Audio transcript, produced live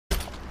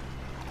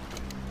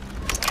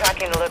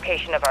tracking the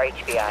location of our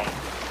HBI.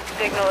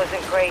 Signal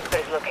isn't great,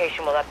 but his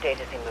location will update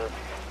as he moves.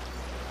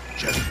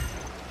 Check.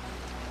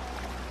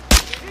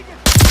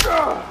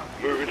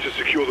 Moving to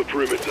secure the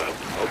perimeter.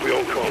 I'll be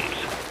on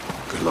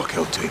comms. Good luck,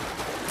 LT.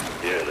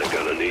 Yeah, they're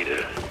gonna need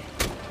it.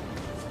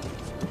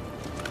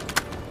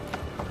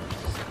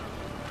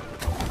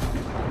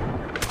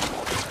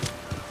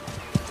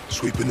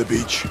 Sweeping the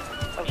beach.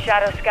 When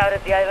Shadow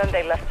scouted the island,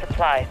 they left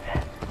supplies.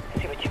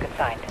 See what you can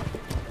find.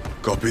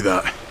 Copy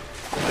that.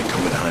 Might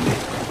come in handy.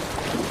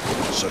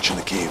 Searching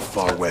the cave,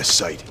 far west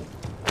side.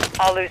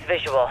 I'll lose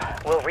visual.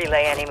 We'll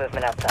relay any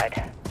movement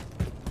outside.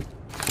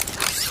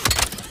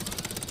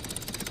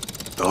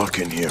 Dark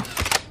in here.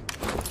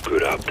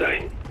 Good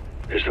update.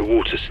 Is the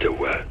water still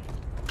wet?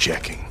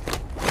 Checking.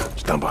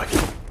 Stand by.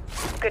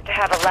 Good to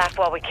have a laugh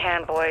while we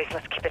can, boys.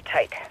 Let's keep it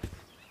tight.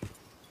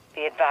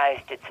 Be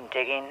advised, did some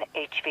digging.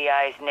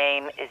 HVI's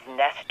name is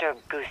Nestor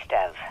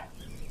Gustav.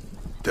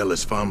 Tell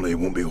his family he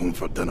won't be home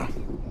for dinner.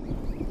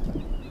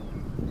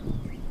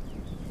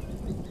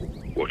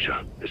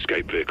 Watcher,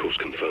 escape vehicles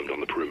confirmed on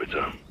the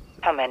perimeter.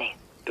 How many?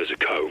 There's a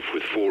cove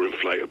with 4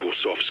 inflatable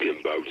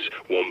soft-skin boats,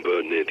 1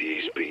 bird near the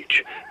east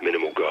beach.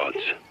 Minimal guards.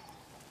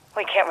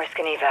 We can't risk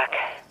an evac.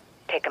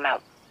 Take them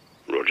out.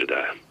 Roger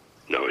that.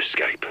 No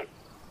escape.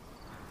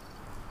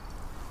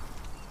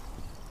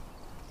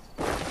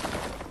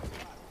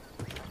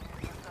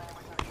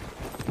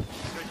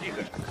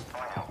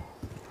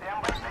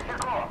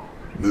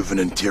 Moving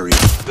interior.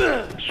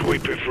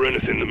 Sweep it for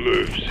anything that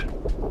moves.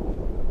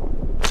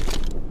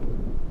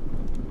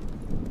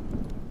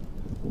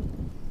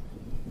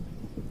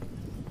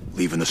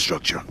 Leaving the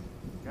structure.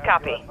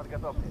 Copy.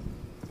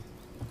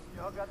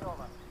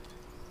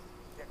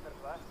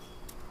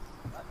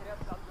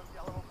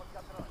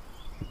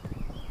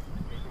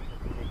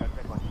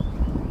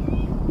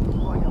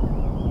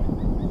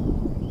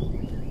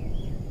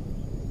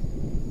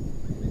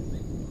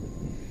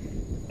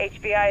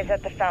 HBI is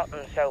at the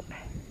fountain, Soap.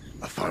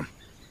 Affirm.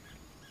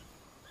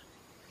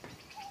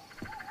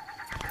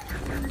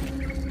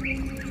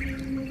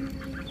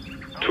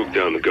 Took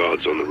down the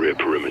guards on the rear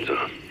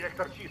perimeter.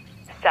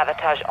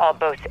 Sabotage all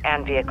boats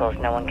and vehicles.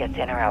 No one gets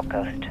in or out,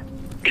 Ghost.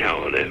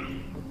 Count on it.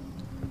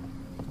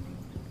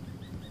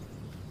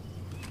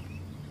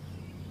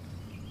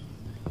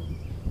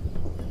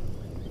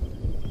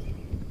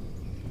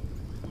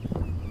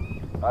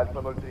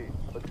 Альфа-03,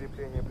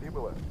 подкрепление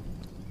прибыло?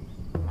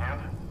 Нет,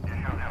 еще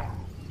нет.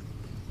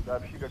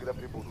 Сообщи, когда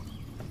прибудут.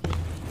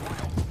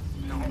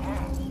 Понял.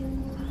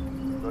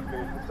 Только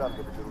если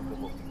танки доберут до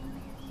бок.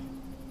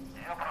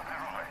 Я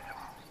прослежу за этим.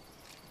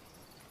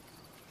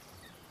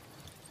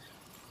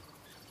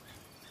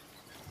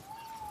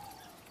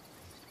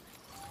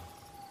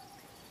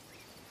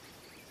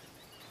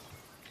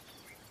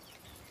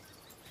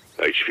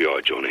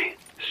 HVI, Johnny.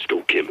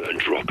 Stalk him and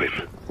drop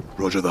him.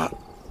 Roger that.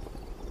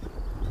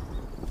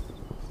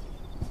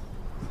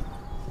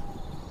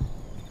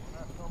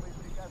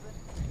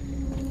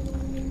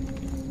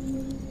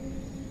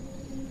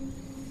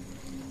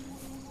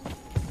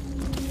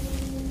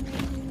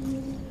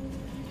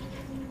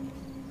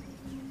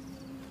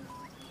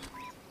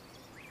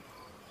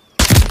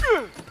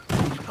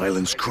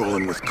 Island's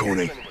crawling with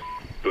Coney.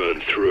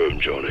 Burn through him,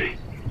 Johnny.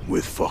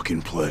 With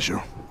fucking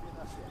pleasure.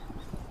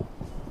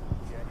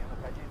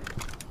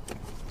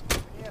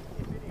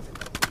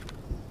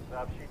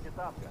 Сообщите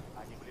танка,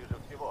 они ближе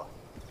всего.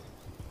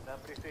 Нам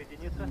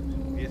присоединиться?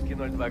 Виски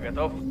 02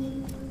 готов?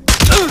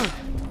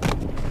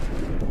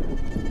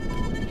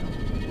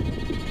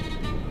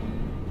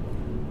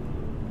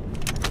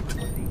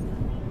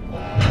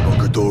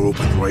 Bunker door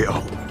open right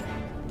up.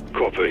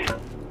 Copy.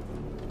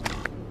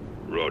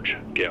 Rog,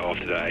 get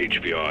after that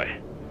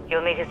HVI.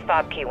 You'll need his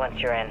fob key once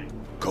you're in.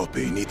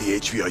 Copy. Need the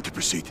HVI to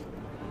proceed.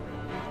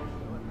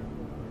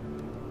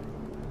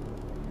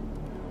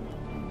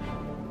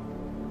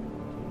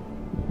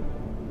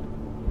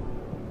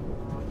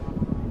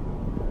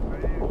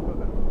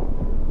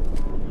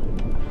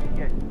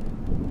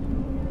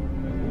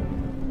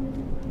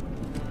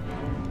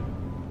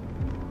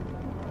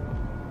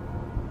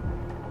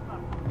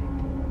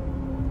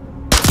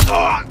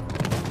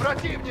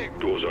 Противник!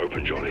 Doors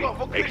open, Johnny.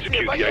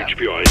 Execute the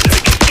HVI and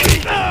take his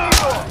key.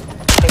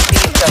 They see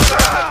you, Soap.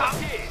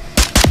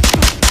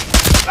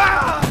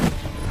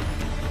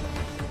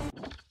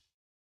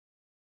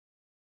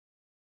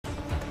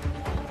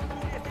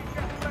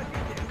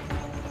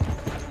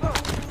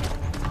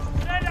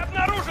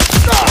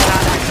 Cannot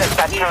access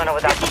that terminal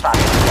without the fob.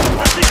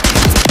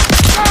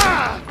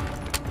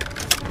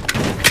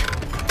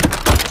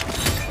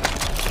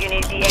 You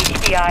need the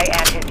HBI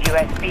and his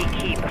USB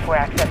key before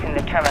accessing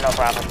the terminal,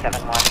 Bravo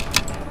 7-1.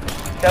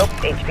 Soap,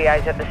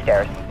 HBI's at the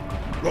stairs.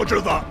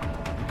 Roger that.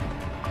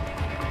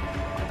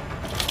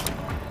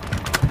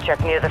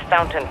 Check near the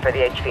fountain for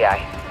the HBI.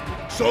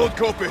 Solid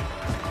copy.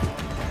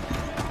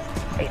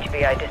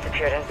 HBI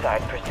disappeared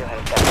inside. Pursue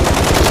him south.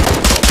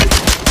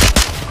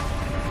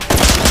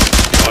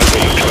 Eyes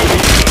on the Coney.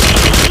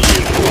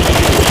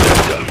 Reinforcing the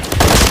sector.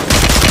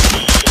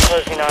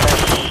 Closing on us.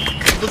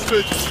 Let's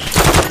fit.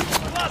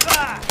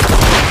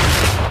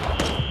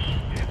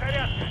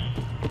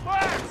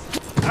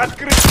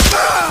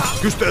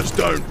 Gustav's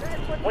down.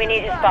 We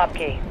need his fob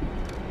key.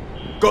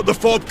 Got the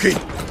fob key.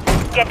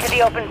 Get to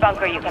the open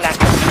bunker, you can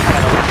access the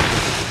terminal.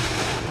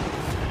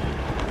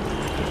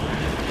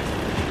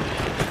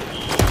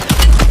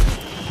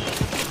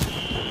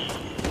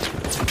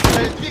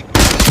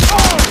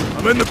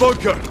 I'm in the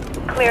bunker.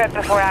 Clear it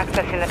before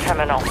accessing the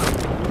terminal.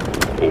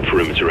 All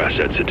perimeter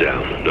assets are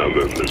down. No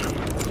movement.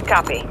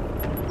 Copy.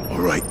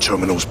 All right,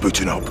 terminal's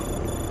booting up.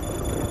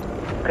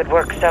 Good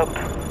work, Soap.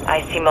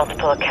 I see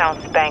multiple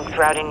accounts, banks,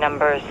 routing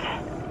numbers.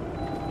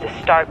 The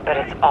start, but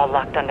it's all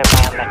locked under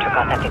biometric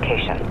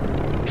authentication.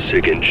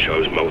 SIGINT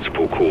shows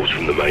multiple calls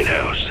from the main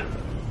house.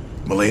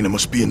 Milena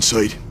must be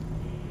inside.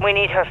 We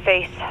need her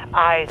face,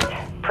 eyes,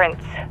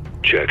 prints.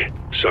 Check.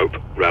 Soap,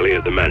 rally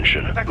at the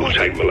mansion. We'll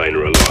take Milena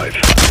alive.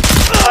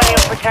 Tony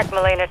will protect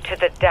Milena to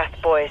the death,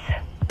 boys.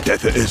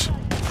 Death it is.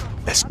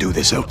 Let's do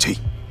this, LT.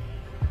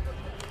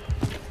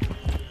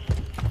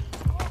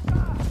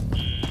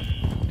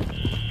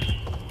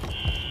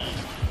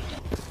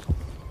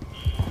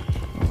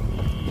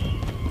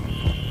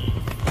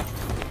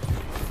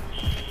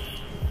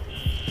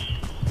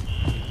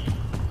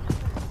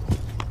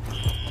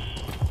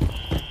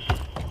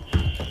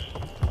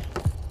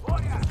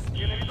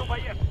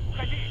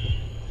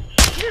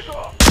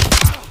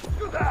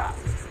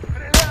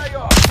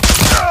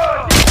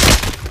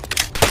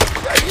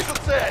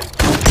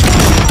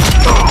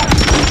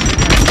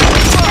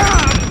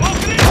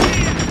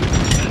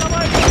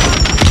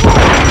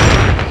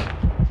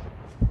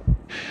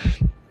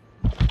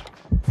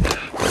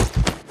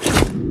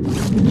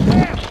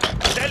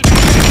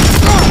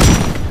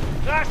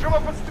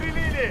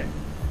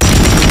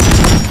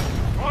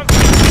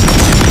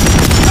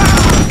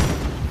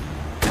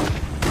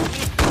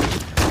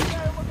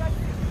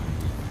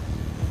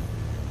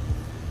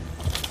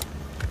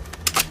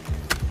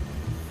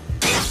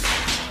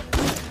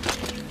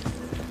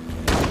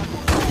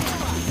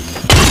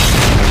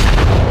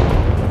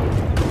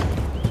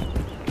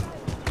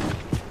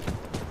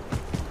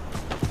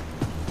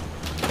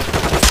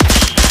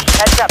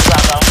 Heads up,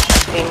 Bravo.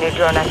 I've seen new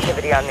drone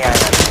activity on the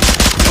island.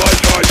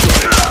 Eyes on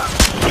him.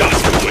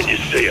 Dust him when you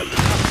see him.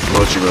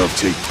 Roger,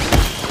 LT.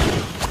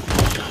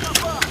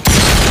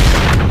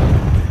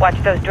 Watch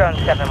those drones,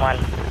 7-1.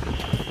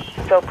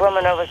 So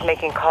Romanova's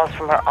making calls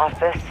from her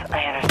office.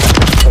 I understand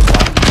the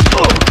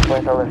signal.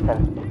 Worth a listen.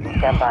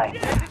 Stand by.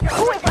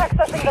 Who is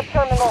accessing the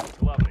terminal?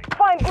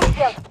 Find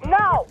Gustav,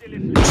 now!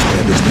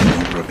 Stand is no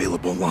longer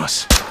available,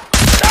 lass.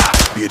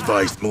 Be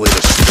advised,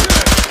 Milena's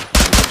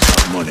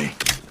money.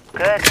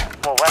 Good.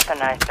 We'll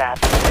weaponize that.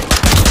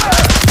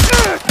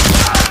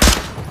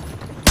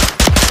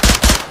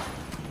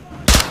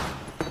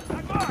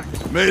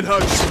 Main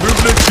house,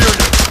 moving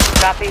interior.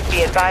 Copy.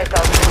 Be advised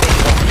all visual.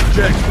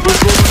 Check, where's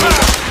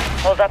Romanova?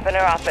 Hold up in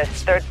her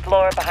office. 3rd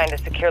floor behind a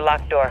secure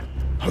locked door.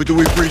 How do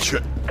we breach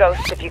it?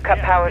 Ghost, if you cut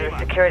power to the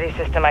security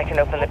system, I can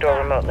open the door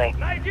remotely.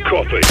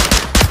 Copy.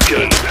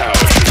 Killing the power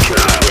should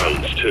kill the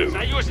drones too.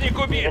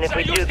 Even if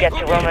we do get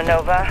to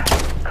Romanova,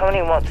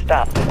 Coney won't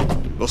stop.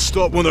 They'll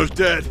stop when they're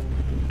dead.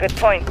 Good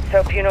point.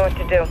 Soap, you know what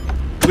to do.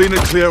 Clean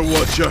and clear,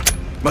 Watcher.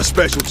 My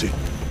specialty.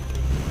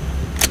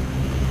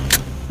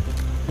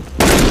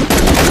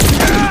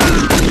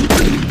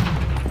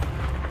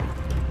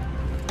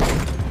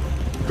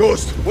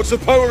 Ghost, what's the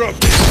power up?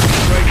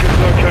 Breaker's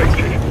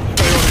located.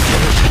 Stay on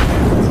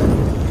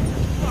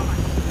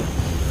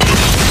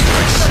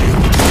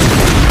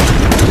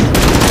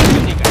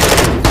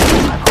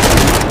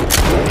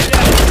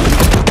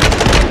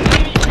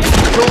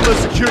Control the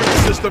security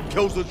system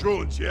kills the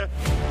drones, yeah?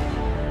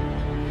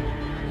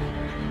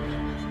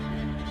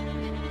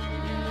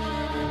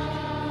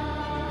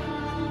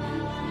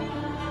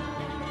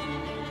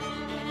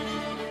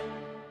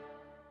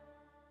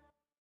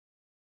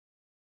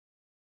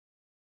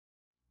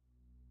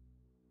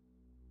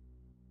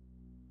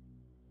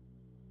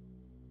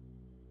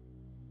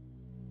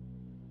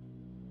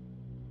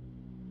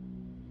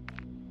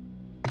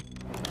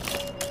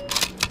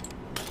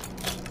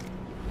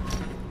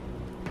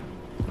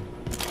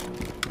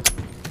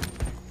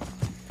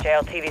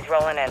 JLTV's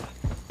rolling in.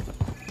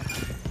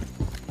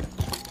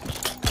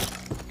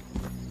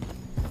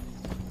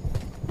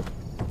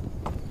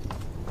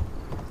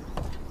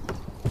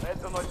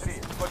 Это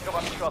 03. Сколько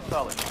вам еще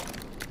осталось?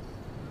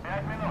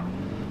 5 минут.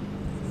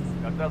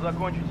 Когда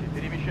закончите,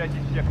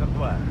 перемещайтесь в сектор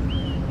 2.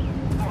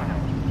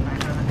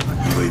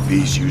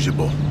 UAV's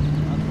usable.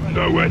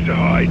 Nowhere to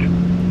hide.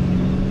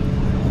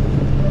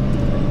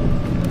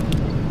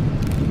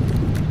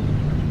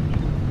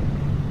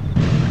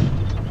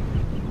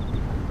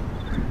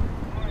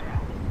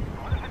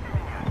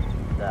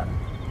 Да.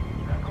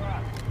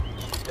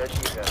 Все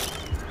тихо.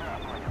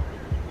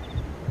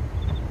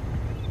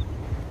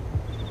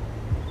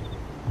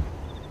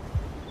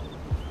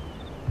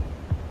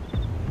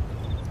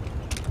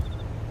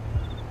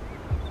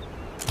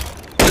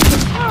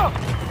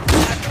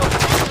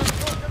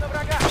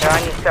 They're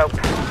on you, Soap.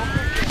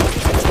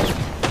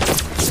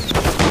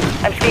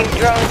 I'm seeing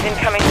drones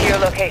incoming to your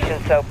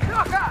location, Soap.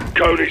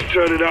 Coney's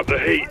turning up the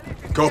heat.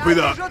 Copy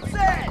that.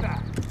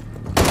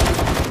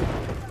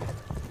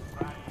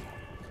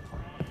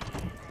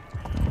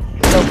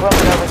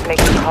 Romanova was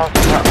making calls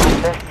from her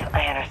office.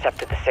 I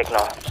intercepted the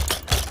signal.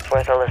 It's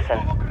worth a listen.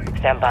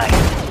 Stand by.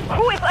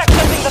 Who is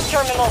accessing the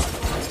terminal?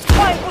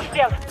 Find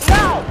Gustav,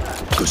 now!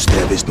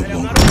 Gustav is no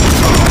longer.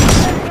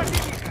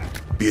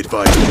 Be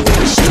advised,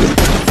 Milena still.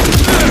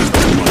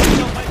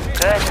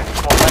 Good.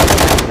 We'll let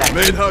them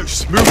know. Main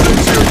house, move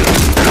interior.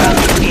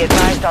 Be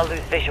advised, I'll lose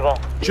visual.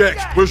 Check,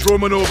 where's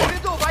Romanova?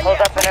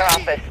 Hold up in her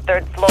office,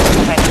 3rd floor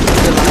behind the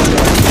door.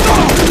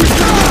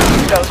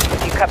 Ghost,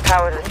 if you cut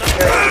power to the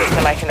security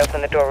system, I can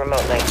open the door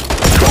remotely.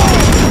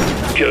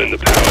 Killing the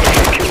power,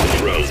 kill the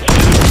drones.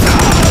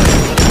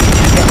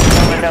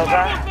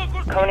 Romanova,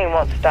 Coney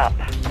won't stop.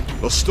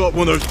 I'll stop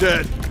when they're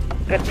dead.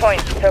 Good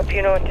point. Hope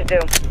you know what to do.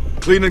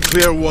 Clean and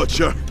clear,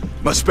 Watcher.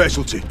 My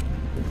specialty.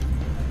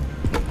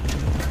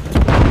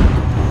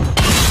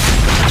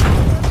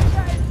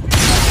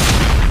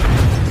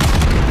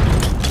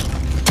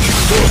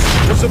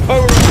 What's the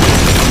power?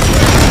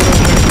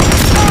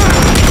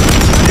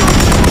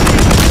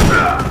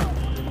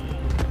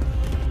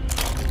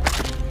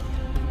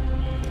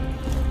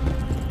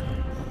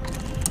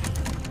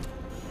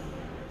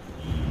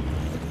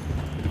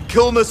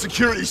 Killing the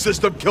security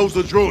system kills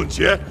the drones,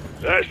 yeah?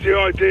 That's the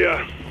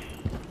idea.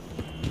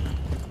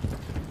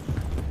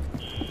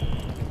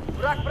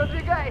 Враг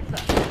продвигается!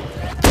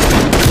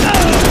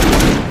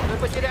 Мы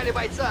потеряли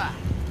бойца!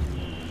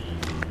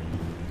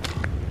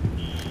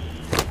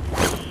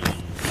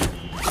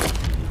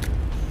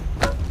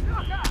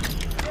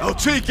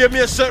 LT, give me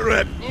a sit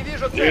rep. Не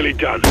вижу цель! Nearly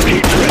done.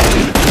 Keep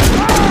pressing.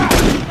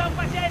 Там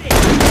потери!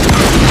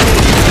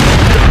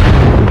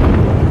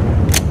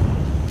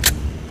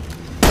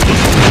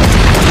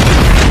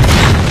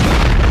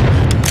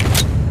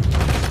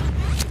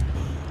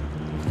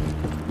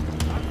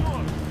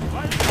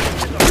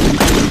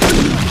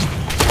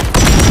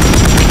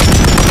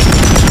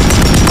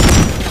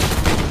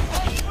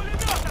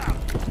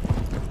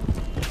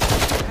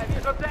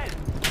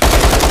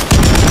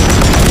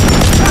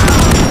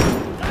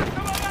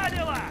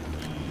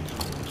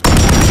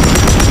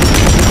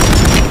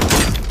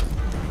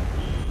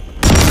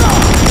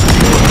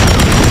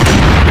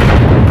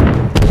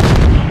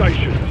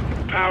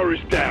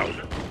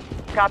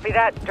 Copy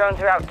that. Drones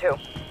are out too.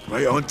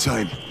 Right on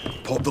time.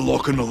 Pop the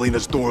lock on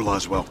Melena's door,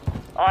 Laswell.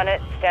 On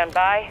it. Stand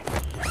by.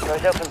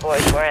 Doors open,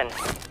 boys. We're in.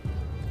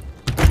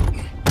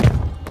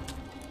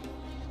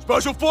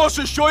 Special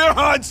Forces, show your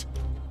hands!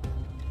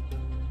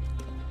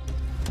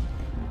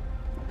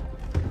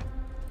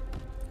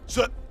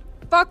 Sit.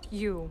 Fuck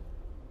you.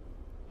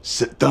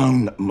 Sit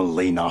down,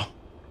 Melena.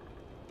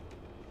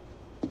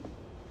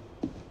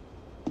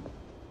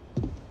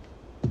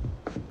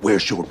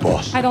 Where's your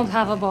boss? I don't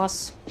have a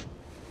boss.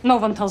 No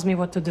one tells me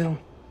what to do.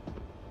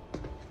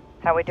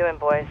 How we doing,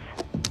 boys?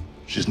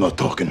 She's not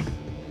talking.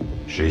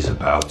 She's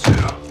about to.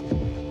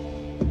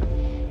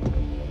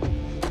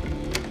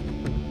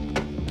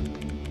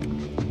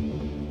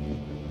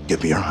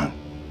 Give me your hand.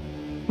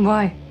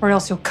 Why? Or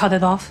else you'll cut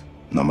it off?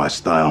 Not my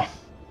style.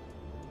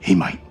 He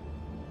might.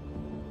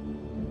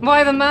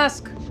 Why the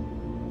mask?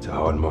 To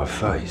hide my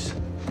face.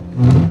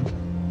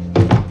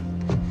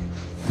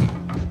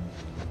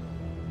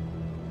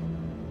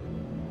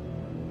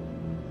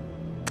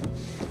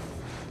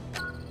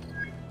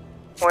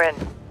 We're in.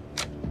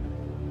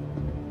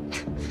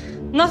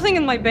 Nothing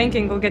in my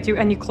banking will get you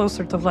any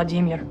closer to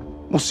Vladimir.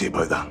 We'll see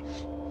about that.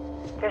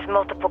 There's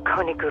multiple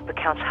Coney Group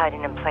accounts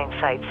hiding in plain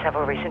sight.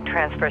 Several recent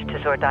transfers to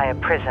Zordaya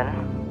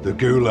prison. The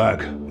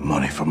Gulag.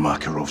 Money for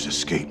Makarov's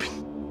escape.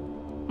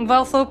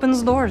 Wealth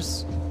opens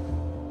doors.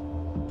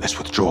 Let's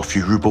withdraw a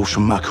few rubles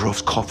from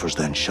Makarov's coffers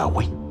then, shall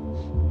we?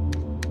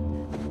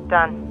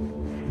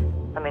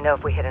 Done. Let me know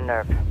if we hit a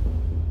nerve.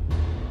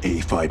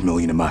 85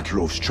 million of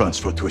Makarov's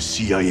transferred to a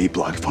CIA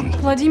black fund.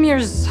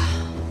 Vladimir's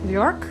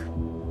York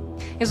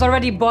is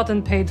already bought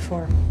and paid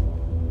for.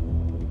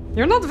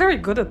 You're not very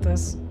good at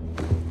this.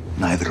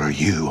 Neither are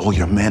you. All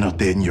your men are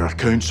dead and your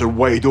accounts are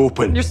wide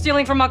open. You're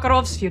stealing from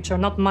Makarov's future,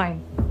 not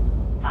mine.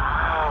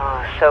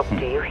 Oh, Soap,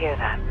 do you hear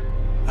that?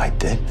 I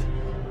did.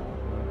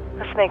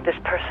 Let's make this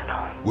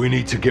personal. We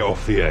need to get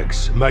off the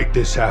eggs. Make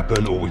this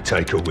happen or we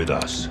take her with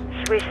us.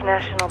 Swiss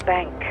National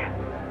Bank.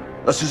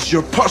 This is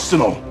your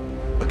personal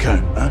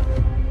account, huh?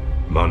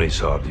 Money's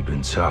hardly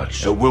been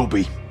touched. It will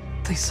be.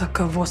 Ты за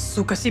кого,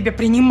 сука, себе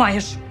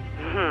принимаешь?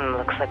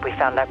 Looks like we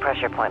found that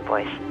pressure point,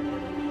 boys.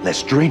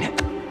 Let's drain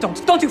it.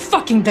 Don't you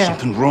fucking dare!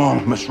 Something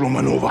wrong, Miss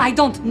Romanova. I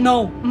don't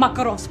know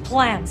Makarov's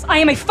plans. I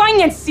am a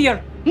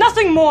financier,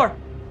 nothing more!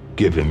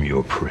 Give him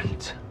your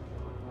print.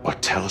 Or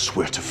tell us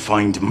where to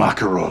find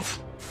Makarov.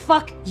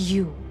 Fuck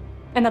you.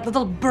 And that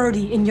little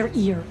birdie in your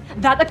ear.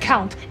 That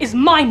account is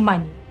my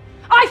money.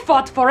 I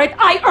fought for it,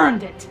 I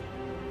earned it.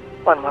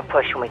 One more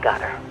push and we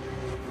got her.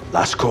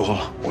 Last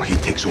call, or he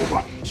takes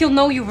over. He'll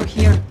know you were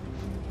here.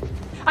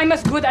 I'm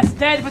as good as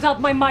dead without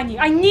my money.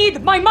 I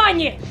need my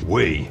money!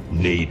 We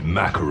need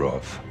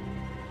Makarov.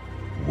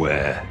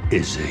 Where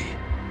is he?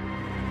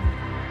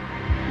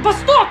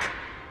 Vostok!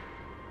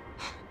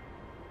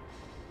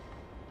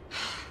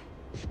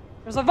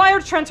 There's a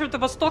wire transfer to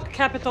Vostok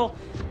capital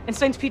in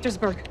St.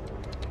 Petersburg.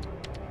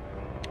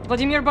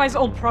 Vladimir buys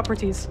old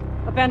properties,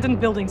 abandoned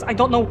buildings. I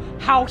don't know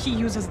how he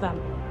uses them.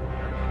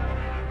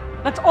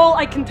 That's all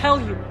I can tell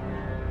you.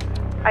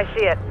 I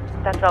see it.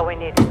 That's all we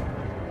need.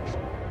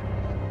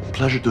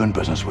 Pleasure doing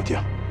business with you.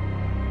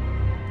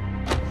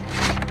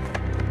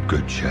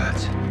 Good chat.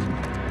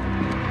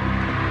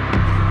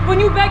 When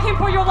you beg him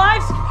for your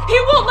lives, he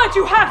won't let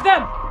you have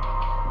them!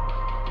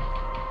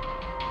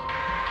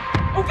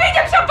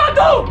 Увидимся в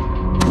аду!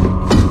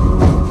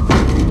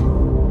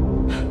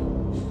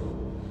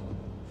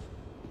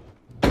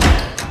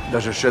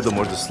 Даже Шеду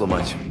можно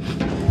сломать.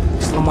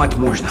 Сломать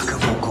можно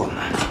кого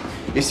угодно.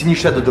 Если не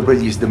Шеду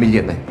добрались до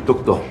Милены, то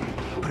кто?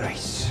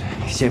 Прайс.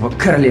 Вся его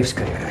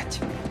королевская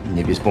рать.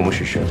 Не без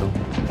помощи Шеду.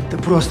 Это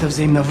просто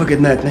взаимно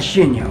выгодное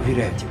отношение,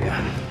 уверяю тебя.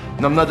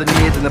 Нам надо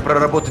немедленно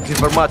проработать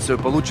информацию,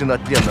 полученную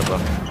от пленного.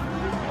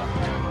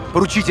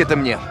 Поручите это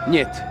мне.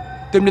 Нет,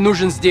 ты мне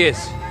нужен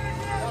здесь.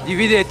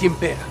 Дивиде et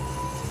Impera.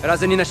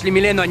 Раз они нашли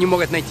Милену, они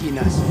могут найти и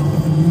нас.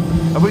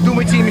 А вы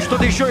думаете, им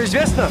что-то еще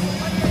известно?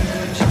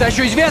 Что-то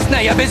еще известно,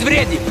 я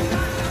безвреден.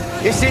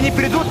 Если они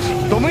придут,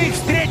 то мы их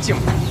встретим.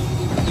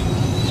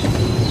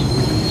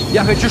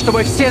 Я хочу,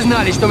 чтобы все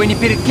знали, что мы ни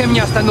перед кем не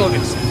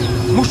остановимся.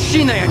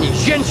 Мужчины они,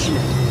 женщины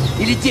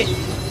или дети.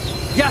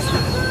 Ясно?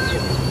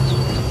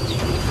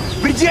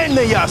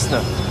 Предельно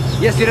ясно.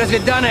 Если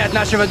разведданные от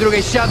нашего друга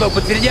Shadow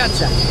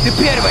подтвердятся, ты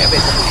первый об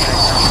этом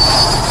узнаешь.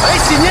 А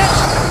если нет?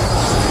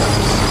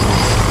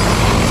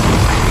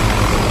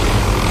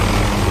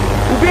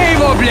 Убей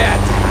его, блядь!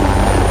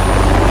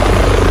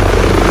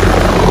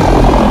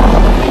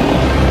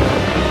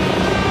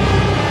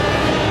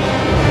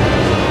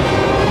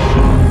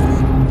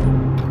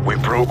 We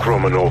broke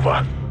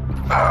Romanova.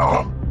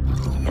 How?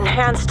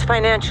 Enhanced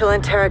financial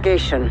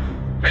interrogation.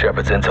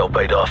 Shepard's intel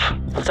paid off.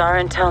 It's our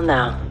intel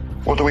now.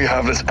 What do we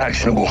have that's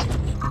actionable?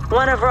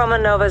 One of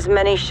Romanova's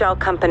many shell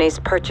companies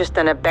purchased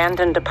an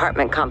abandoned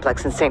apartment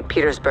complex in St.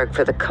 Petersburg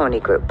for the Coney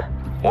Group.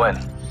 When?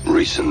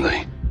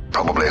 Recently.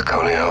 Probably a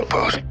Coney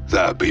outpost.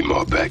 That'd be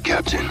my bet,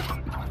 Captain.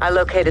 I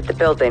located the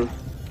building.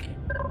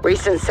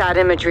 Recent SAT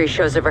imagery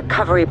shows a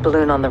recovery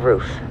balloon on the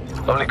roof.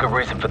 Only good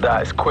reason for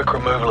that is quick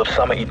removal of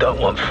something you don't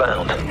want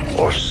found.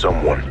 Or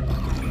someone.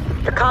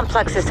 The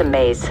complex is a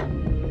maze.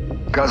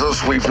 Guys will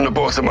sweep from the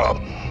bottom up.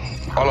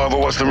 I'll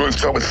overwatch the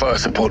rooftop with fire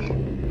support.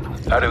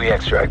 How do we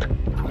extract?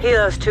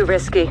 Helo's too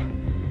risky.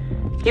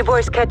 You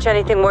boys catch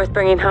anything worth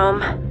bringing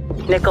home?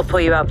 Nick will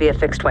pull you out via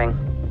fixed wing.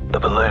 The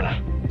balloon.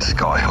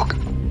 Skyhook.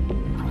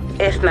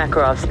 If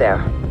Makarov's there.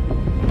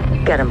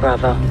 Get him,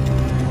 Bravo.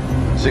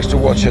 6 to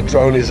watch, your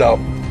drone is up.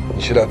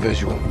 You should have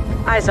visual.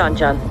 Eyes on,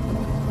 John.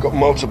 Got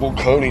multiple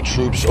Coney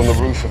troops on the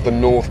roof of the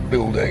north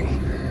building.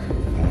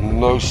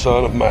 No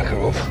sign of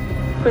Makarov.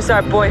 Who's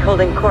our boy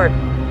holding court?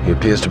 He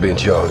appears to be in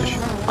charge.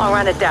 I'll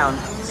run it down.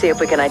 See if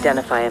we can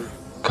identify him.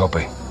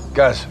 Copy.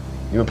 Guys,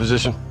 you in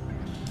position?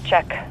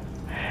 Check.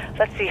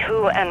 Let's see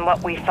who and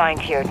what we find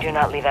here. Do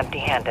not leave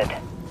empty-handed.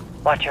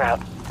 Watch her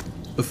out.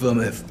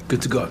 Affirmative.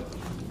 Good to go.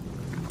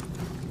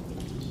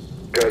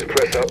 Guys,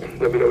 press up.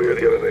 Let me know you're at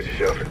the elevator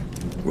shaft.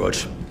 Rog,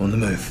 on the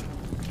move.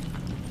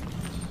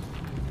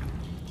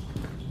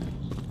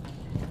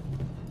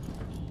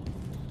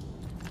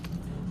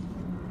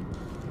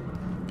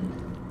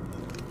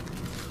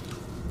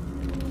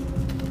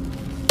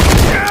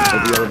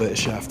 At the elevator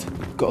shaft.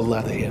 Got a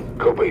ladder here.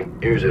 Copy.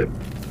 Use it.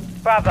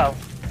 Bravo.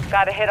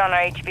 Got a hit on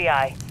our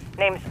HVI.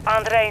 Name's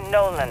Andrei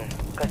Nolan.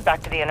 Goes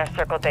back to the Inner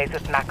Circle days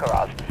with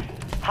Makarov.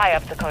 High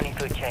up the Coney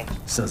food chain.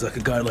 Sounds like a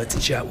guy I'd like to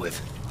chat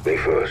with. Me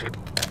first.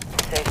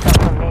 Say something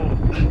from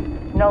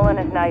me. Nolan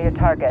is now your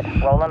target.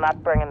 Roll him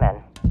up, bring him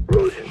in.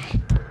 Rose.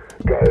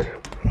 Guys,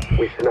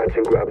 we snatch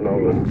and grab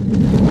Nolan.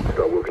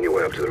 Start working your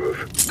way up to the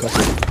roof. Got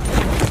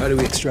it. How do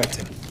we extract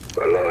him?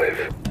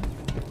 Alive.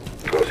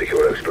 Our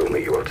secure expert will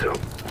meet you up top.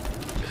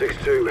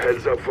 6-2,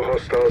 heads up for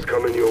hostiles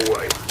coming your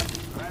way.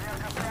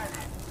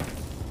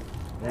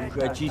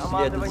 Уже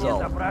очистили этот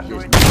зал.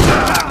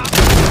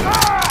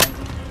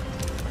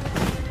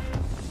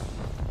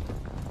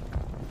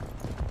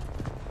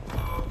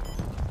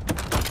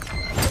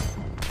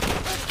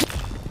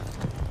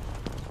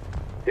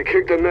 You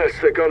kicked the nest,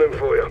 they're gunning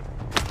for you.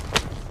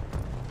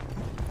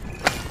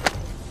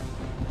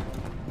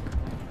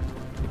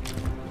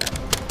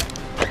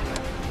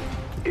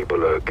 Keep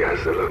alert,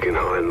 guys, they're looking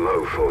high and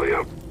low for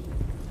you.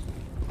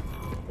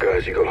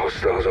 Guys, you got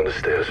hostiles on the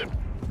stairs.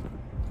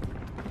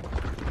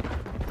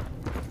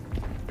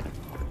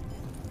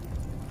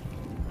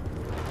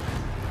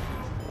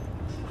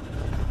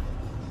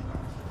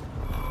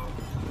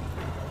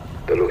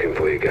 They're looking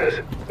for you,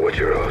 guys. Watch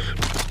your ass.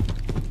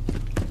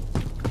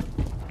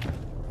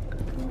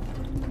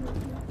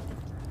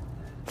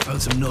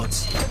 Found some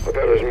nods. I bet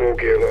there's more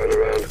gear lying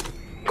around.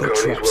 Got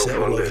Coney's traps set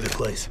well all over funded. the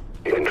place.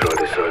 You can try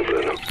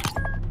disabling them.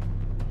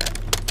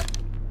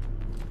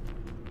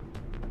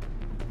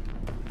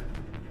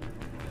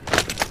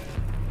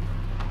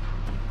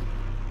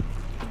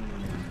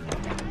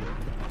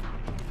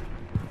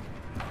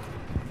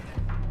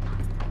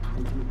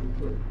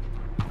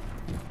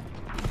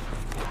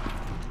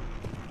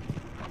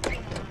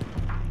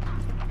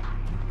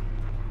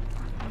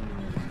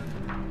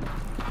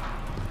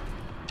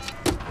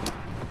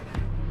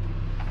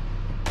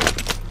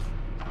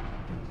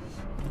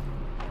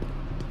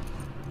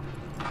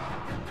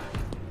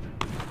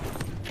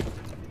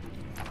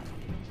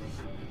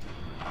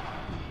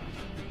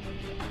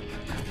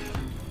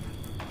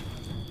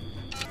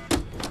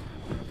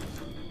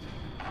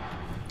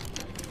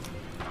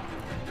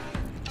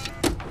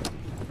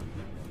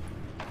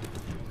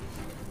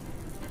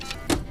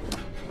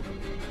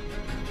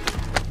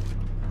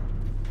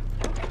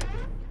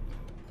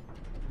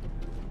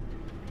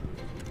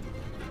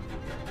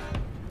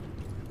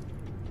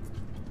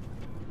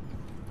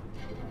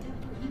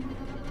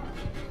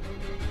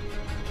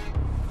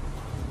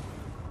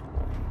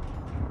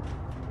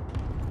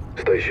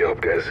 Stay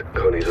sharp, Gaz.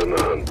 Connie's on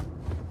the hunt.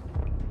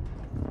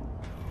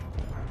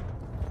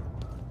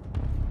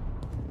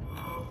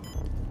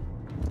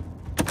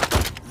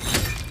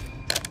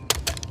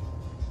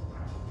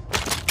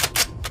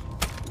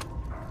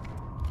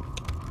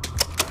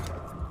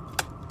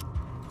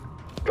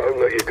 Don't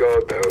let your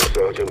guard down,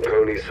 Sergeant.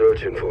 Coney's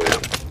searching for you.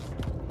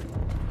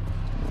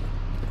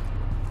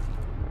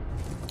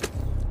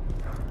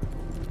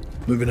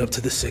 Moving up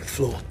to the 6th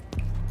floor.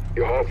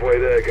 You're halfway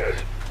there, Gaz.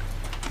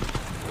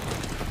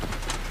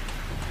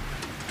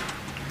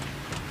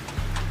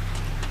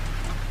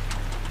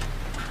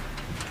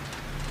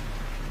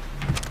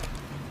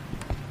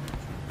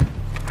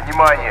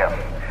 Внимание!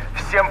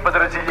 Всем Going up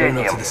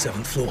подразделениям! to the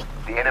 7th floor.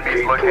 The enemy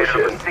is located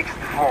on the 6th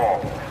floor.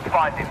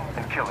 Find him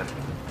and kill him.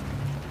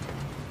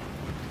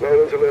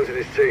 Nolan's alerted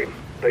his team.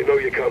 They know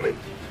you're coming.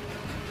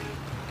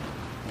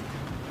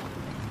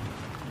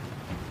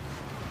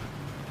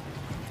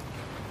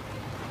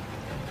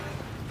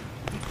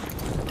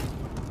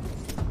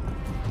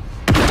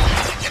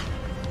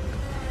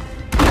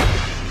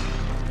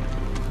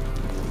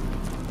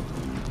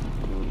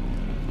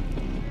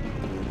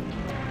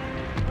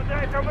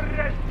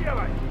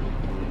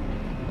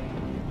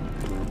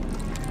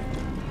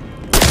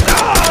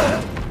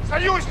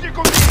 Союзник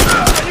убит!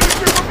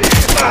 Союзник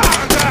убит!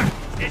 Ага!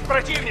 Здесь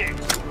противник!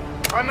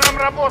 По нам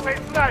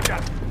работает снайпер!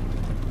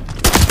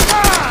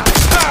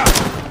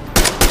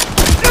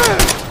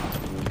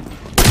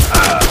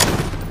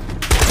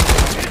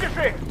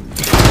 Видишь их?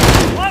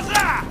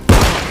 Глаза!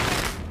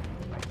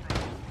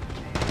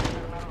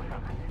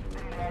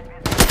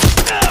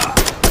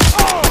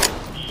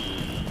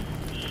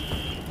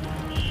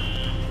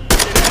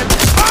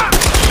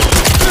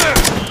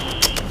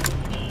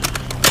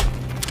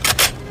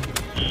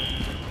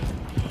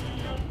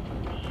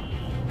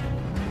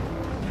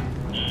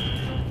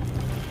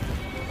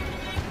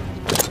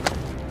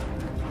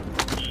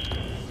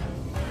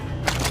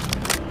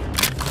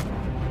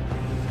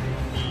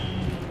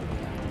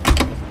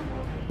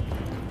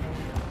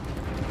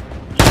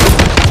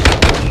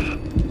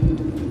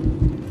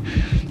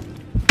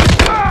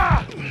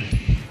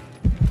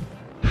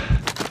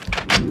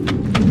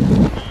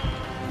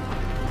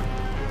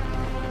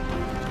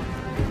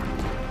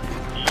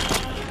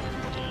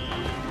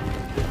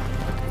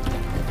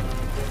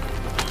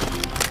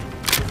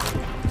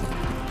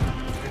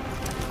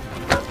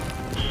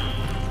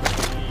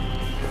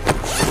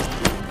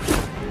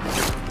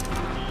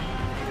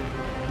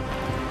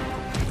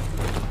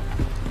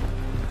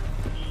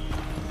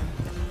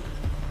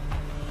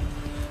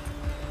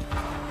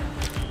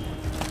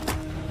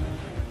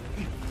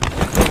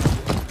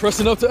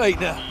 Pressing up to 8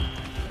 now.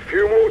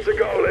 Few more to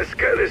go. Let's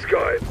get this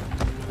guy.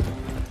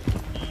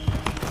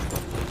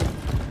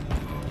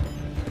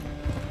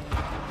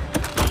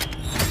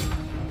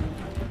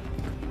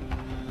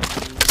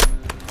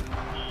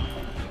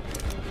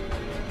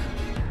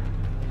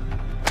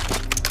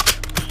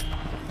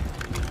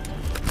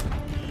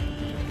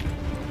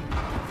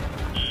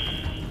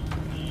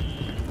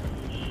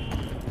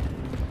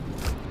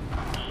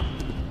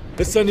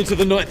 Ascending to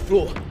the 9th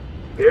floor.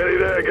 Nearly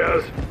there,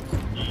 Gaz.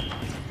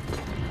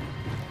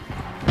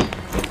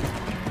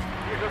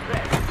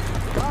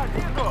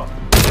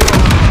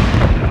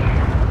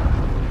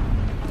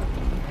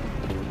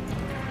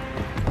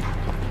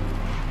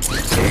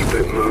 Keep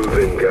it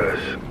moving, Gaz.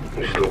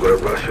 You still got a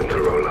Russian to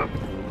roll up.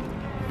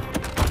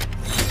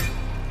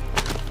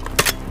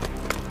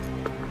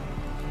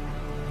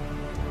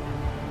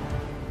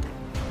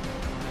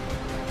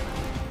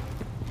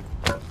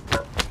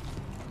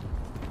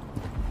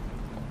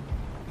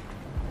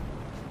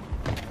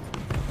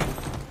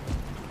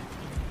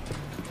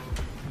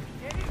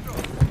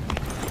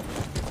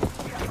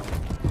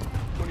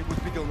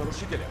 Кто-нибудь видел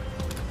нарушителя?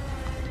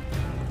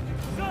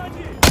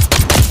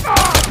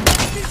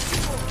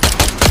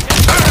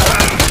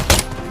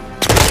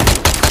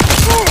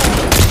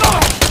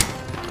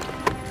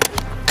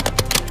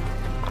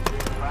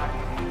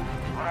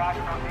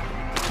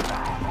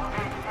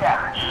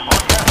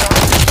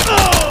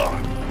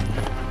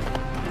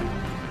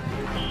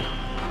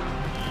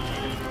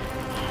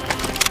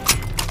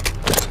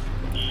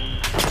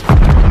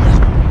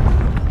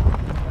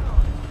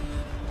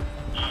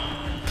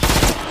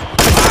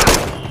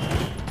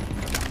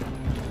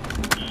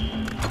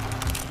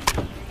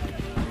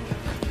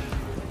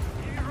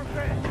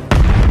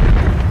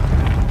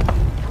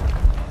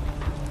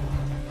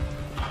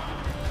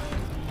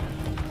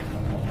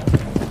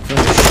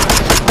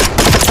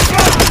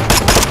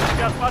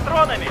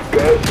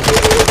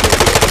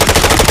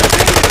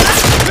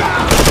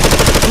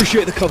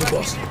 Appreciate the cover,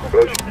 boss.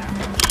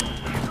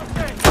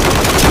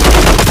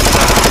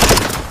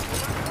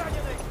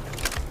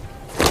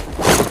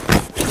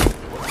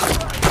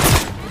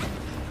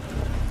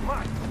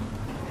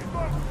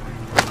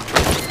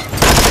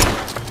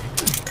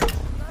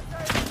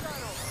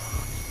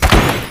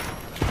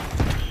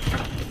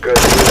 Gaz,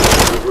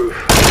 to the roof.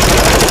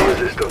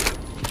 Resistance.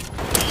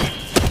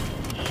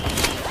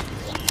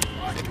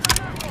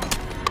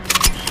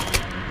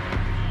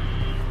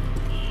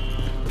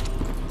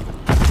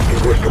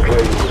 for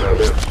claymores out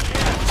there.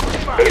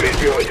 Enemies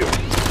behind you.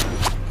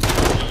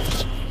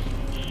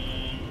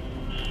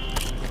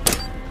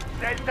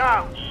 Цель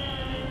там!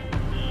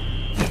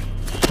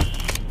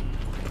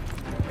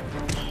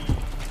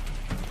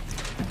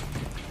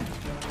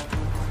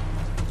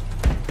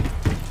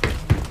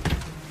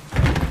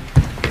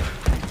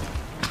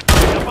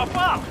 Я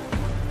попал!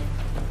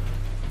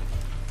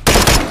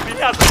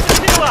 Меня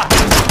зацепило!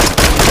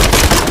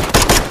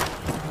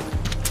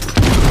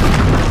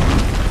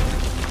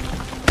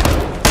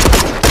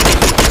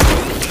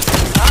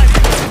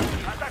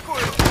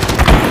 Атакую!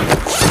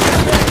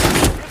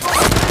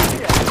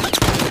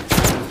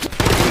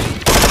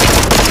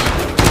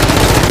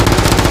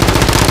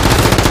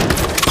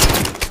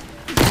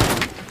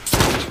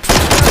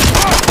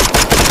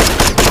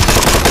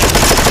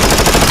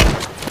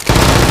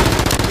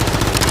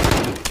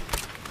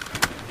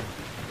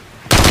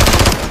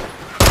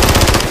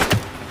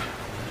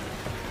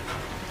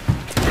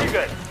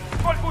 Игорь,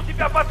 сколько у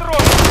тебя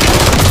патронов?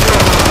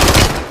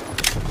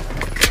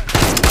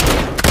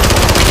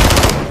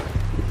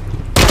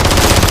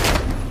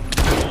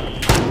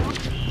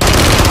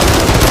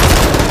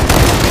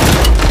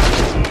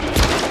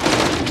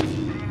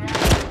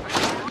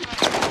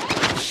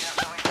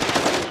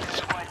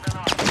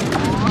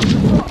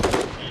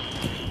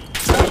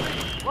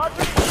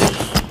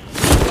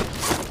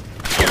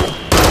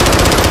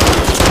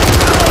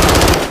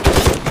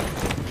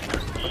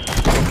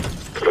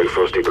 Stay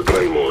frosty for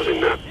claymores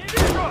in there.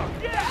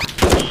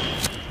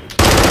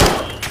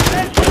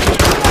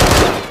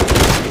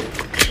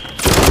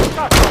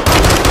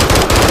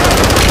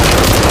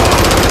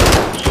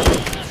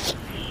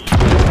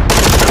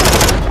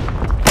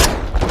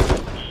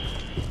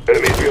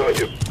 Enemies behind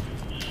you.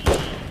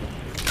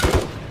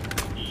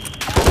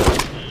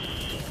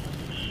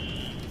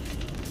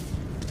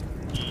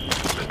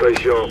 Stay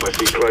sharp, I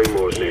see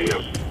claymores near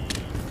you.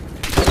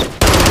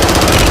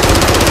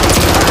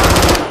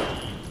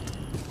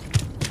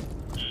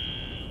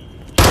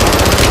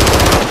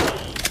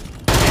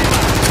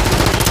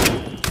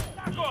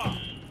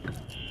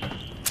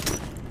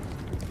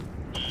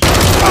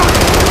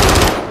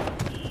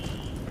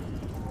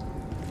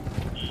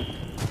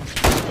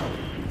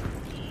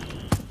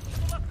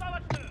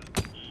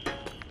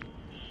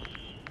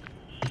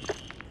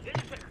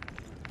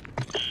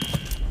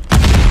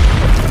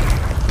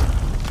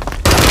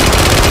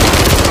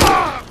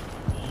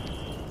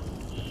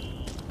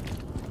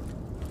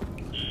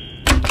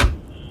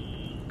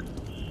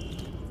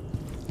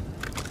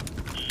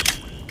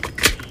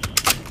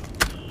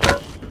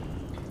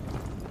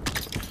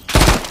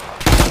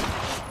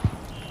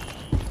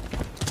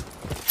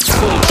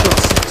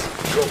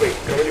 Copy.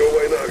 Coming your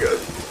way now,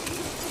 guys.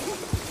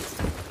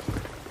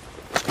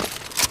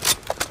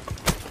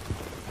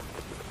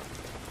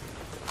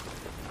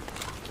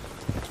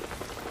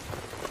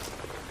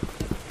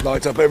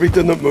 Light up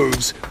everything that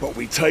moves, but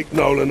we take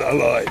Nolan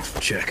alive.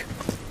 Check.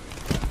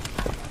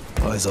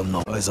 Eyes on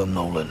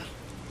Nolan.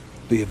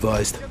 Be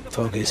advised,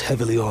 target is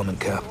heavily armed and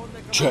capped.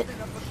 Check.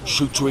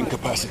 Shoot to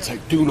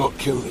incapacitate. Do not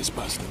kill this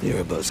bastard.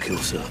 You're a buzzkill,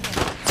 sir.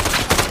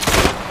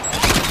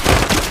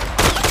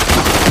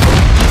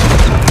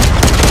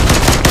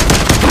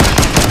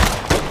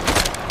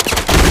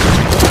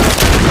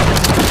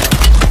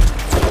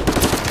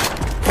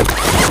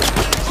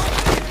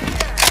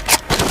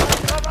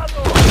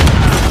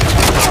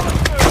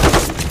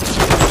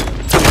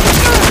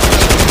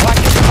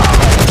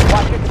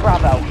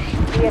 Bravo.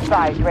 Be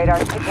advised,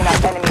 radar is picking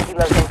up enemy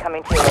helos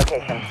incoming to your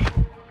location.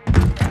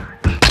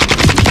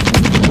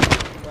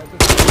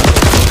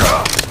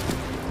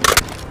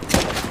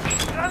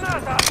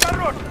 Граната,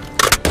 осторожно!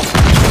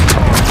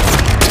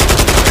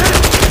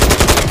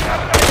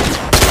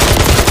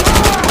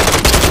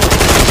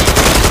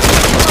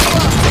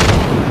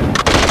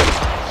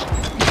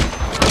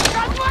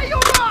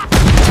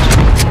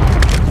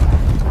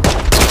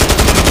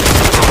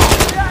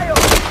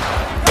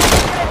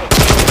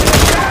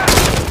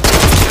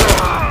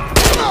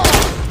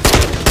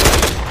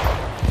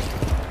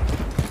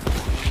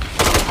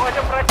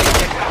 Входим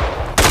противника!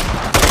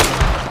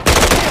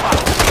 Мимо!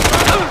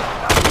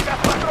 Там тебя с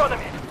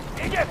патронами!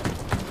 Видишь?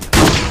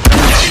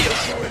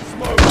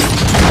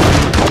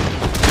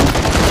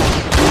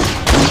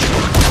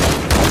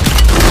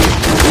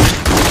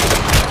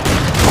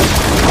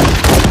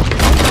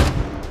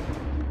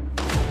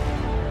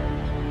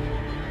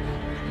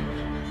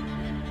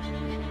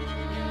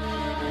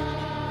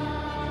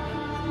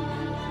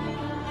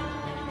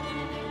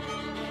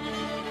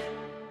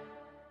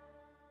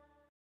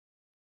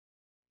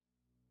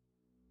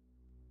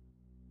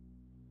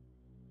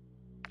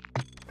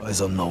 Eyes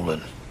on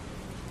Nolan.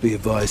 Be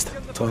advised,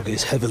 target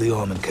is heavily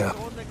armed and capped.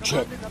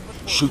 Check.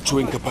 Shoot to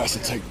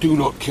incapacitate. Do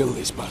not kill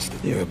this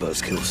bastard. You're a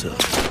buzzkill, sir.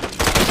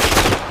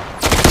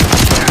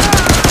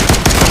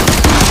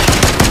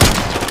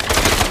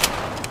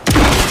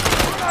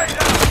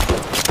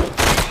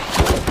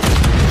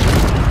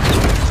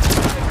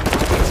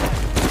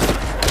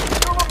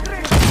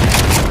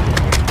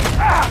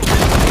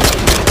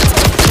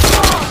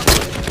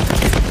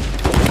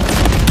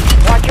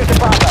 Watch your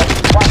Bravo.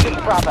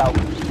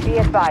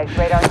 advised,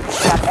 radar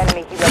picking up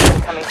enemy helos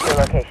incoming to your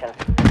location.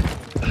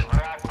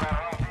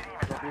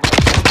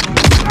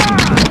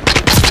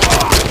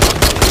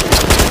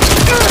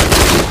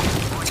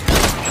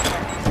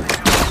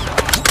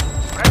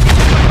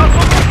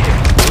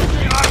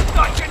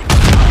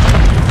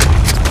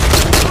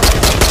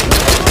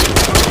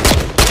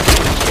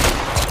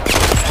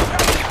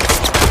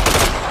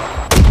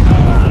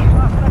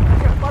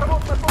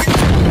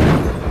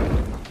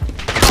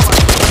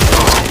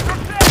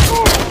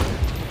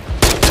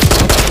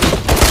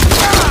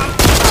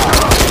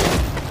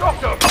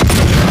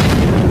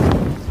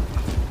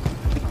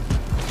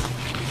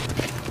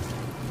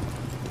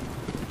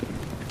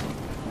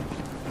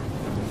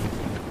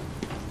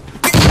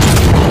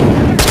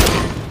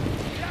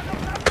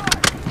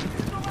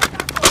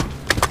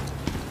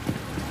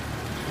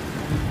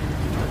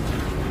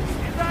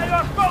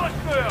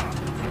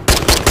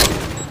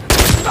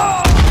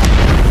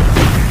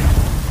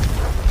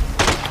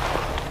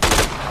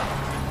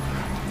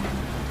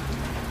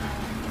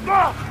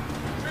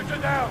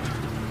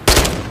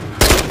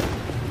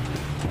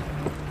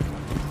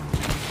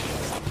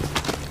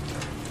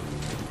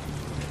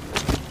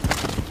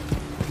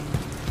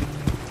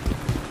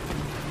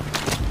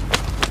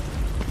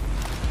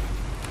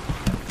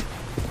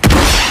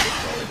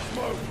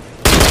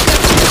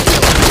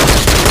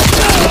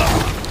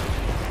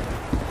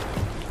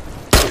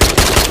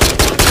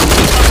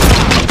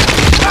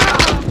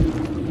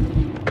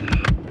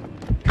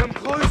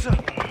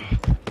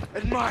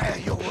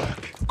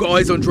 Got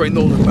eyes on Dre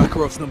Nolan,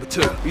 Makarov's number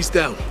 2. He's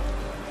down.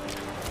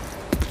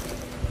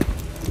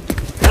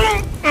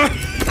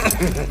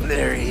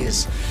 There he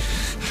is.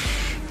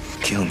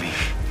 Kill me.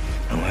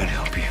 I won't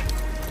help you.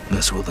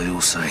 That's what they all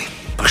say.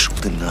 Пошел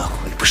ты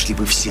нахуй. Пошли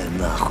вы все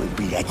нахуй,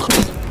 блядь.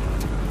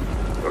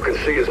 I can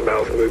see his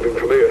mouth moving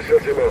from here.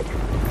 Shut him up.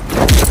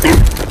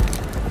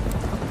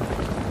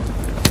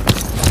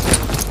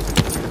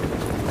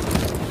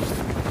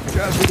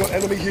 Guys, we've got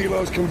enemy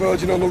helos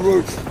converging on the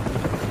roof.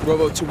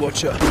 Bravo to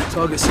Watcher.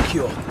 Target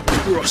secure.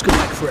 We're Oscar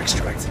Mike for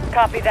extract.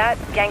 Copy that.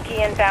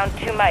 Yankee inbound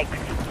 2 mics.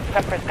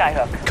 Prep for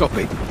Skyhook.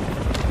 Copy.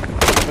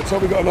 Let's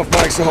hope we got enough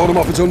mics to hold them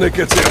off until Nick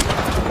gets here.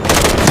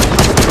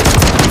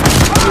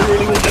 We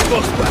really want their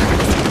boss back.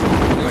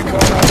 They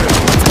can't have it.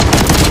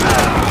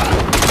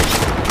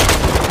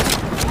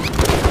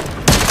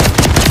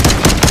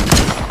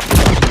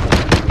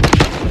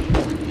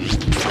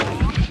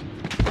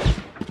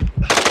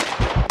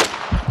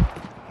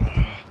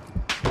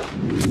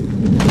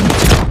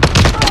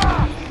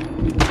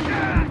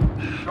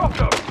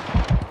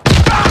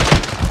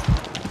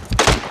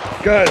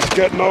 Guys,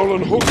 get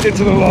Nolan hooked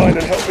into the line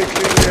and help me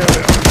clear the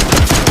area.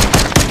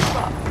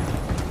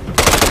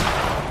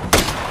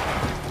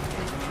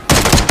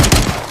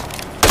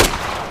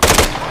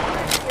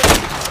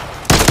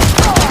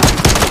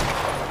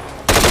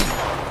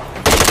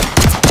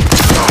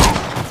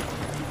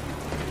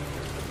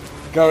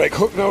 Garrick,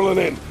 hook Nolan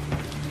in.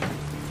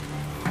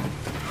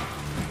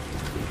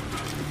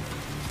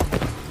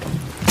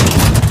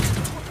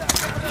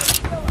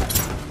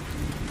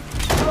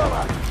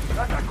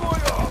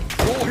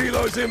 All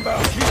helos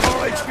inbound. Keep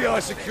our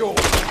HBI secure.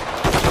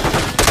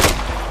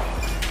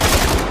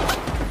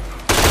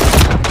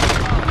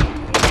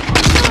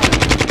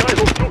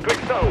 Skyhook 2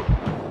 clicks down.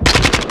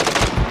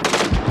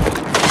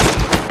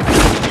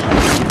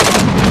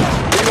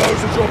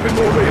 Helos are dropping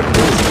more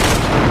reinforcements.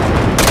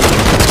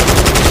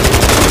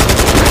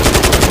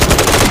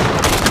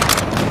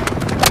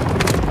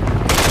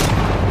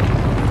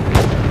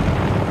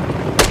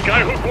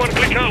 Skyhook 1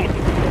 click out.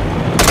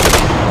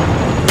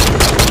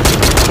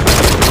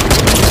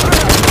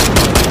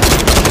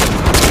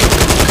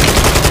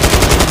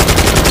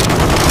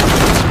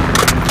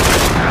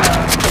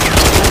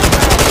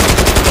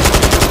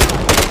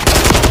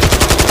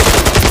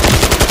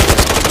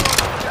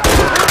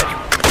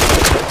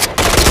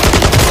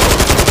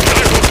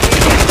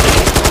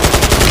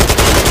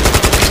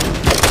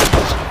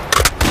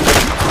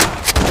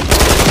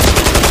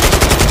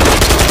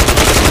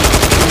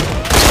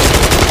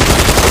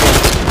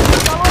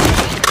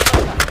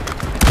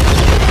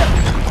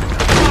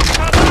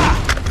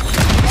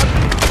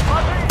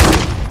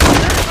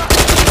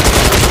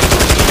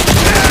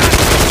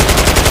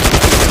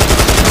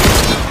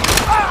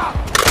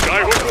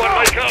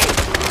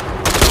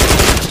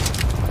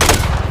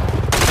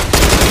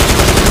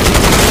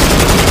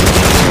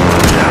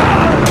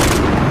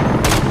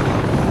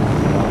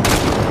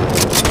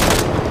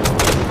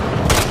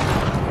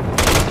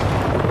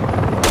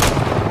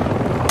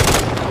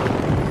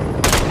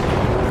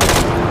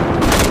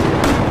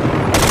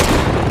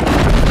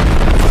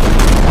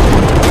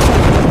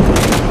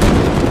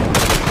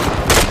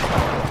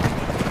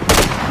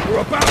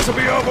 To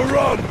be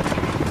overrun!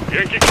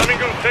 Yankee coming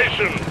on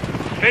station.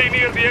 Stay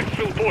near the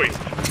exfil point.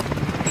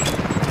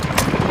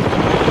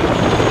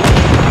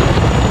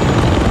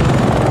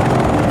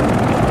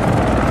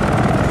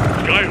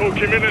 Skyhook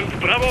imminent.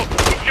 Bravo.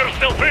 Put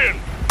yourself in.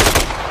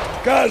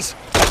 Guys,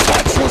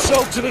 attach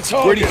yourself to the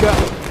target. Ready, Cap.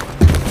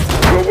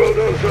 Well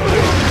done,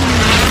 Sergeant.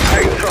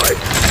 Hang tight.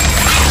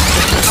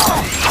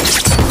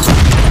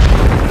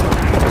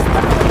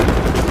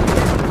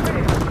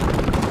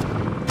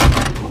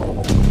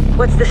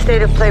 What's the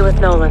state of play with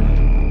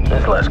Nolan?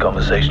 He's less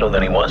conversational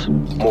than he was.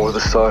 More of the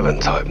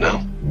silent type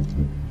now.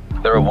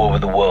 They're at war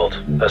with the world,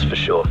 that's for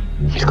sure.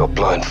 He's got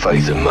blind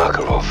faith in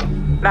Makarov.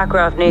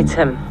 Makarov needs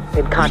him.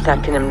 Been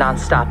contacting him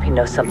non-stop. He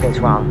knows something's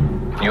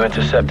wrong. You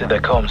intercepted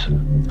their comms?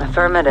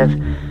 Affirmative.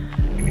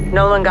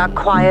 Nolan got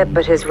quiet,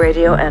 but his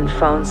radio and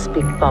phone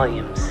speak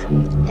volumes.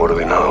 What do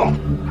we know?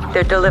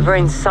 They're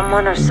delivering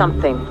someone or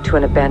something to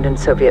an abandoned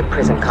Soviet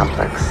prison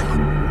complex.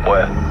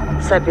 Where?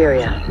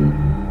 Siberia.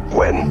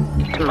 When?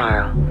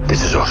 Tomorrow.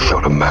 This is our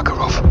shot at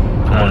Makarov.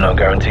 Well, no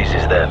guarantees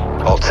he's there.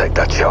 I'll take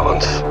that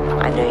chance.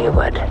 I knew you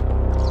would.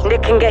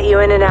 Nick can get you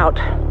in and out.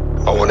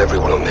 I want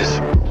everyone on this,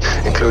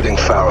 including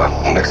Farah.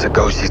 Next to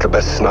Ghost, he's the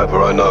best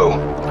sniper I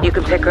know. You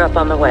can pick her up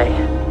on the way.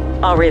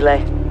 I'll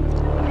relay.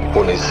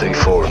 One is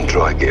C4 and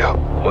dry gear.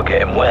 We're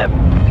getting wet.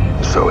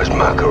 So is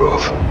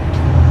Makarov.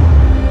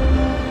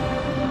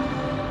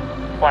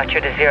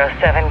 Watcher to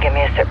 07, give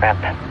me a sit rep.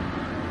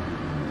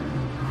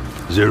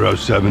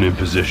 07 in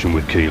position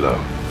with Kilo.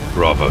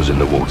 Bravo's in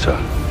the water.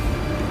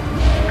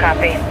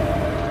 Copy.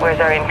 Where's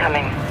our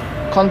incoming?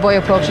 Convoy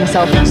approaching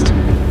southeast.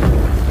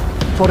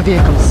 4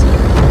 vehicles.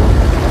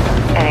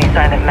 Any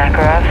sign of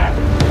Makarov?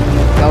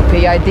 No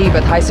PID,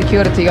 but high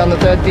security on the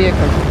 3rd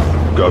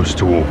vehicle. Ghost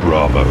to all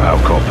Bravo, how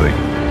copy?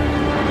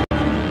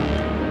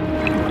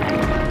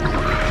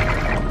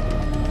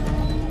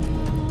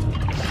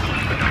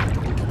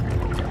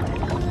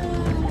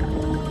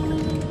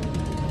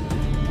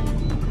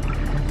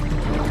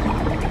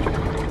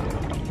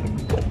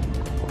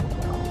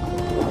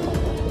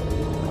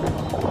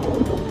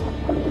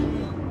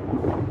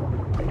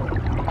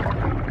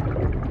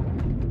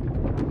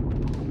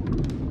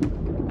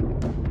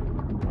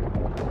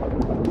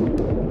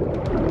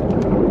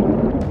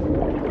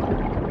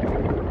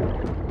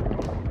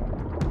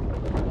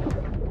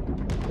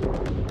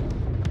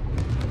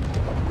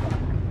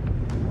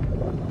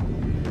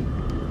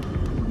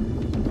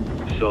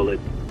 Solid.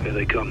 Here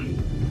they come.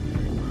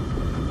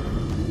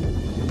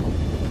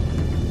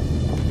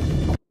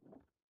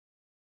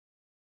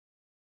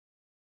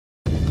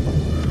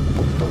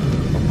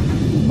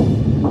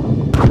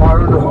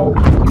 Fire in the hole.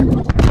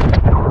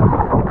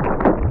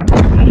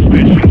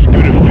 Suspicions,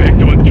 good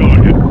effect on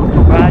target.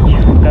 Raj,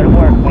 go to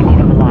work. We need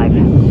him alive.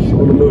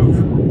 On the move.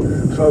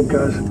 So,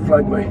 guys,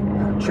 flank me.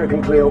 Check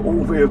and clear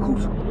all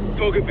vehicles.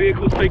 Target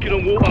vehicles taking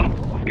on water.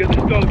 Let's get the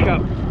stun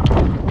cap.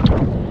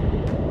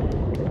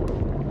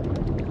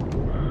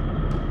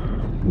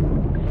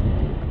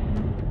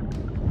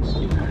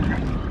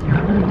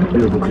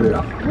 Vehicle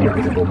clear.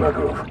 Negative on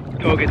Makarov.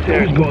 Target's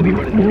here, it's gotta be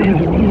running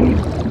thin.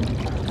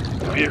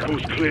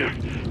 Vehicle's clear.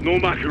 No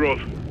Makarov.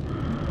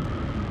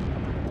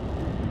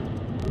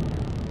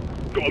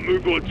 Gotta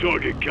move on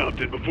target,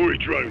 Captain, before he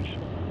drones.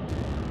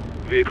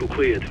 Vehicle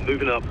cleared.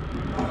 Moving up.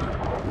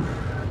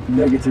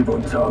 Negative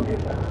on target.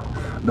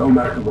 No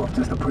Makarov,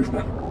 just a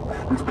prisoner.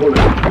 Let's pull it.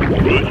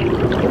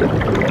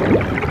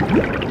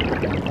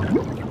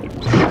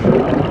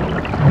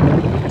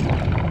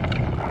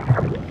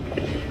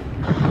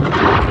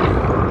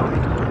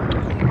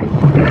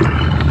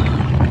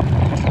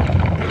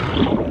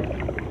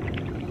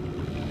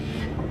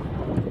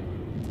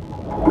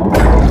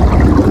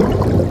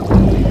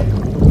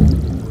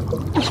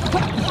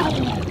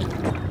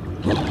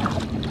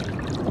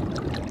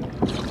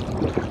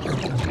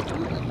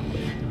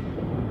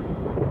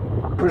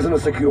 Prisoner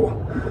secure.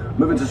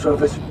 Moving to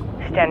surface.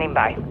 Standing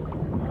by.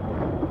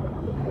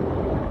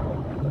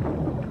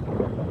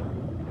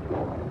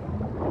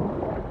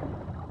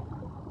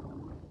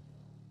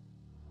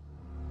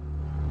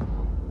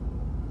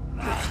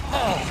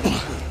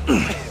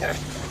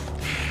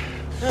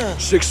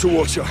 Six to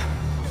Watcher.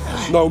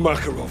 No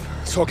Makarov.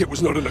 Target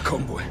was not in the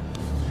convoy.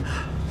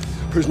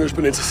 Prisoner's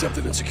been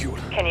intercepted and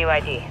secured. Can you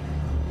ID?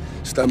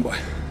 Stand by.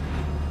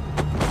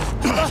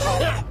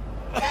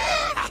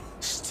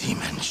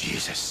 Steaming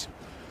Jesus.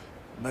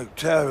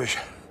 McTavish.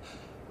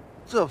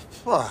 The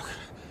fuck?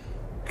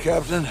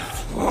 Captain?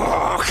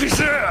 Fuck, is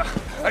there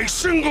a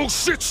single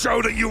shit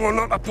show that you are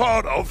not a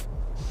part of?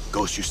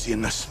 Ghost, you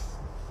seeing this?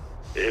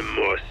 In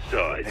my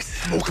sight. Let's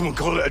smoke him and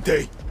call it a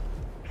day.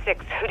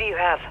 6, who do you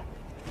have?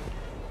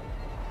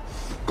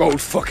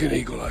 Gold fucking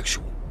Eagle,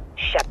 actual.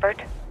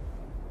 Shepard?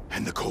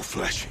 And the cold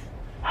flesh.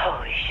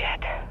 Holy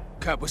shit.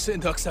 Cap, we're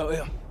sitting ducks out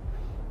here.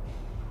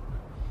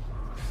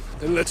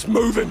 Then let's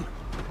move him.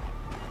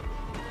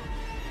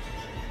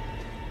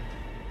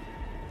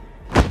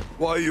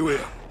 Why are you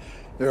here?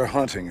 They're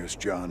hunting us,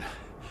 John.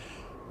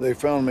 They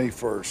found me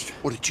first.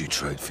 What did you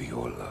trade for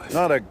your life?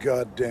 Not a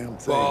goddamn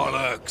thing.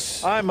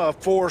 Bollocks. I'm a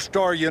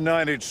 4-star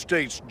United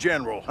States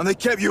general. And they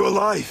kept you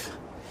alive.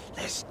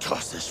 Let's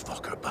toss this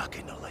fucker back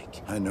in the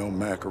lake. I know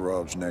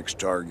Makarov's next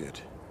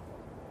target.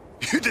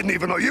 You didn't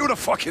even know you were the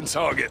fucking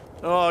target.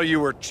 Oh, you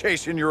were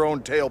chasing your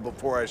own tail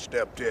before I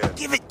stepped in.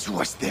 Give it to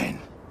us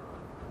then.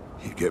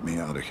 You get me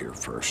out of here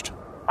first.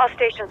 All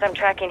stations, I'm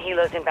tracking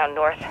helos inbound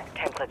north.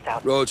 Templates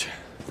out. Rog.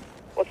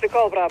 What's the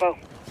call, Bravo?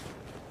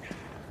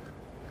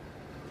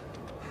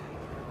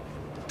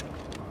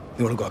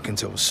 The one who got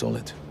intel was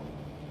solid.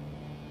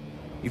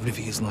 Even if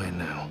he is lying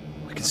now,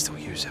 we can still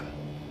use him.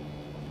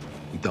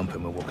 We dump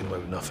him, we're walking away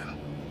with nothing.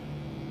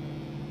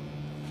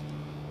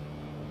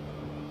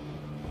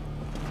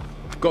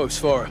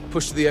 Ghost, Farah,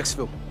 push to the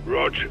exfil.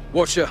 Roger.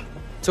 Watcher,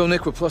 tell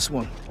Nick we're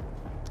 +1.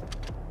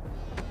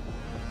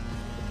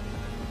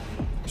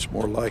 It's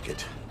more like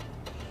it.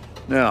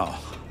 Now,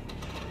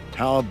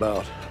 how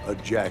about a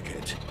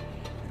jacket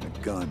and a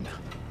gun?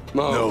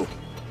 No.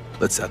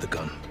 Let's add the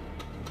gun.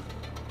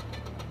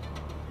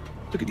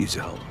 We could use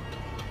your help.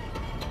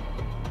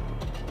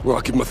 Well,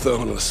 I'll keep my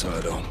thumb on the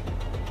side on.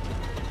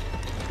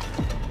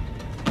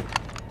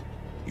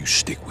 You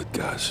stick with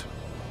Gaz.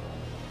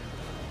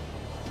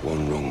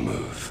 One wrong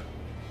move,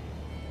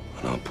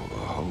 and I'll put a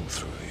hole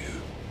through you.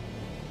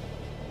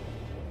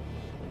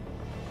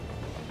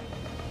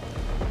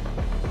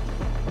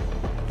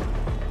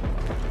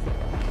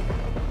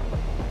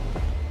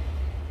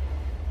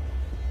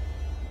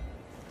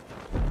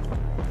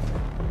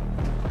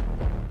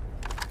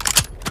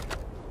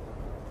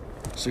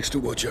 Six to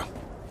Watcher.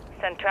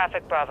 Send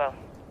traffic, Bravo.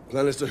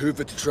 Plan is to hoof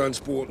it to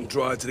transport and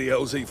drive to the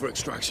LZ for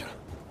extraction.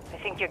 I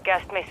think your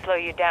guest may slow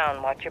you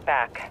down. Watch your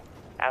back.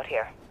 Out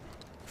here.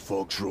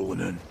 Fog's rolling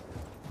in.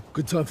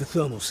 Good time for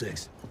thermal,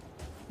 6.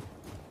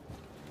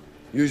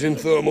 Using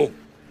thermal.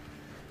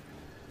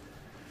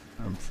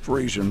 I'm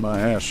freezing my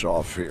ass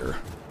off here.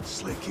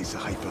 Slick is a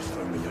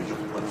hypothermia, you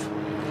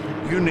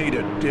love. You need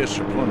a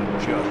discipline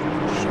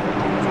adjustment,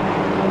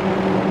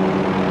 son.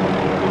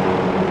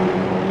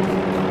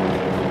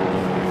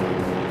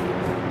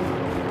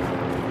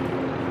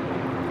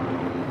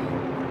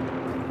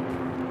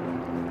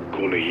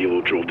 Corner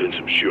Hilo dropped in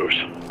some shores.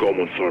 Got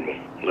him on thermal.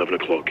 11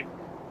 o'clock.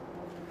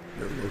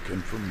 They're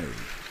looking for me.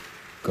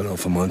 Got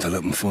off a mine to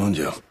let them find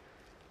you.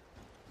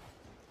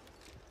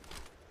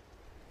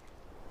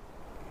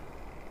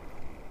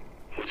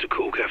 What's the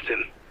call,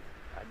 Captain?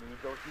 Они не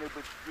должны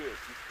быть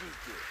здесь,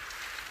 ищите.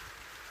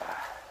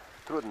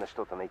 Трудно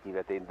что-то найти в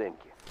этой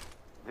дымке.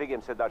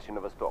 Двигаемся дальше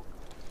на восток.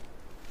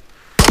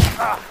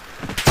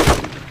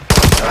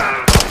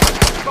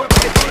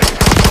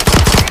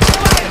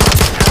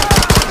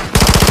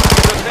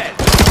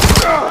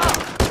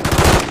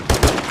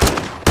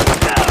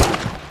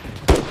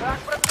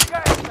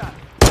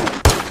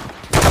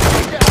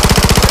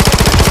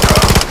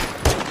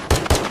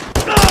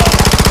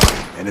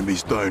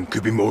 Enemies down,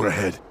 could be more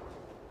ahead.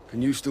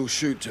 Can you still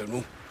shoot,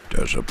 General?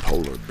 Does a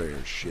polar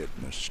bear shit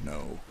in the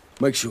snow?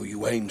 Make sure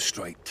you aim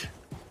straight.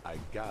 I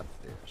got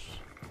this.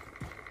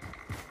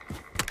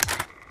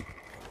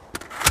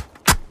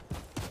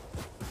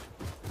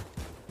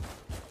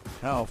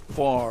 How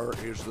far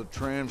is the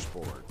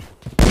transport?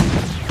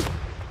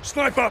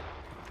 Sniper!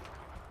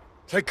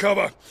 Take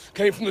cover.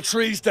 Came from the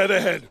trees dead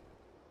ahead.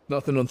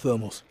 Nothing on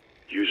thermals.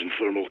 Using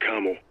thermal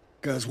camo.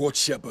 Guys, watch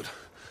Shepard.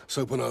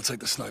 Soap and I'll take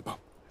the sniper.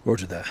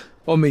 Roger that.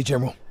 On me,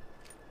 General.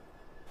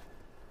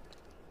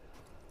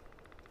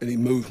 Any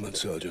movement,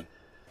 Sergeant?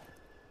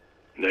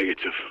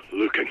 Negative.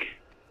 Looking.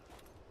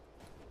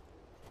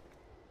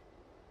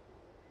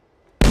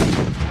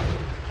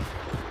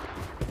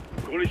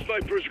 Only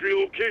snipers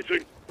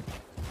relocating.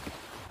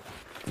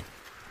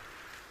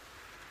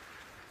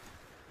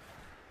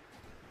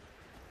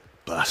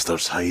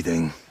 Bastards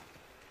hiding.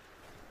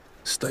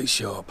 Stay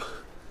sharp.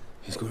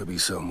 He's got to be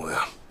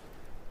somewhere.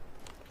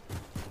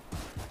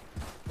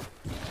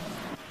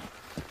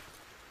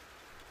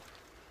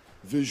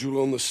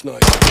 Visual on the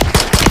sniper.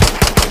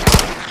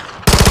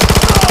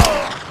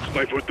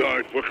 Sniper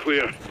down. We're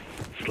clear.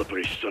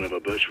 Slippery son of a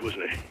bitch,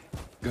 wasn't he?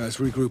 Guys,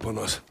 regroup on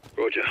us.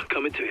 Roger.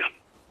 Coming to you.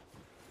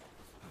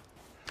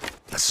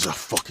 This is a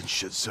fucking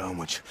shit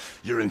sandwich.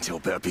 Your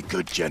intel better be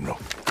good, General.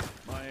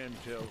 My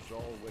intel's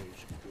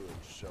always good,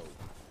 so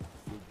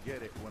you'll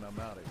get it when I'm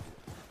out of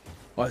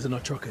here. Eyes on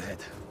our truck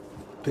ahead.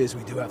 Appears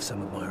we do have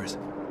some admirers.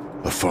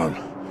 Affirm.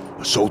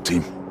 Assault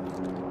team.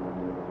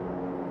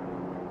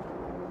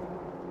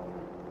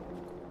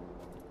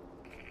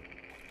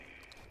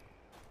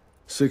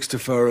 Six to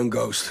Farah and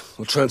Ghost.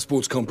 Our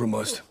transport's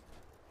compromised.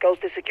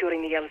 Ghost is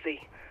securing the LZ.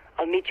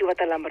 I'll meet you at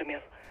the lumber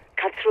mill.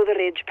 Cut through the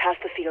ridge, past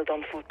the field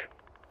on foot.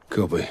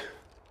 Copy.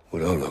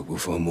 With our luck, we'll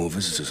find more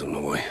visitors on the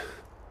way.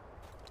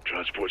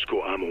 Transport's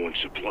got ammo and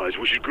supplies.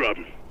 We should grab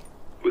them.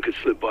 We could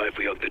slip by if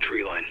we hug the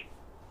tree line.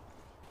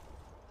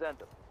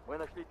 Центр. Мы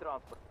нашли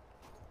транспорт.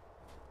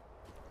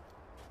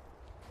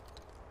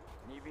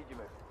 Не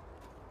видим их.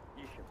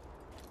 Ищем.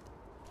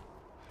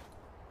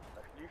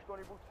 Нашли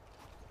что-нибудь?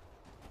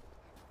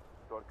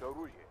 Только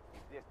оружие.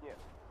 Их здесь нет.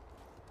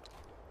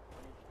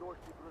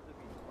 Уничтожьте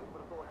грузовик. Мы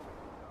продолжим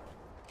искать.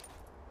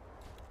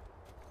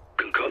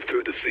 Can cut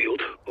through the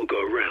field or go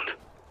around.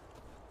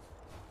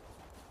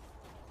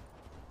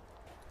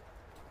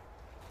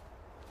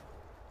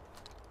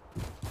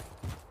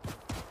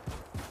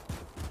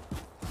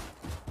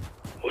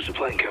 What's the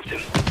plan,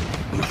 Captain?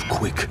 Move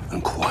quick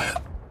and quiet.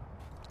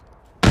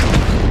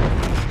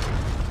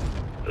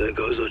 There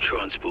goes our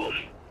transport.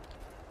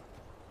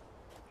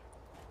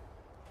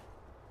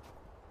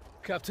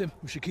 Captain,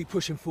 we should keep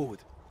pushing forward.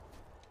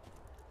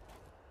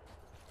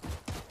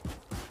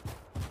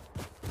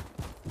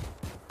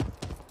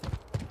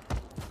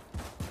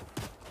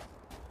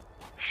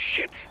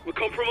 We're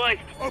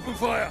compromised. Open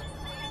fire!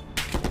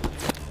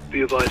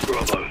 Be advised,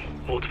 Bravo.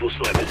 Multiple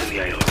snipers in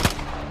the AO.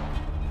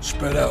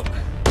 Spread out.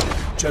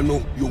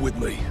 General, you're with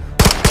me.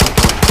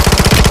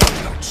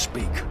 Don't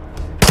speak.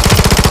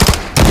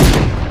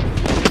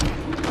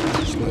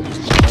 Snipers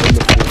behind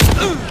the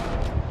fort.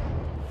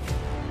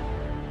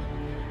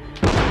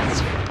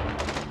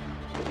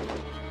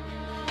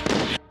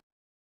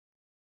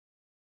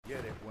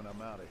 Get it when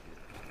I'm out of here.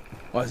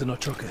 Why is there no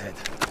truck ahead?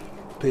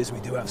 Appears we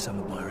do have some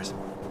admirers.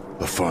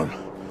 Affirm.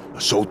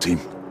 Assault team.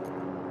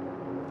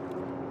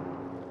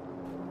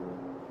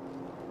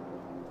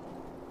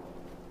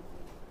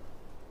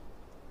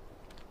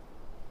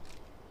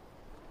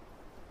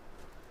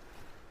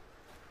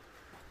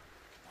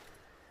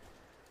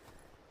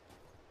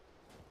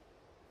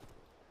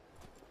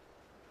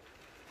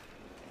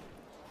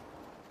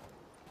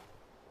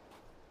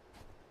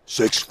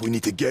 Six, we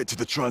need to get to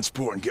the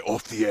transport and get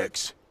off the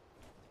X.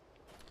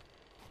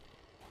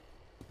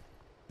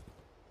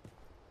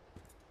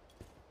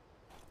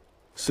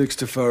 Six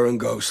to Farah and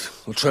Ghost.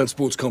 Our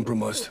transport's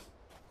compromised.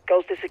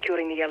 Ghost is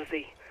securing the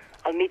LZ.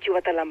 I'll meet you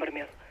at the lumber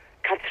mill.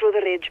 Cut through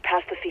the ridge,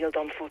 past the field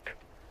on foot.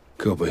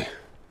 Copy.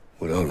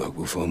 With our luck,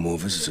 we'll find more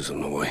visitors on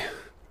the way.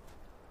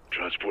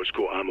 Transport's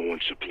got ammo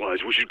and supplies.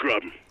 We should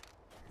grab them.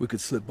 We could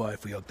slip by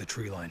if we hug the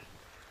tree line.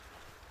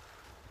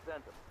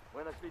 Центр.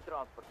 Мы нашли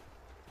транспорт.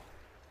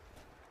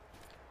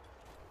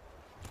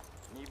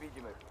 Не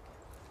видим их.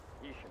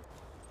 Ищем.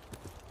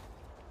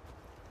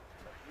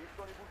 Нашли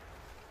что-нибудь?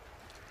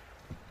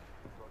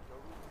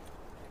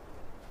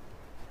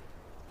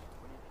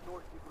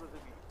 Уничтожьте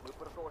грузовик. Мы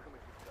продолжим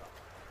их искать.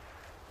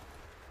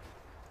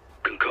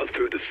 Can cut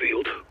through the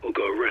field or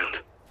go around.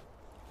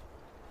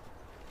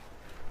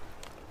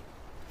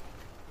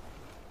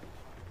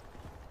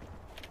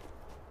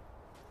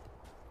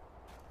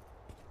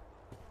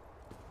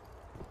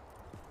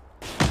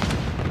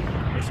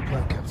 What's the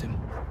plan, Captain?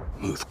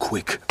 Move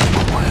quick.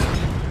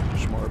 Quiet.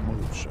 Smart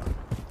move, son.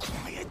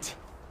 Quiet.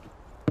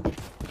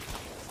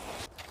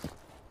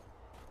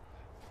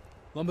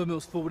 Lumber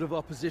mill's forward of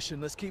our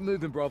position. Let's keep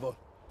moving, Bravo.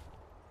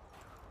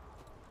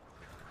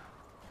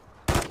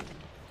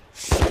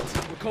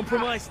 We're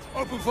compromised.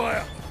 Open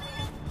fire!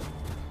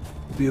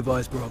 Be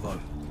advised, Bravo.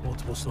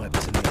 Multiple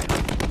snipers in the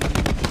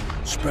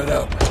air. Spread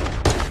out.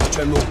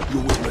 General,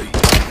 you're with me.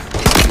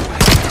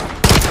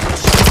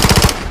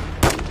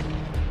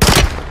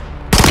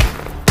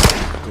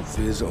 Got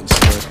fears on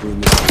sniper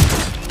in the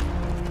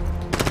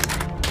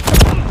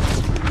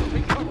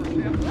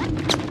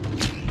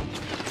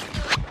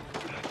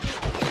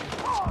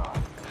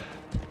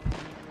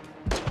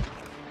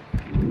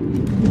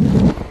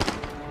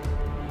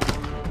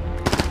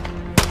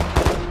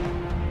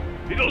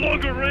He's a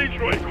longer range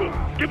rifle.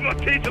 Give him a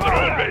taste of their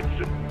own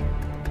medicine.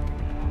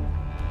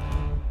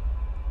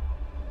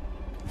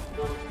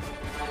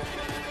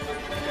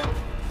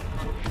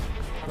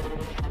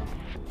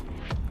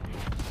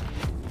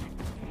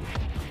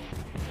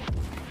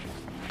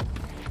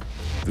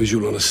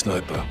 visual on a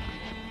sniper.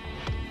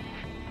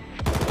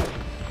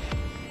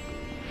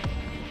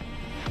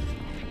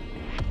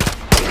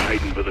 They're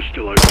hiding, but they're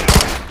still out there.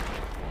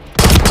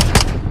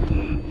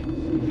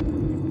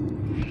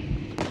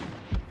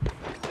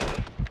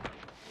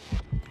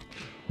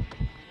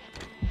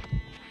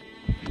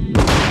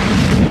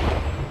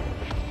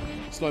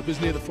 Snipers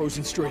near the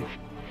frozen stream.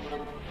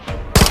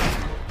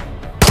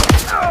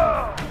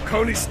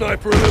 Coney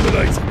sniper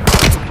eliminated.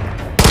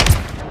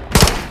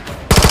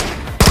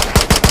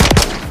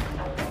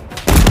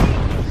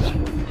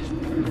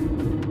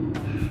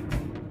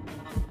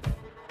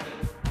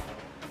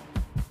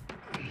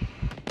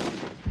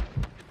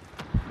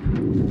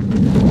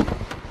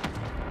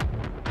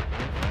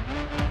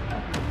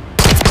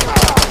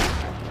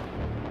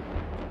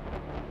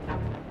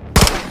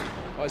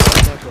 Eyes on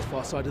the sniper,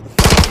 far side of the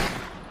field.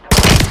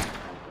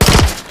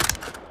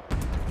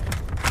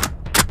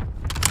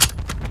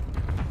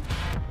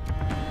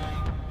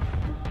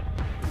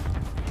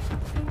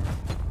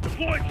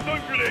 Deploying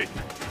stun grenade!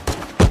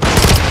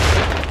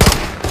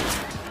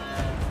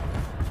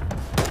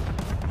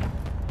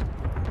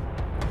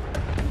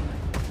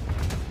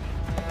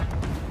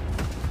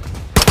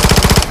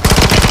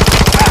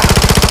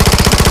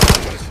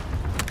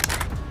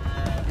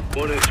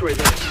 One and three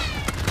there.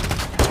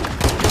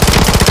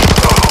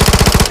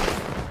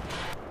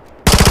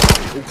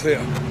 All clear.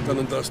 Done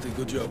and dusty.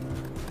 Good job.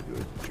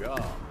 Good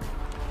job.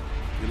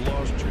 You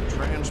lost your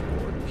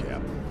transport,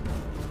 Captain.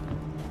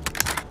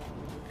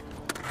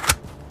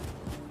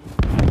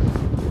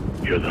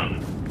 You're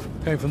done.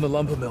 Came from the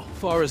lumber mill.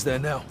 Farah's there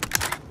now.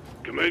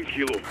 Command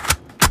Kilo.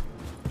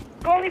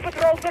 Colony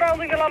patrol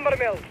surrounding the lumber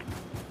mill.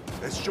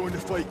 Let's join the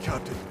fight,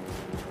 Captain.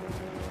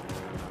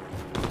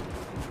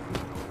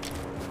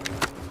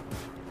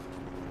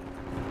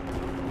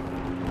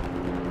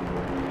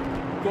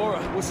 Gora,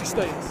 what's the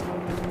status?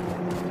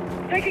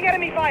 Taking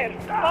enemy fire.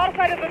 Far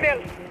side of the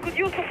mill. Could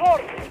use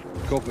support.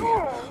 Copy.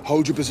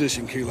 Hold your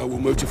position, Kilo. We'll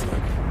move to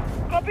flank.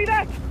 Copy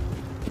that.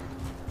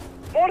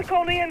 More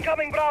Coney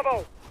incoming,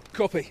 Bravo.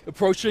 Copy.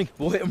 Approaching.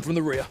 We'll hit them from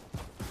the rear.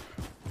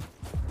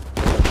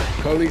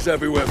 Ponies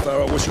everywhere,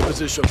 Farrell. What's your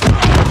position?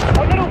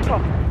 On the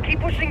rooftop.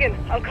 Keep pushing in.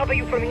 I'll cover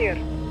you from here.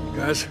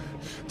 Gaz,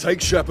 take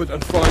Shepard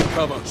and find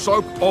cover.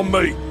 Soap, on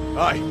me.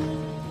 Aye.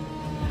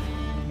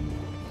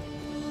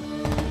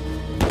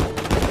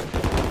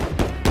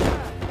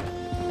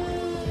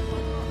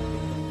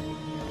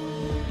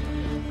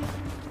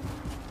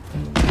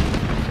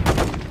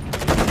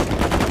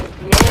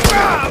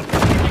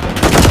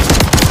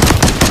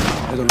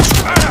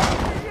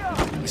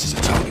 This is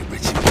a target,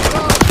 Richie.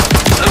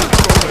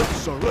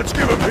 So let's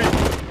give him heat.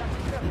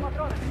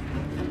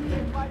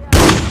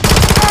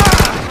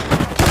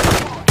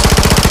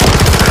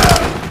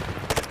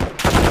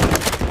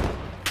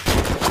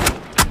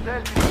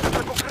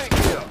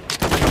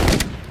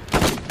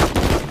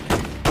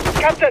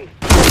 Captain!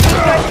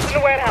 Guys in the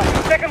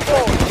warehouse. Second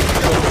floor.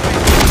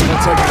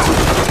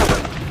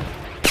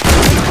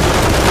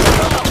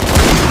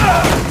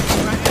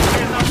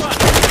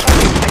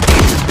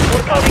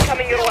 We're probably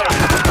coming your way.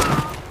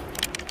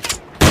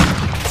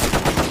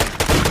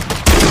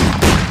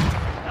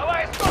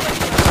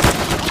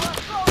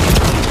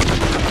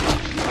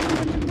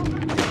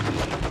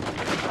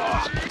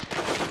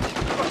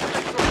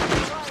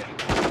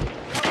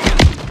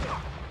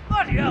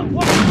 Bloody hell,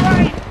 what's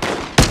right?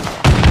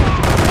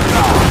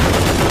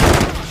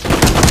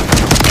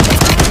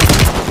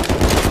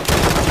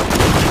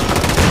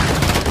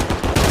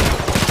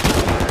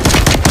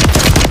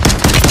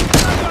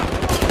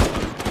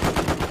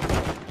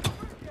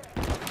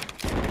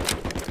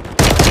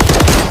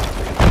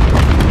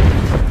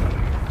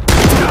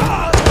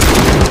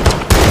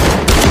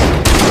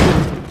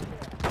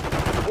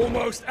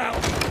 Almost out.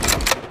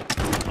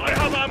 I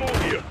have ammo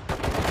here.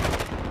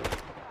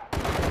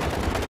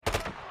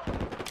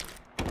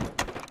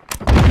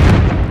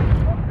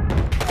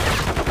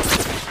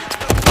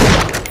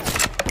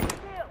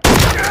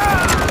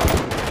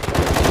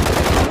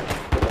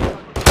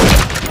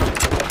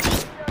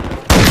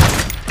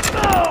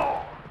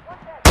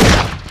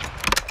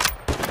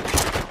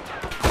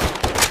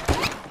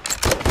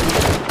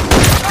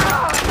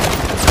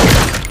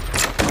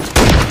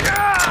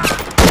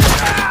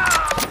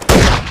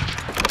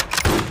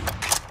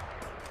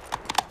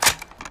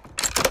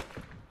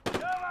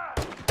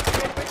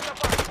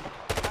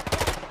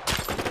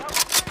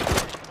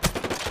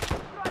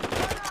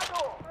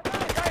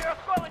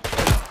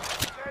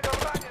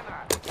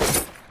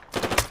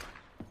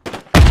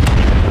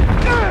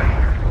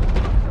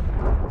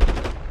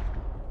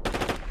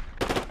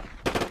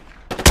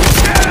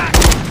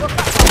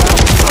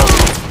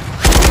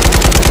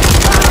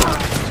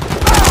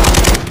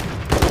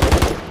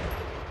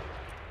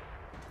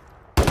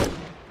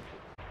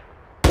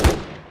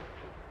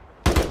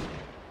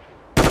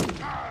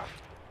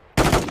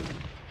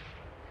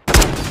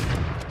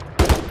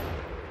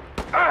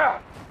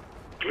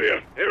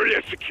 Clear.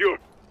 Area secure.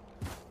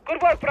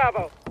 Good work,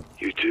 Bravo.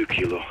 You too,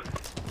 Kilo.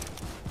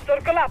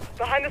 Circle up,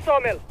 behind the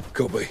sawmill.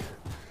 Copy.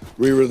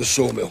 Rear of the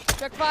sawmill.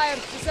 Check fire.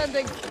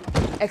 Descending.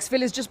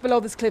 Exfil is just below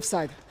this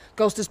cliffside.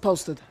 Ghost is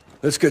posted.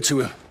 Let's get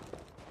to him.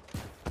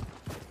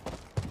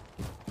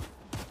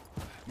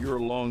 You're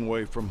a long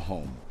way from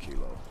home,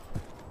 Kilo.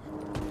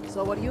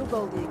 So are you,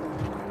 Gold Eagle?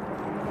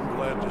 I'm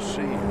glad to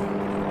see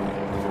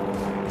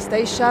you.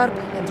 Stay sharp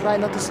and try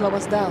not to slow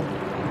us down.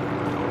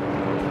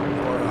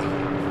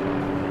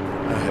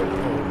 I have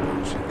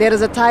always... There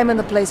is a time and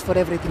a place for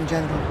everything,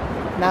 General.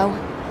 Now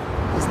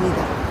is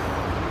neither.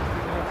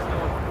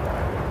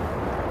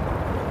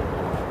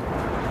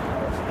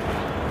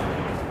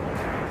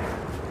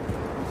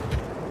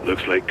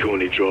 Looks like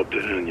Coney dropped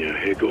it on you,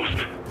 hey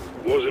Ghost?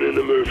 Wasn't in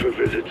the mood for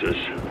visitors.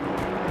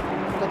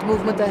 Got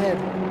movement ahead.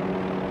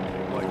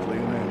 Likely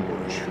an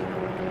ambush.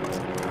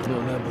 Not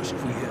an ambush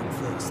if we hit him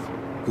first.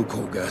 Good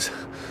call, Gaz.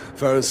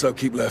 Farrell and Sub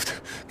keep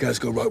left. Gaz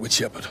go right with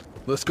Shepard.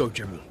 Let's go,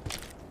 General.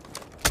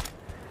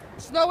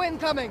 Snow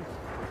incoming!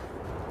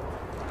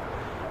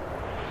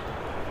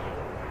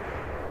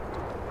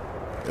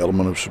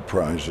 Element of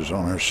surprise is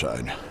on our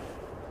side.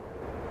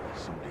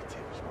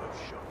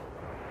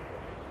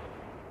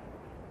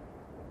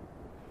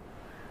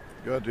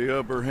 Got the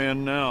upper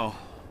hand now.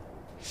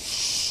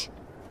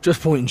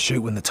 Just point and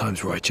shoot when the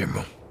time's right,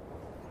 General.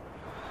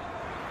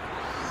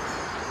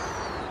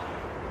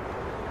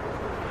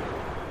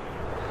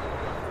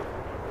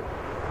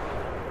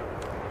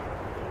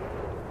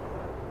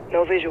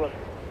 No visual.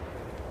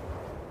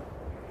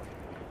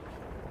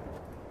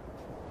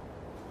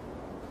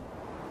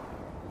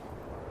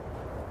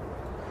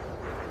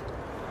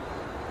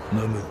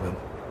 No movement.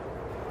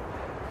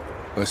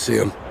 I see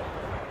him.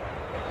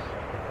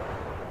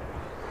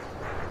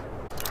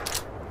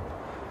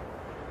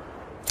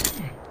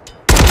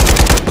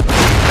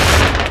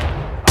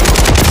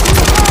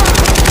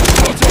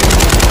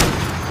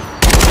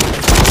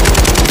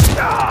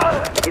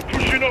 They're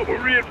pushing up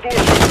with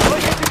reinforcements.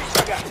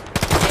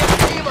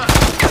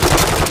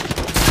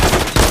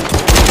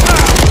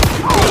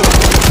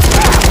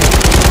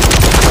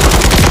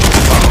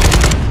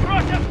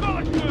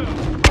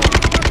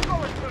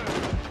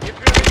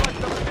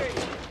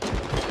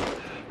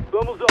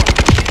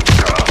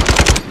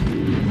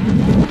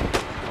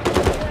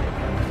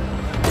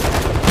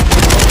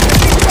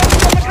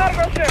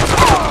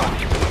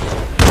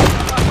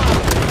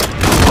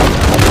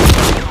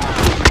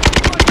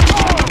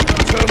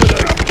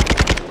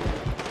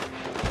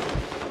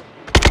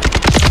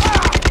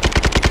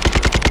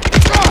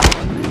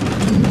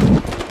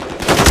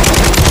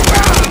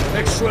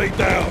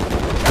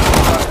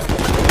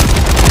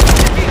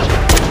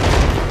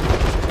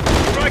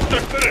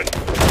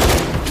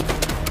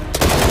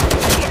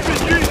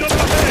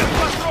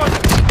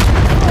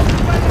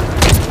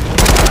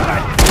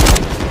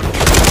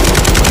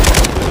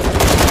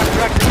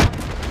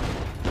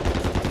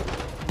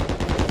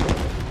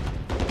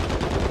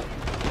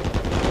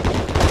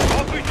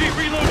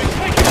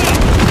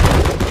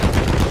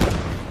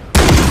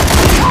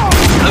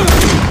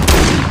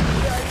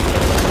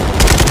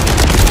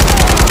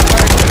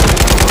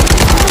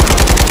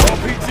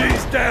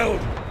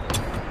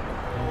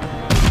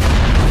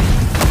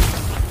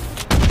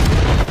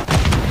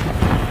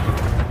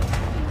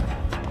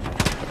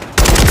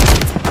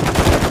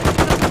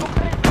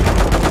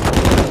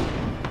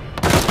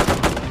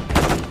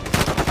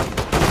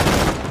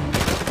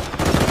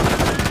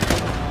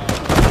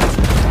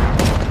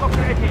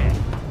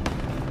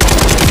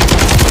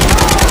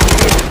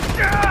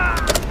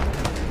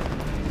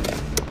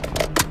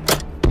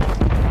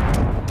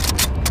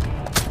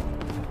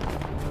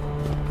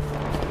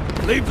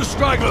 Leave the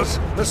stragglers.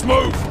 Let's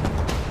move.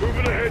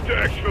 Moving ahead to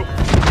exfil.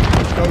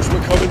 Ghost,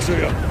 we're coming to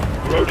you.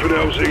 Road to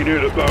LZ near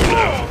the boat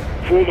now.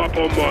 Form up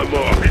on my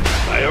mark.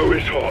 AO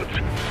is hot.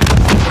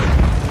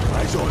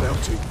 Eyes on,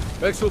 LT.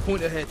 Exfil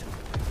point ahead.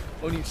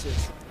 On you,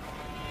 sis.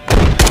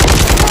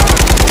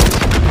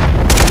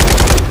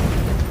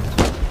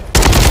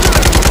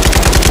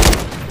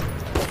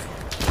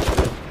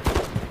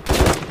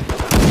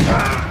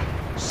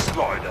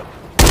 Slide them.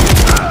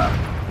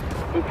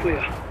 All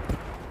clear.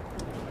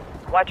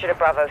 Watch it at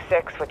Bravo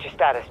 6. What's your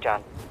status,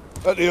 John?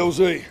 At the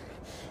LZ.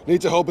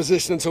 Need to hold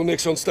position until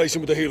Nick's on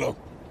station with the helo.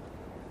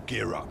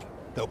 Gear up.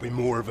 There'll be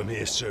more of them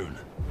here soon.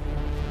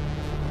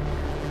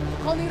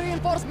 Calling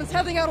reinforcements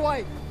heading our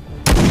way.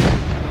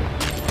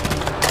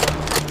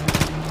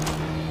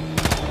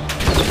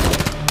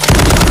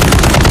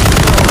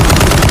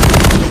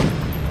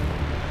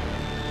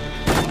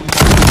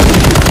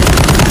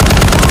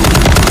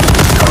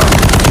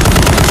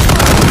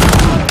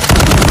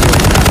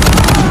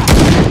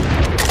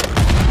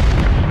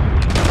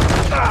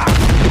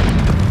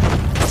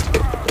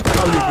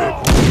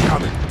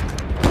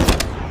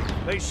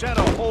 They set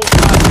a whole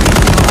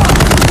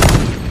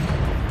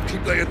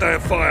Keep laying down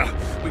fire.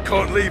 We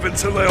can't leave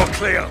until they are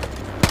clear.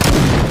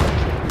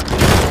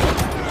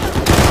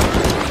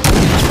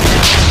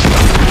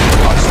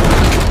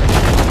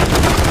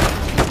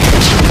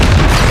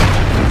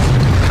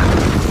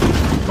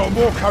 Got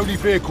more Cody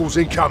vehicles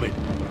incoming.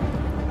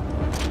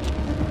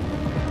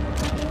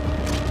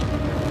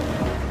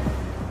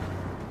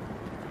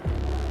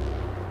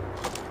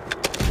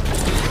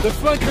 They're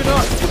flanking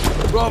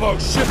us. Bravo,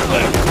 shift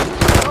left.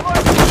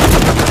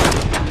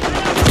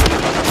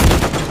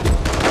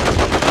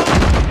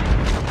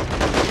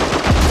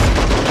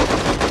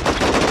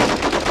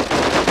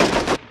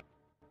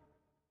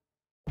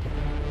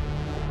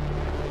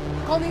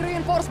 Calling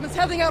reinforcements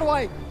heading our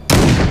way.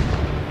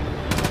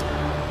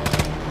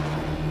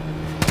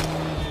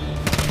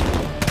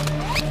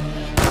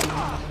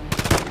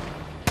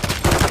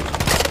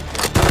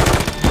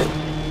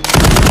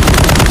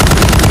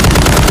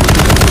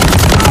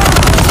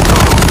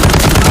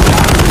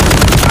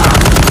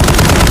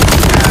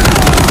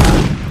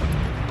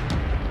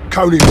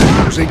 Cody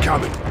vehicles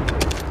incoming.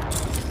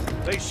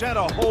 They sent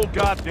a whole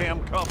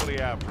goddamn company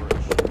after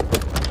us.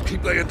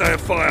 Keep laying down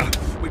fire.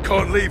 We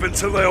can't leave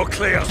until they are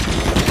clear.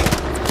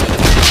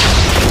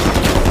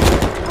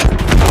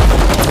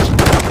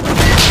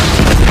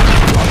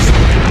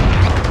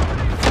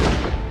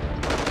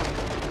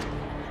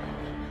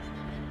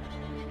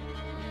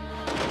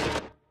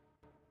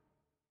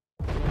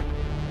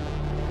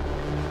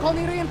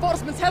 Calling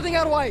reinforcements heading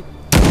our way.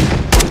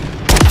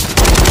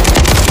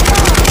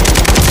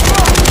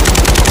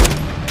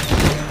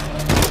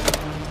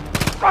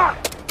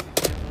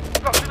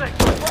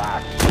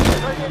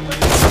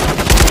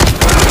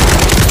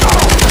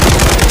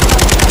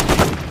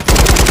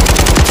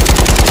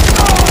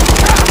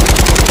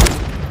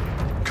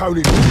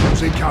 Cody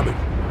vehicles incoming.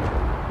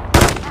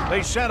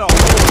 They sent a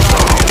whole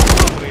goddamn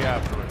company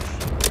after us.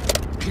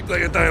 Keep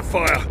laying down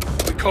fire.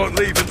 We can't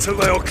leave until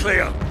they are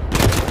clear.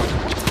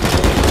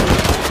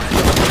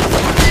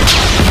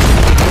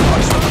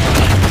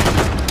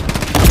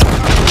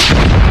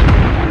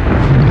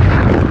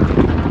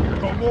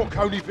 Got more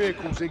Cody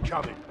vehicles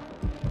incoming.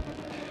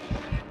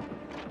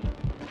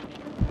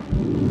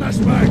 That's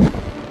back.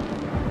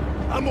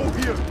 I'm all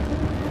here.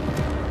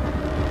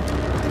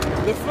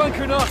 They're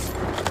flanking us.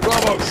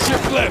 Bravo,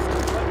 shift left.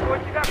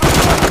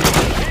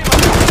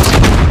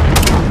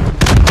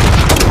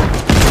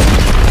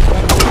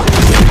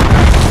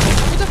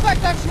 It's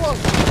effect actual.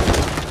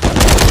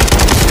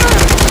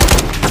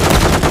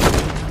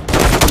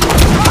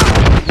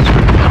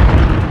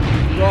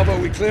 Bravo,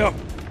 we clear?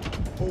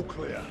 All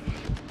clear.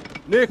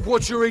 Nick,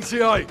 what's your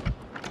ETA?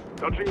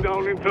 Touching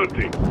down in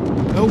 30.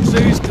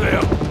 LZ's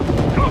clear.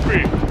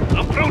 Copy.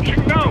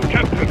 Approaching now,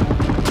 Captain.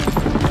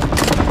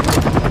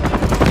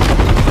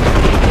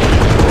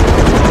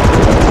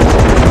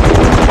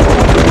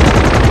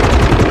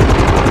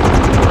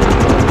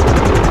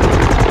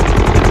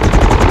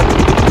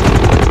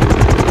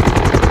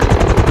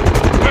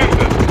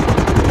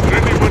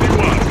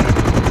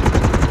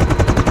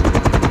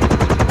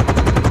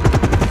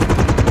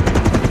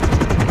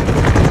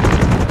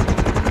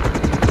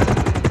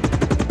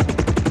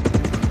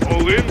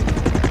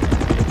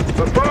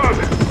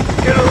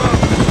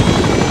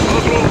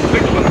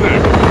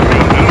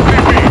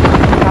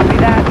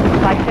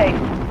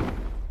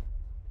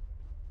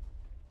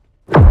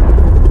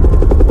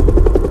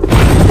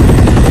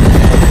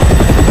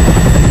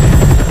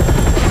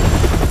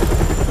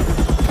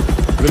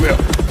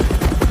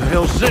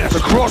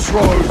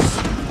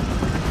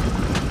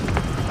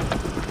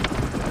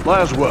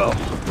 Laswell.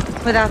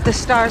 Without the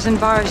stars and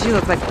bars, you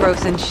look like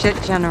frozen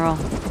shit, General.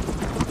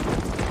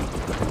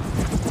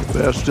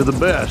 Best of the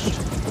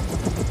best.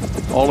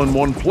 All in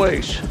one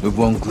place. With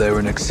one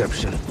glaring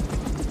exception.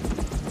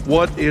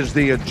 What is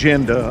the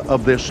agenda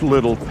of this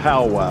little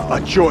powwow?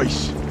 A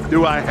choice.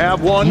 Do I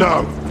have one?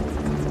 No.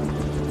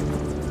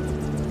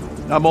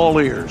 I'm all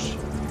ears.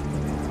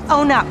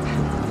 Own up.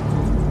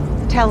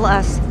 Tell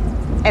us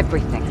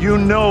everything. You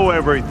know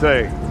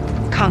everything.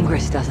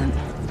 Congress doesn't.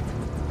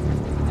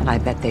 And I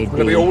bet they'd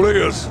They'd be all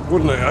ears,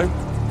 wouldn't they, eh?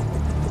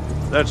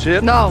 That's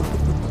it? No.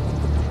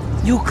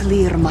 You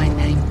clear my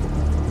name.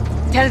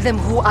 Tell them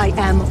who I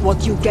am,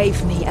 what you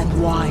gave me,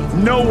 and why.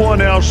 No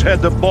one else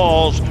had the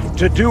balls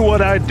to do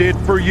what I did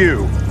for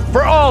you.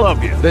 For all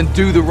of you. Then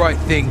do the right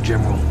thing,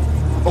 General.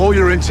 All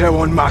your intel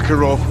on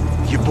Makarov,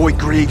 your boy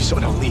Greaves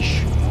on a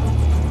leash.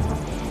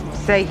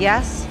 Say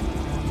yes,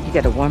 you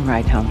get a warm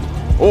ride home.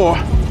 Or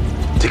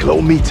take a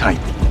little me time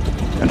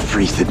and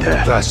freeze to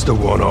death. That's the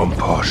one I'm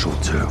partial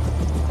to.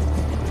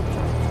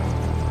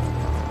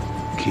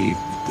 Keep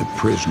the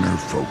prisoner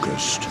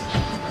focused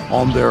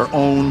on their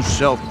own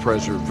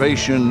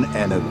self-preservation,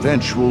 and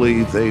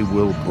eventually they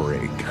will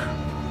break.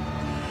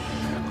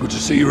 Good to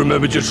see you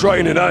remembered your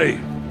training, eh?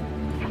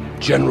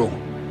 General.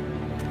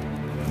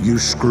 You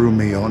screw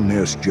me on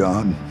this,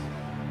 John,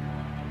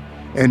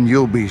 and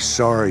you'll be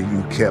sorry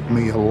you kept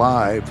me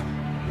alive.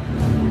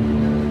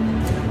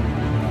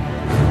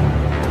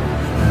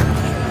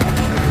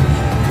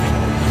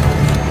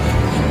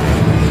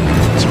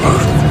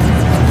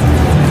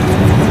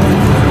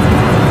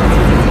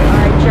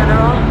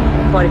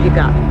 What have you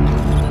got?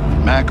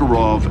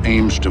 Makarov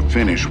aims to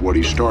finish what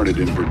he started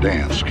in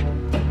Verdansk.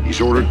 He's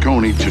ordered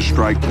Coney to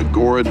strike the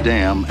Gora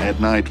Dam at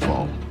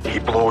nightfall. He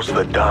blows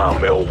the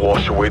dam, it'll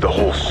wash away the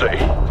whole city.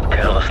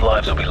 Countless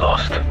lives will be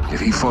lost. If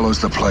he follows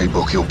the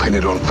playbook, he'll pin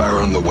it on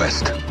Farah in the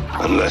west.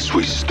 Unless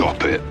we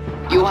stop it.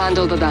 You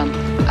handle the dam.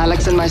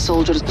 Alex and my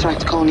soldiers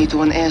tracked Coney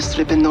to an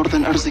airstrip in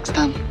northern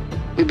Urzikstan.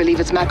 We believe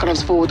it's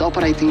Makarov's forward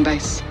operating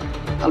base.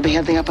 I'll be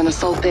heading up an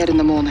assault there in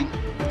the morning.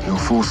 Your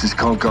forces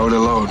can't go it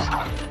alone.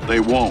 They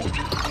won't.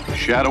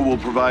 Shadow will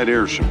provide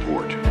air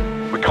support.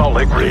 We can't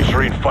let Graves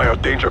rain fire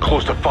danger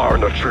close to Farah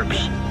and their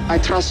troops. I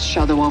trust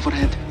Shadow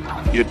overhead.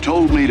 You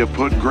told me to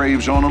put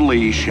Graves on a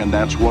leash, and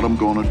that's what I'm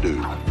gonna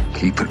do.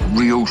 Keep it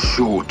real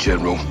short,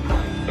 General.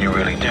 You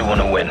really do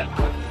want to win.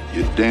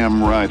 You're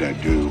damn right I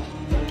do.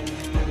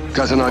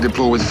 Gaz and I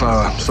deploy with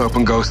Farah. Soap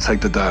and Ghost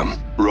take the dam.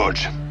 Rog.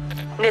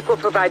 Nick will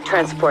provide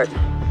transport.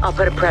 I'll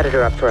put a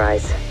Predator up for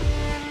eyes.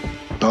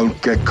 Don't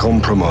get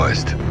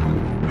compromised.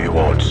 We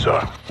won't,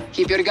 sir.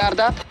 Keep your guard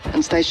up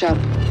and stay sharp.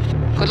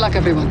 Good luck,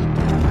 everyone.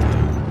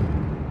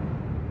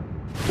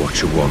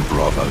 Watcher 1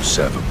 Bravo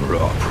 7 are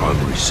our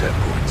primary set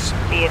points.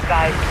 Be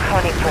advised,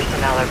 Coney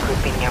personnel are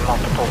grouping near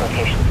multiple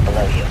locations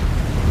below you.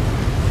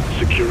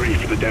 Security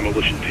for the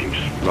demolition teams.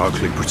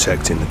 Likely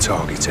protecting the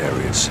target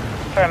areas.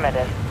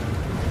 Affirmative.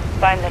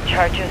 Find the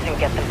charges and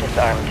get them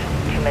disarmed.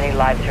 Too many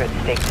lives are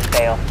at stake to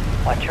fail.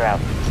 Watch her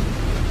out.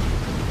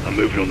 I'm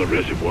moving on the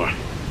reservoir.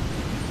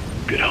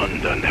 Good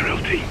hunting down there,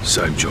 LT.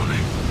 Same, Johnny.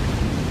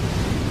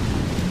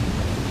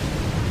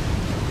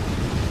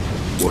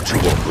 Watcher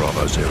 1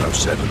 Bravo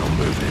 07, I'm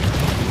moving.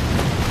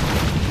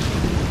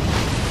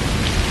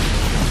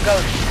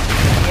 Ghost,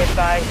 be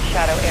advised,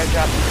 Shadow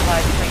airdrop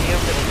supplies for you,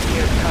 but it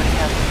appears Coney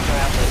has them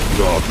surrounded.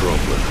 Not a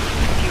problem.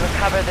 If you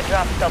recover the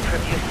drops, they'll prove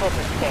useful,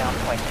 but stay on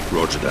point.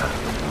 Roger that.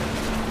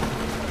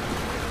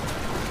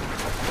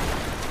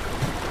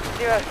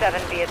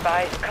 07, be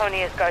advised,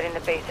 Coney is guarding the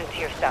basin to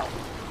your south.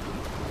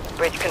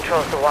 Bridge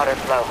controls the water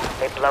flow.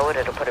 They blow it,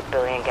 it'll put 1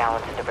 billion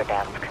gallons into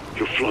Verdansk.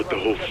 You'll flood the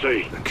whole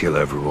sea. And kill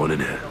everyone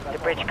in it. The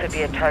bridge could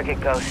be a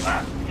target, Ghost.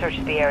 Search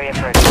the area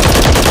for it.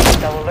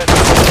 They'll alert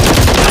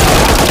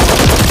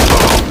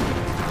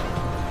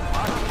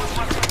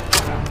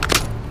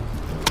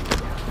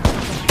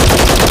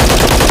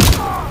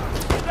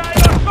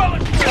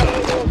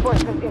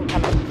Reinforcements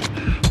incoming.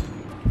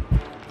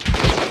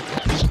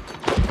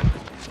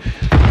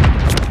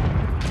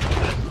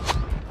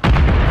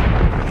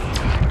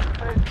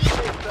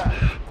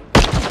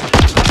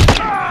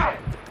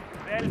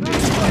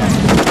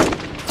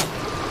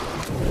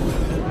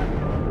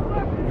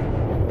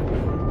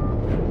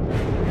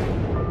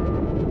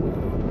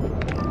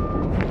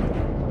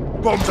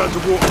 Bombs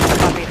underwater.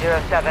 Copy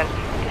 07.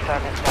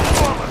 Disarm inside.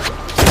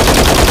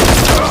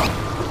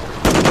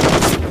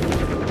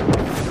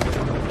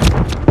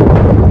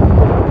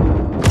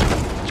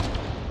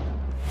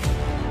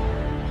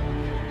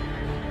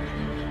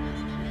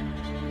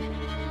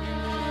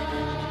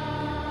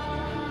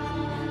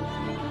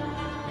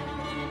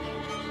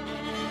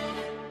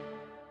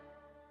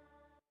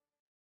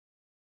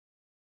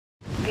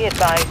 Be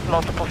advised,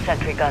 multiple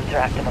sentry guns are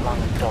active along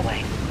the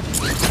spillway.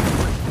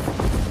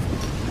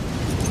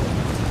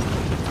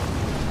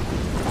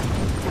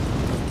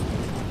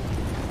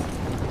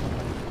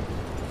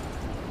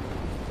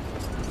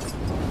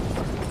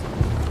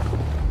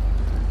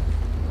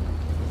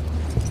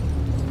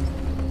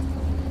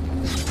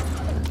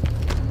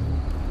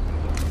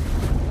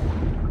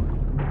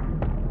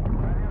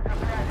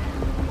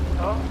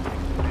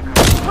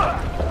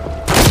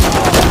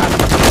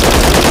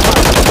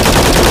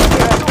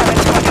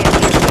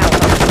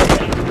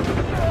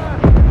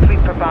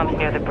 Bombs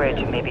near the bridge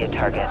and maybe a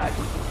target.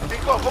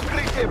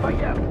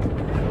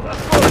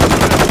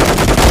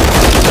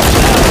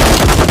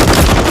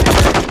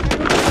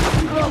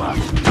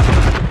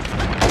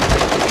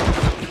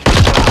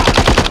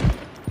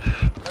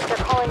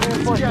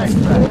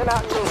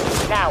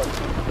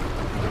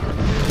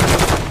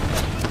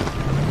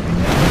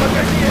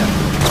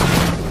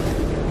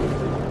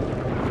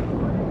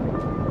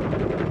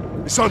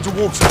 It's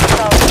underwater.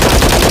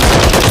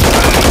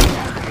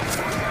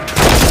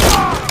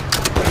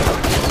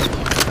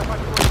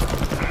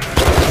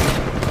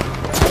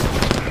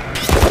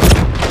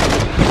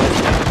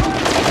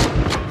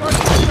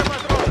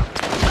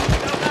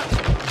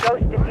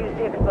 Ghost, defuse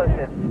the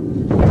explosives.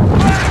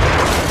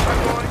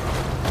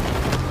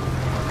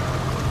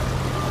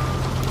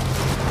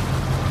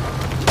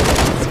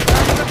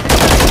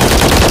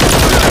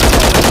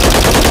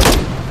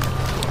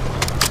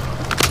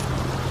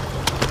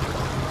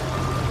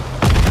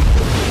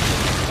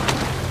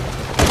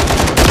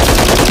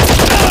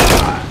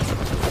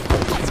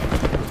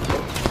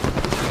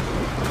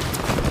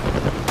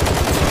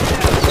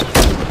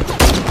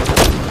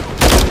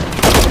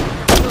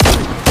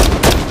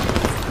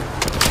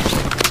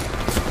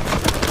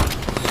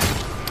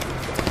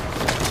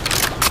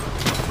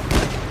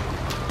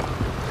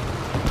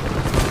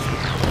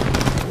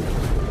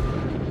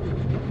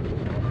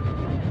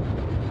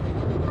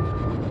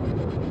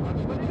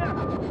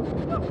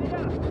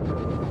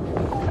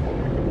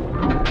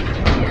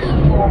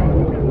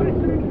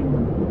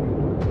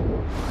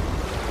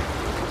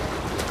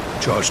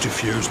 Charge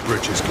defused,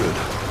 bridge is good.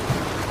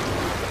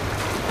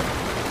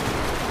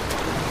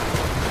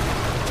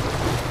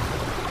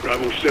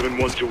 Bravo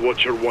 7-1 to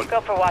Watcher 1. Go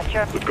for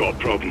Watcher. We've got a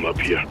problem up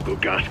here.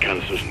 Got gas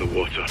canisters in the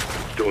water.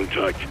 Still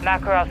intact.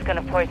 Makarov's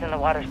gonna poison the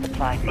water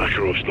supply.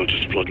 Makarov's not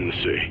just flooding the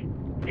city.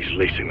 He's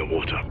lacing the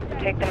water.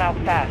 Take them out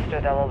fast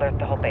or they'll alert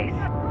the whole base.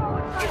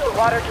 Use the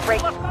water to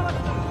break...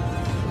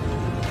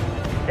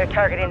 They're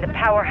targeting the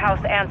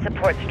powerhouse and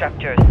support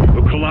structures.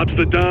 We'll collapse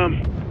the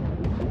dam.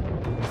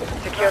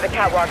 Secure the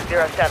catwalk,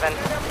 07.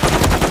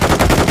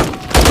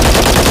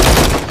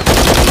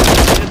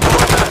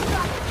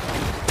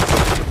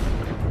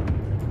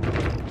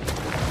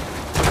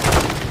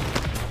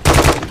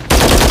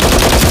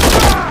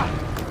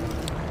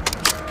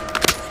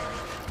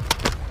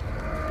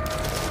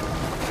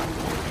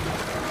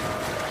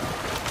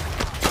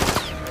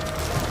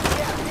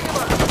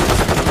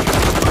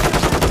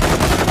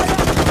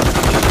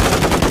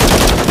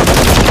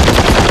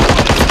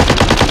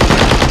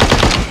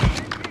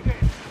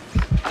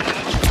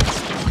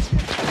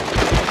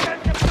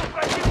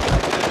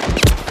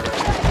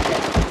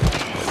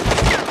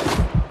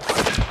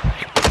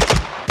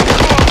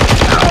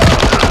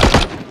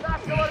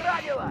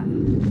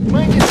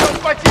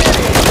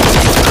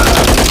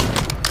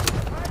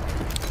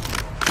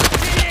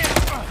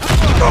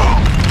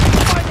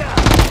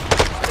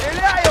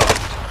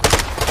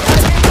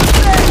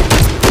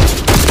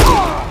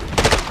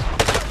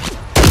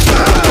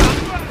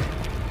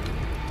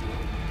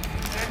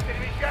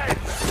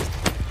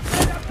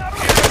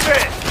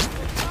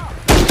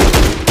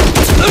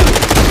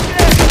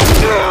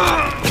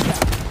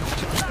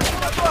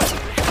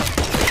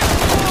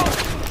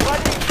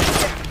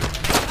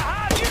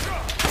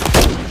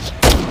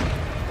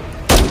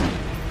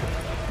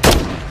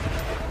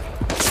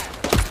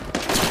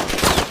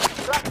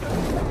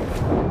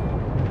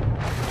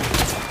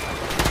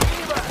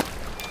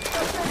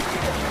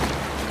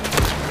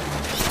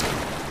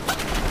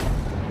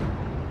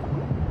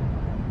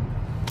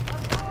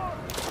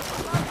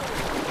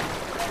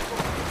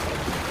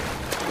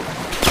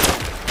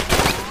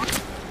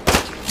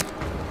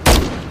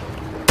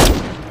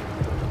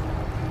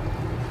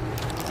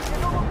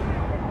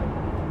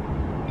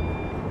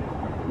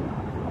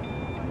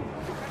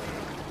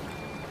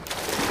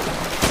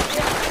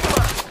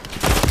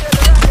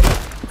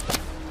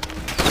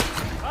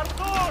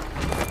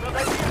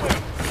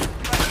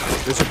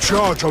 There's a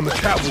charge on the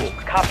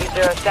catwalk. Copy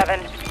 07.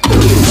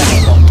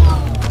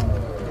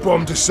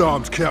 Bomb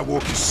disarmed,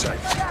 catwalk is safe.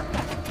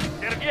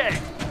 Сергей,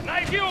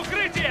 найди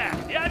укрытие!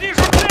 Я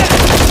вижу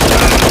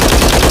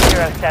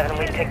 07,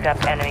 we picked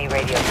up enemy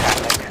radio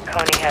traffic.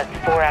 Coney has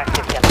 4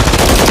 active demos.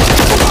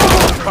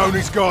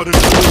 Coney's guarded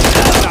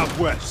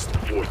southwest.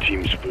 4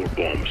 teams, 4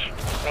 bombs.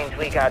 Means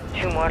we got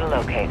 2 more to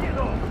locate.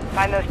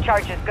 Find those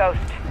charges, Ghost.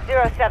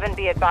 07,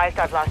 be advised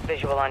I've lost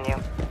visual on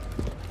you.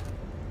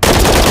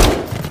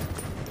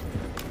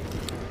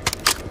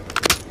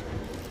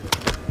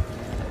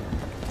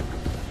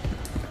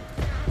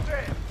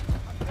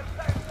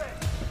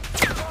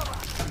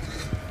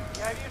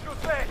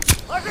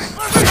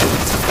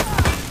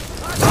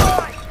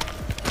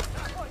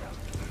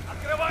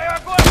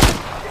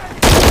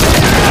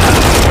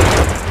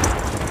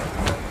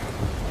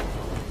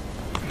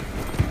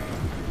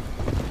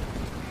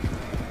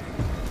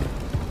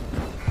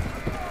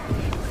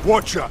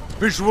 Watcher,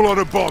 visual on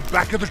a bomb,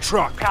 back of the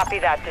truck. Copy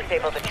that,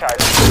 disable the charge.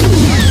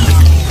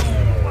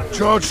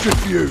 Charge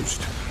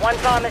diffused. 1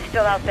 bomb is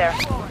still out there.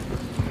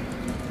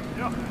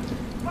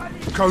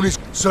 Coney's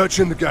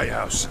searching the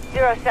gatehouse.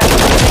 07.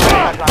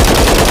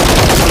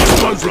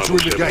 Explosives are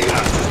in the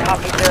gatehouse.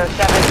 Copy 07.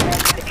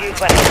 Defuse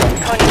weapons.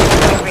 Coney is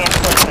deploying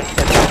reinforcements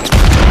to the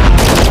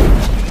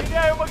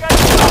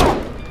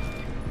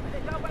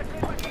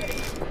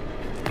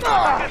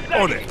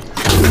On it.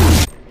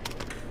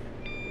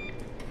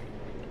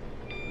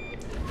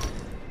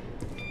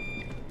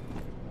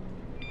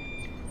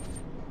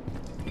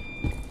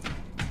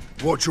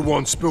 Watcher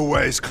 1,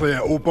 spillway is clear.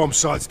 All bomb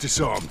sites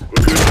disarmed.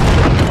 We're good.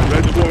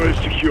 Reservoir is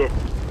secure.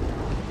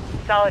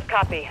 Solid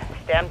copy.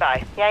 Stand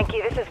by.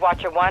 Yankee, this is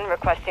Watcher 1,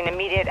 requesting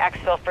immediate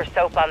exfil for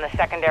soap on the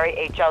secondary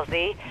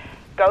HLZ.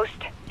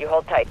 Ghost, you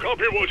hold tight.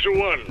 Copy, Watcher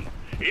 1.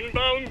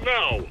 Inbound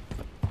now.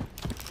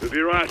 With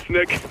your ass,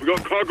 Nick. We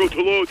got cargo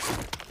to load.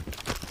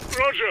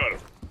 Roger.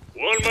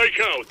 1 mic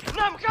out.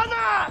 Нам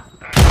хана!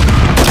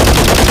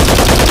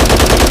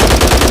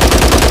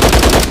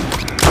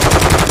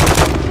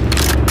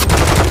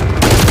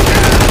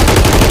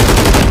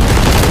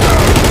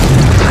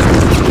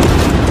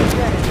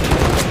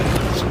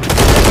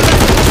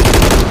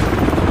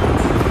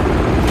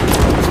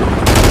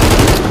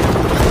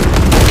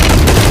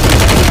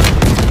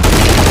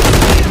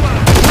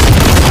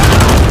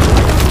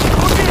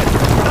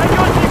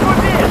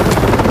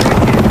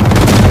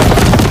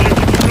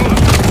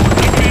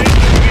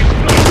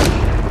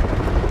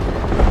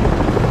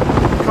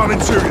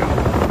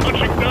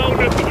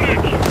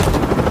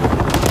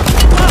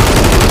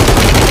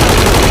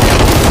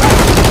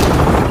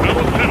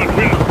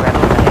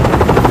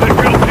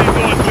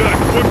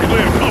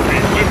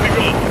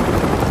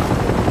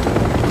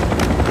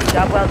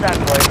 Well done,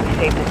 boys. We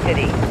saved the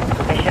city.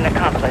 Mission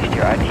accomplished,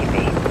 your RTB.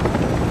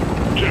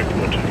 Check,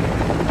 Watcher.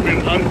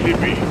 We're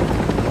RTB.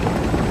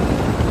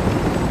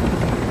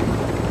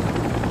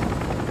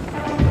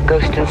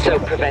 Ghost and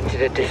Soap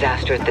prevented a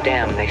disaster at the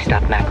dam. They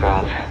stopped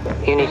Makarov.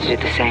 You need to do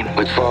the same.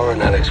 With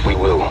foreign Alex, we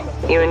will.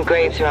 You and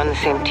Graves are on the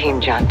same team,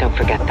 John. Don't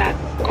forget that.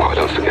 Oh, I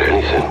don't forget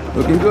anything.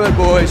 Looking good,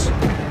 boys.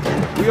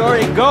 We are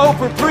a go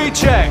for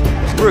pre-check.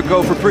 We're a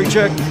go for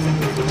pre-check.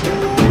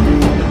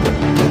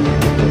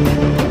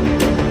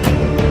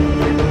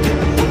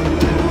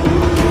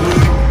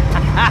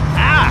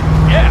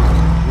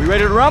 We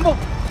ready to rumble?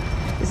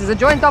 This is a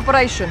joint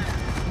operation.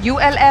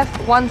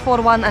 ULF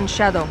 141 and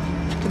Shadow.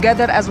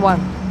 Together as one.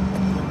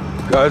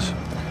 Guys?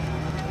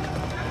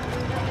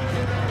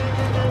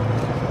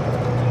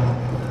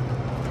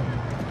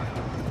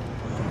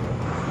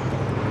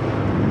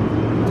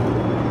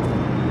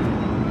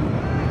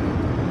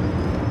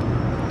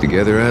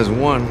 Together as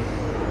one.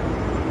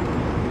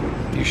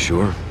 You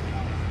sure?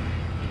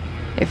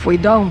 If we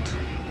don't,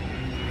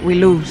 we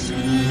lose.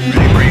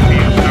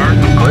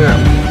 Clear.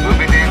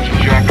 Moving into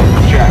check.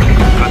 Check.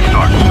 Good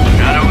start.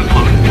 Shadow is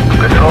loaded.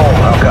 Control,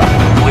 Alka.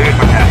 Clear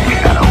for task,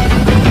 Shadow.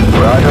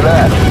 Roger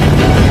that.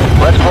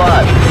 Let's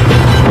fly.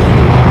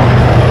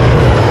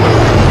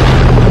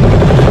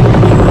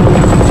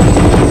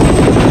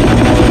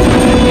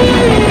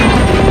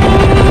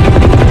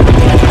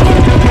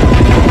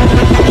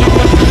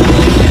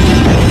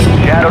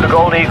 Shadow to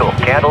Gold Eagle.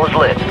 Candle is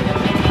lit.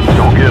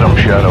 Go get him,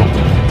 Shadow.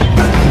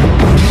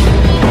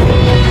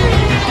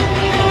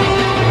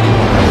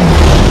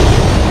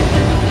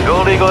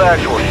 Gold Eagle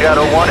Actual,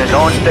 Shadow 1 is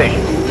on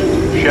station.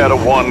 Shadow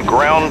 1,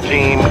 ground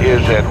team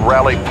is at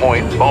Rally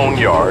Point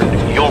Boneyard.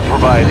 You'll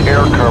provide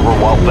air cover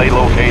while they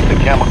locate the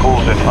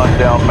chemicals and hunt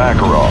down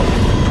Makarov.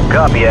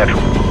 Copy, Actual.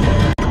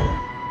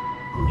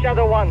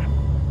 Shadow 1.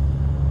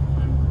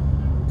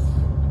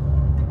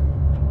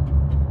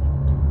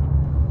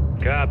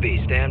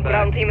 Copy, stand by.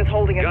 Ground team is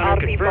holding an Gunner,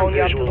 RP confirm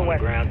boneyard to visual the on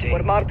west. ground team.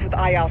 We're marked with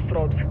IAS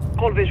roads.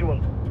 Call visual.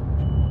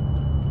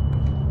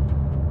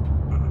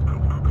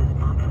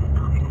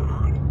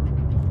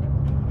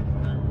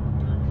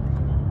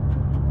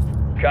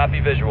 Copy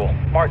visual.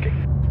 Marking.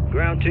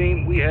 Ground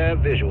team, we have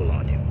visual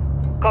on you.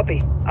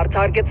 Copy. Our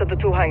target's at the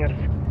 2 hangars.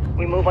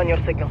 We move on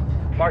your signal.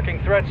 Marking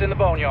threats in the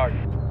boneyard.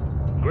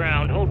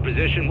 Ground, hold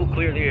position. We'll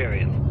clear the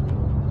area.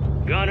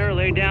 Gunner,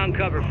 lay down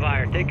cover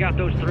fire. Take out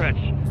those threats.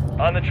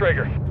 On the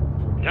trigger.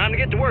 Time to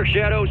get to work,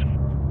 Shadows.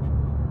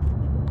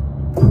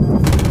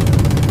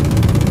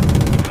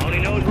 Tony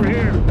knows we're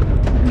here.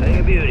 Thing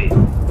of beauty.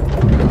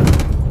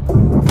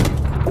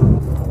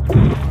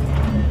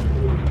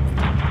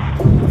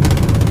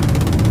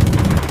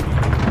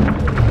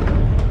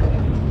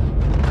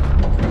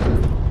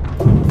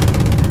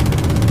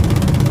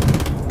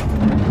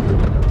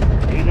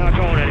 He's not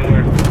going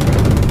anywhere.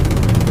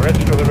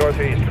 Reds to the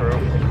northeast, crew.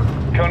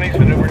 Coney's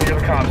maneuver near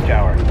the comms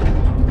tower.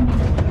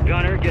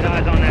 Gunner, get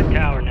eyes on that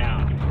tower now.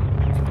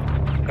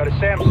 Got a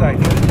SAM site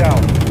near the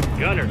tower.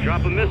 Gunner,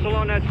 drop a missile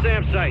on that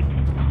SAM site.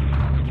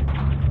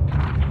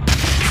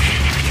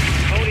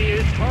 Cody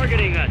is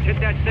targeting us. Hit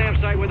that SAM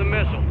site with a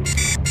missile.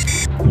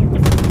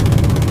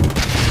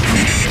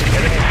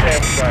 Enemy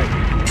SAM site.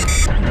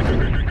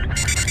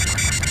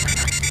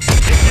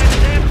 Hit that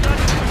SAM site.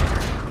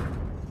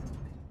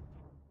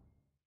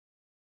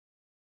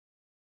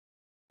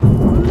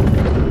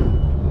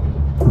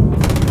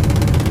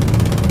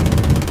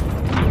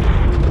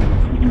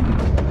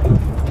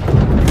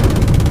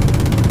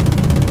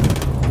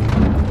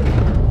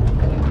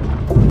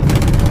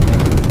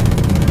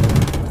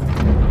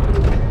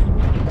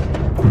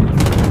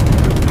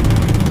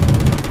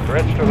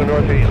 Reds to the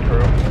northeast,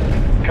 crew.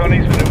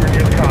 Coney's maneuver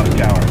near the comms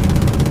tower.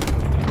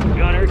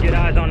 Gunner, get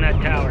eyes on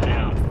that tower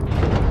now.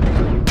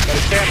 Got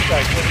a SAM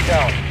site near the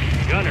tower.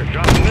 Gunner,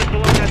 drop a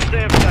missile on that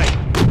SAM site.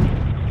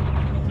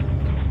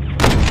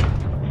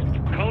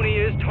 Coney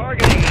is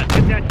targeting us.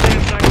 Hit that SAM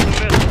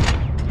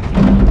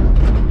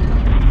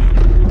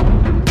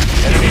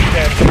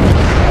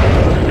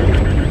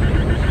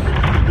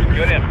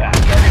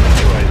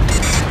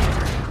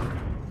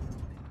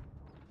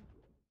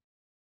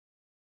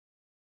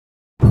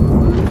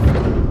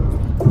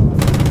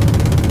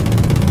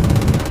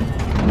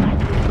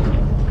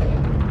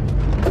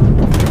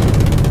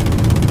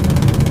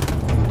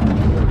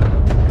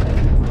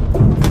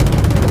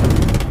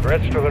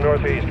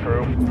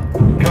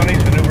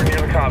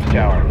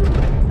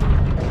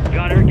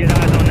Gunner, get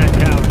eyes on that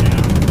tower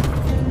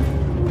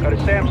now. Got a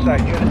SAM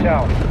site near the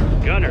tower.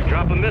 Gunner,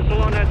 drop a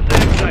missile on that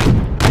SAM site.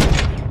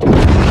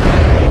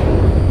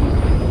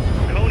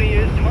 Coney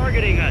is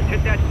targeting us.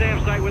 Hit that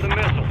SAM site with a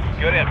missile.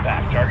 Good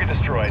impact. Target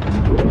destroyed.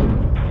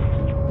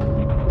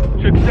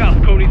 Check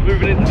south. Coney's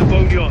moving into the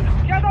boneyard.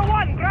 Shadow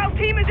 1, ground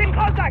team is in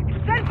contact.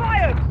 Send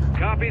fire.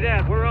 Copy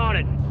that. We're on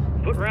it.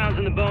 Put rounds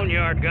in the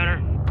boneyard,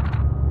 Gunner.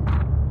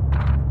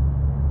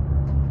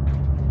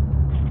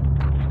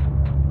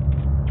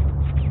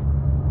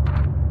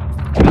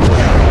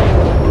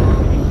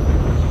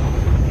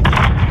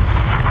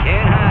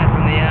 Can't hide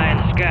from the eye in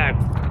the sky.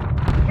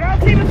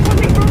 Ground team is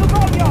pushing through the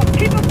boneyard.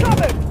 Keep us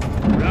covered.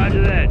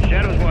 Roger that.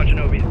 Shadow's watching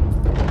over you.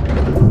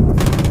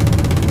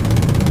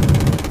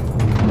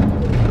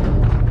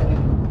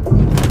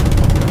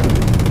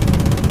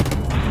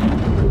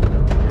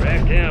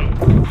 Wrecked him.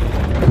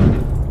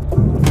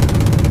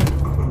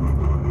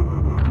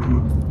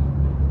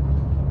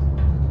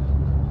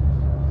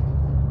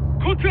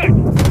 Contact!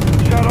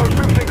 Shadow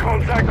troops in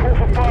contact. Call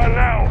for fire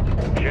now.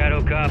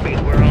 Shadow copies.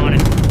 We're on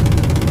it.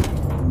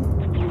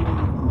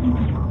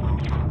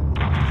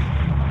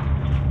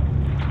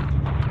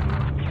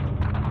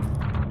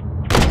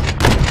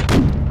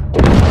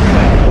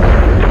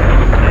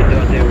 They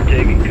thought they were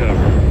taking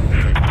cover.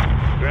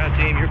 Ground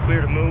team, you're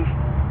clear to move.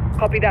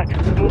 Copy that.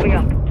 Moving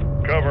up.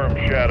 Cover him,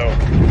 Shadow.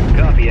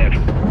 Copy,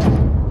 action.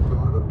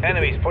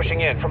 Enemies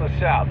pushing in from the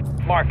south.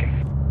 Marking.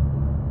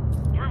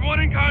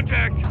 3-1 in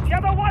contact.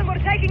 Shadow 1, we're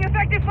taking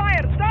effective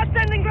fire. Start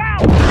sending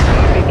ground.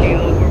 Copy,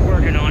 Kilo. We're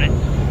working on it.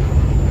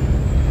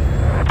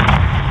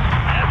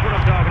 That's what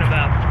I'm talking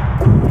about.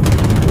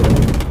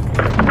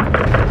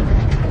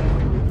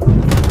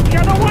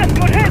 Shadow 1,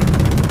 good hit.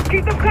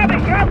 Keep them coming.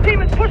 Ground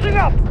team is pushing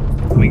up.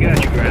 We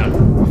got you, ground.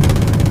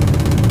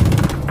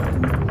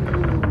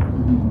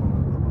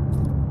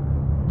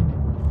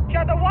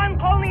 Shadow 1,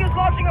 Coney is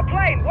launching a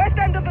plane. West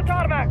end of the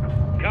tarmac.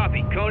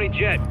 Copy. Coney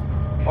jet.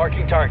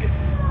 Marking target.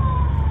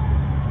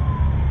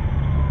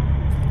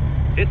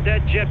 Hit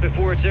that jet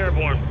before it's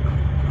airborne.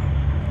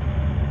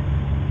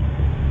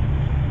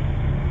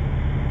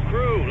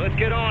 Crew, let's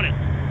get on it.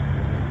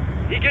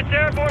 He gets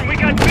airborne, we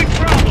got big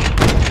problems.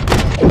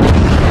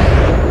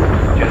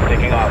 Jet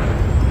taking off.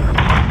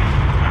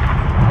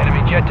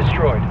 Enemy jet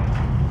destroyed.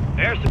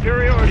 Air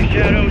superiority,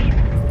 Shadows.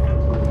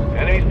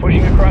 Enemies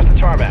pushing across the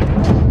tarmac.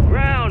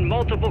 Ground,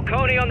 multiple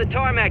Coney on the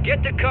tarmac.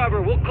 Get to cover,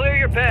 we'll clear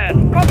your path.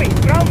 Copy.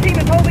 Ground team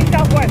is holding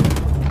southwest.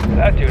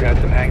 That dude had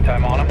some hang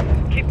time on him.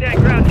 Keep that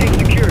ground team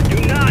secure. Do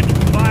not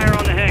fire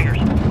on the hangars.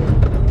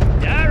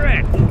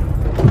 Direct.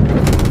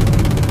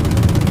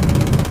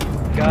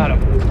 Got him.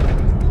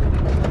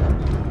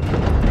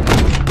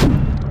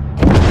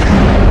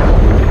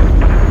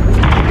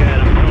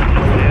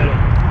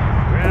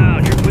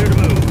 Ground, you're clear to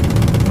move.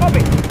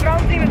 Copy.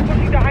 Ground team is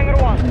pushing to hangar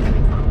 1.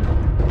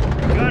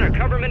 Gunner,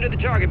 cover him into the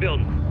target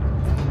building.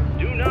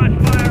 Do not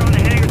fire on the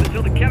hangars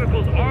until the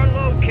chemicals are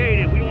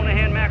located. We want to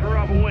hand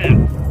Makarov a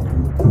win.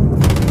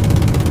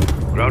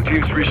 Ground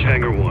teams reach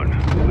hangar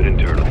 1. Moving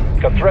internal.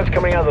 Got threats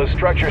coming out of those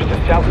structures to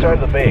south side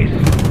of the base.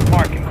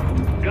 Marking.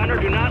 Gunner,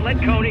 do not let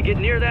Coney get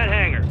near that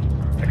hangar.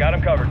 I got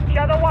him covered.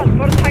 Shadow 1,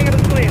 first hangar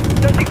is clear.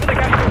 Searching for the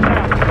chemicals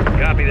now.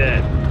 Copy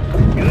that.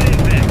 Good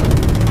impact.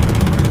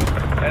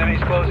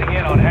 Enemies closing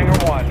in on hangar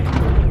 1.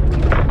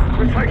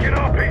 We're taking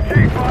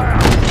RPG fire.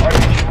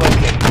 RPG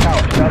located.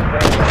 Tower,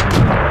 southwest.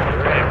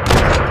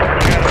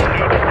 Shadow,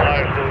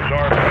 neutralize those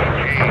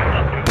RPGs.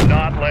 Do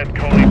not let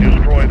Coney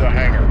destroy the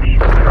hangars.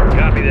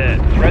 Copy that.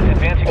 Threats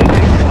advancing on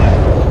hangar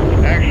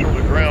 1. Actual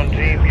to ground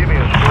team, give me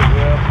a split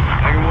rep.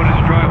 Hangar 1 is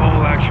dry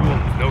hole, actual.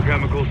 No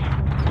chemicals.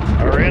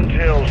 Our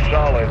intel's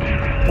solid.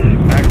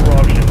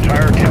 Makarov's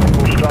entire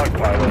chemical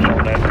stockpile is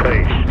on that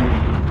base.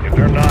 If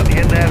they're not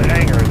in that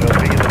hangar, they'll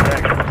be in the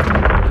next one.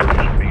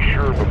 Just be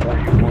sure before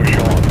you push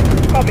on.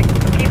 Copy.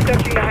 Keep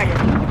searching the hangar.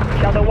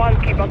 Shadow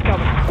 1, keep us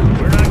covered.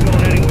 We're not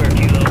going anywhere,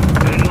 Kilo.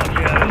 Good enough,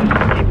 Shadows.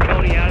 Keep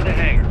Coney out of the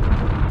hangar.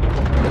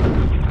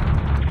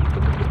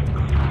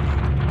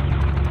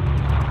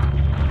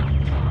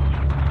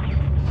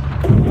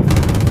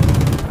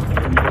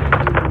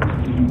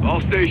 All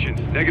stations,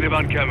 negative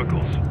on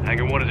chemicals.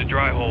 Hangar 1 is a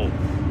dry hole.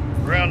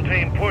 Ground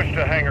team push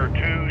to hangar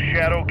 2.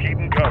 Shadow, keep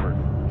them covered.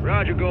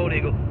 Roger, Gold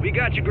Eagle. We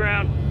got you,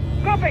 ground.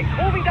 Copy.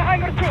 Moving to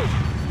hangar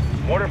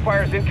 2. Mortar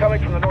fires incoming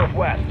from the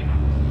northwest.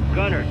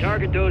 Gunner,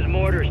 target those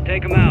mortars.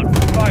 Take them out.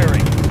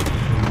 Firing.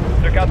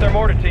 Took out their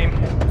mortar team.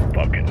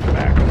 Fucking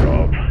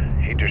Makarov.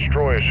 He'd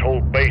destroy his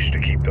whole base to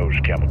keep those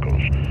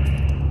chemicals.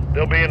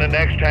 They'll be in the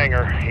next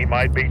hangar. He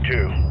might be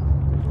too.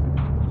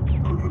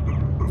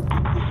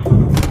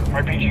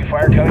 RPG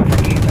fire coming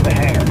from east of the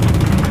hangar.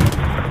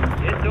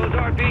 Hit those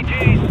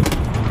RPGs.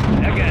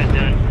 That guy's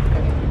done.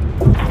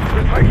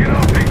 We're taking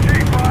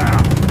RPG fire.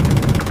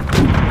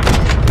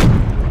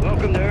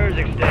 Welcome to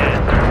Urzikstan.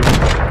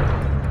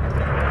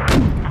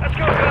 Let's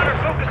go, Gunner.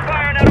 Focus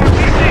fire on that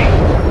RPG.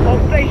 All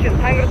stations,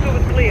 hangar 2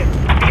 is clear.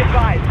 Be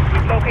advised,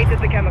 we've located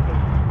the chemicals.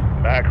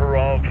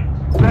 Makarov?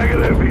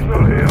 Negative, he's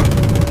not here.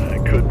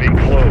 It could be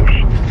close.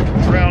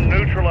 Ground,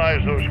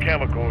 neutralize those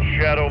chemicals.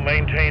 Shadow,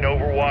 maintain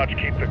overwatch.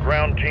 Keep the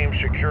ground team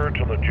secure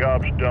till the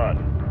job's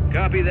done.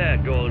 Copy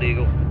that, Gold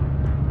Eagle.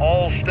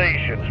 All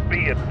stations,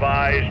 be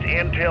advised,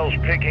 intel's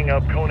picking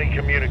up Coney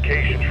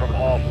communications from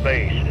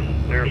off-base.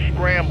 They're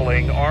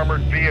scrambling,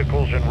 armored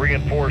vehicles and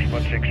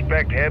reinforcements.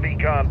 Expect heavy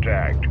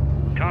contact.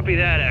 Copy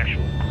that,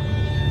 actual.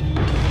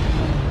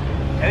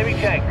 Enemy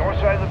tank, north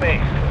side of the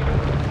base.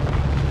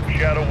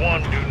 Shadow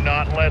 1, do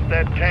not let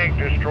that tank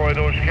destroy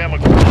those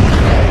chemicals.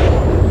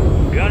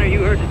 Gunner,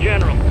 you heard the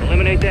general.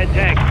 Eliminate that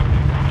tank.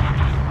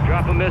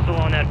 Drop a missile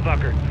on that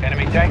fucker.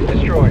 Enemy tank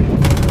destroyed.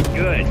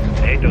 Good.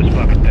 Hate those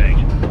fucking things.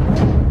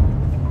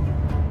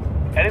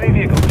 Enemy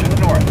vehicles to the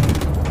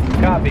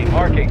north. Copy,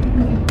 marking.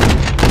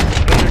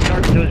 Gunner,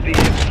 target those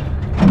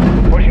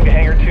vehicles. Pushing to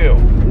hangar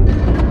 2.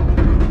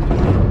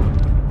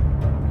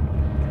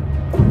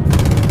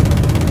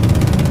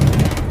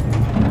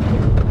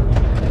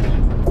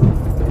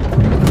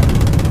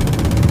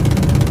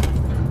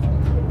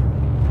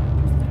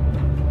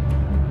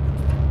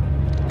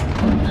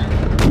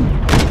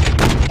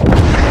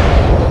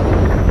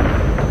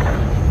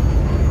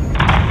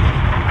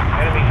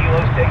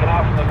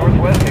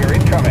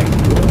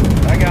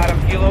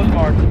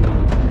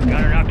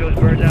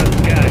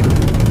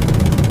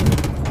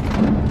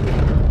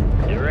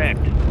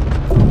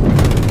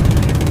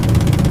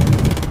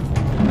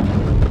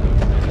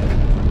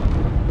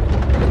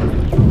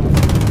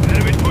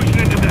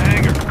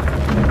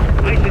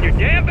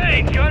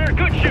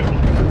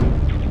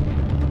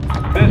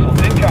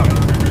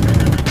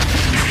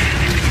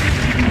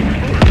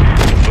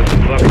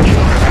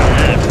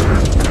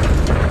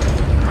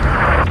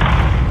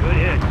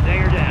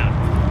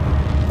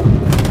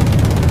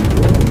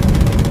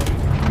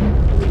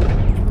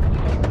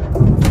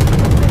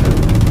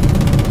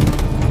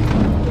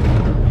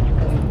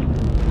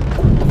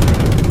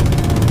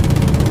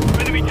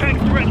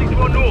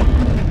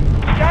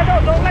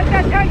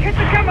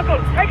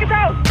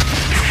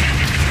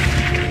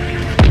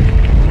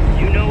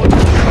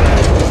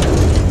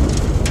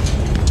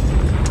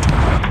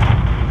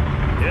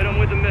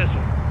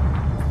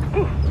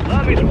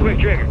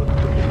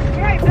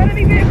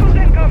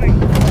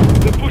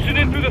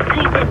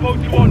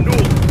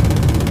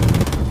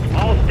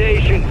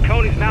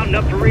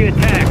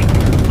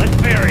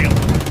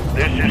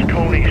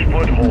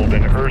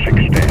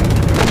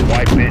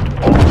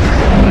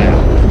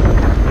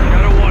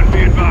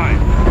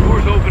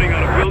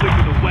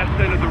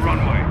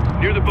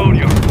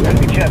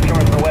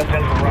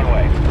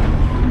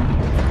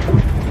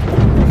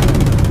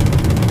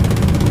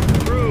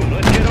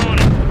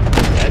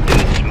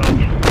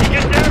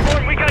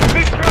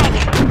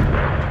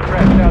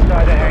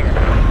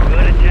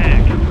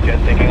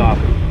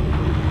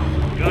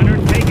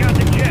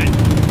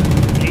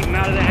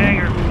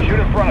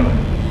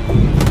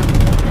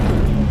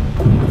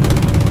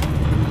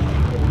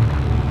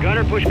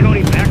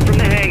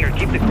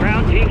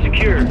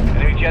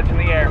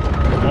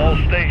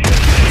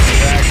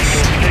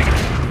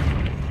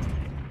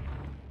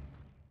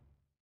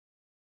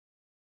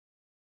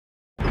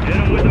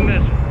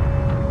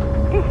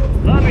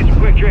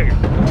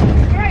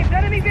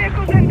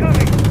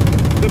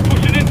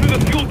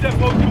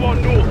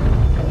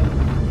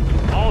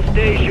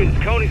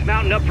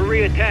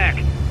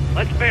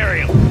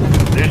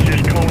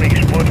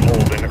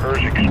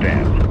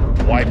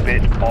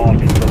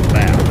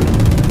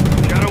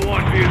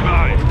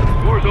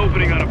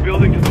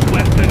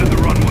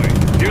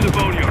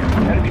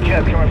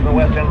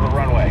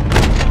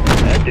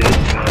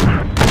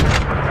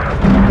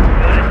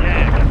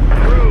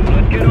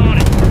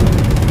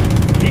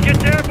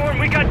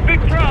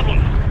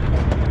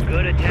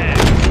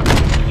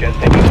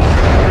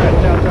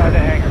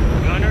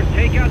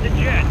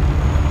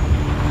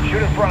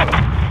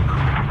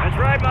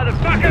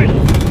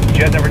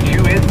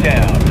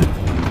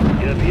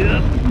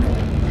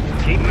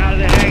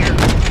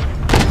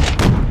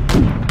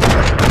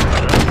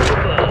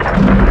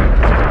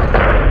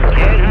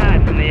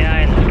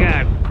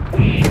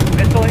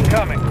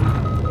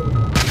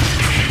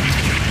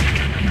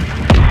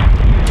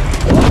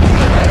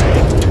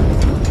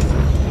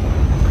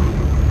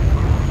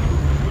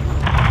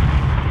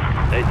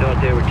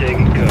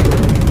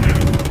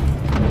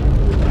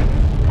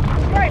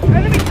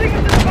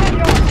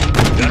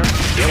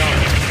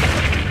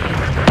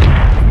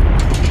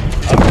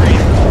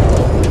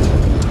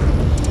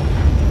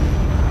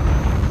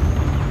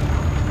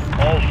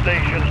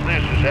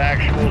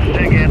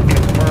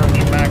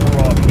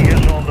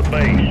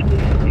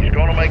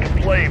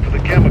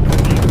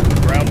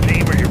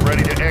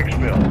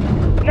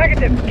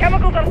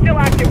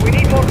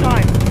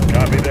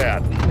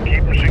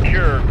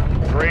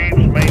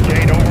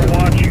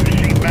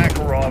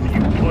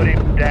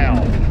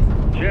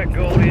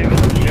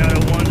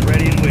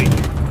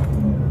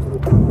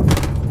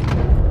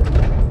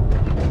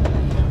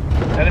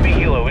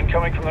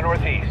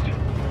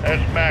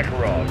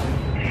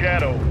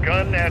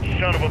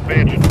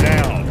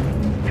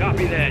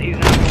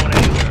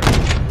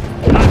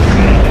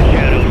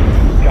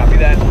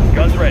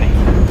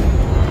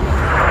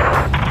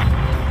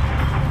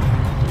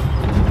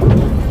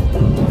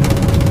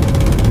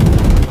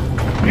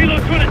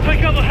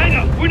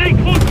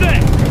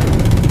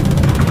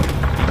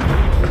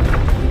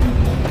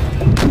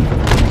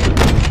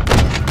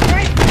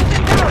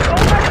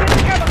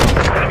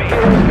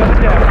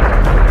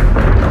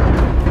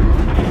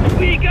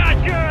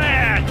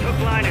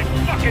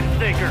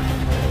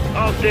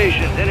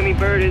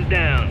 word is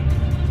down.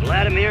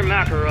 Vladimir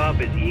Makarov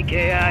is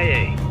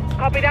EKIA.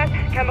 Copy that.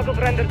 Chemicals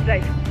rendered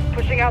safe.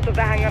 Pushing out of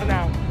the hangar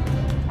now.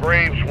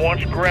 Graves,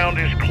 once ground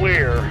is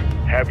clear,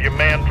 have your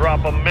man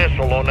drop a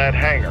missile on that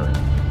hangar.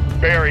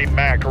 Bury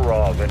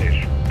Makarov and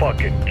his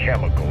fucking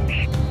chemicals.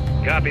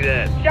 Copy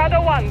that.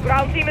 Shadow 1,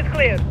 ground team is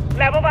clear.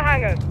 Level the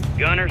hangar.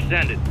 Gunner,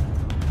 send it.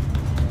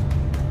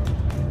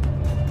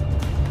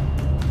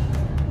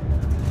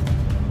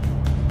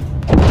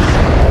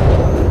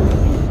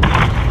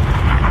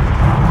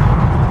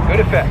 Good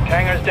effect.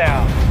 Hangar's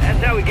down.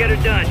 That's how we get her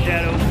done,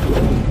 Shadow.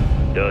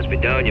 Dos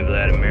Bedonia,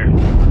 Vladimir.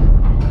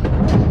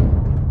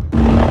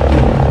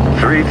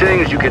 3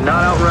 things you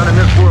cannot outrun in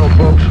this world,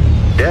 folks.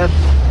 Death,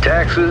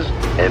 taxes,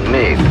 and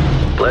me.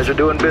 Pleasure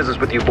doing business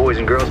with you boys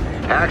and girls.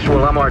 Actual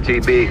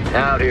MRTB,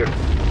 out here.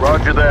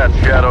 Roger that,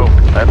 Shadow.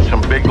 That's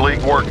some big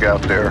league work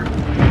out there.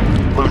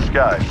 Blue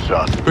skies,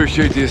 son.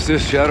 Appreciate the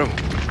assist, Shadow.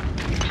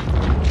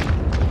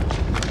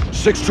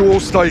 6 to all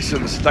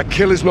stations. That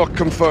kill is not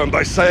confirmed.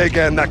 I say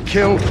again, that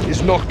kill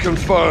is not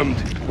confirmed.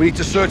 We need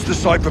to search the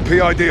site for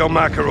PID on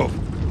Makarov.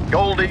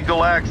 Gold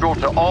Eagle Actual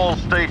to all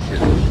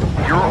stations.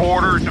 Your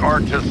orders are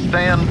to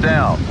stand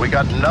down. We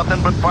got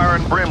nothing but fire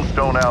and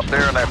brimstone out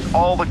there, and that's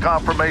all the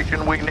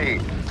confirmation we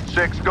need.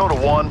 6, go to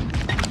 1.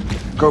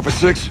 Go for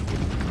 6.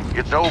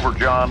 It's over,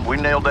 John. We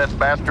nailed that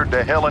bastard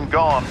to hell and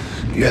gone.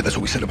 Yeah, that's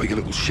what we said about your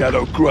little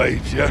Shadow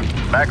Graves, yeah?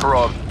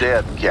 Makarov's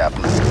dead,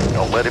 Captain.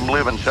 Don't let him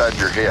live inside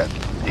your head.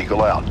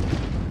 Eagle out.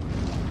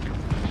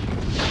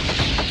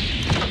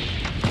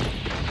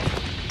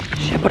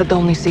 Shepard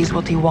only sees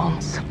what he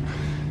wants.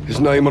 His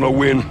name on a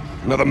win,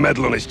 another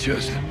medal on his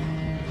chest.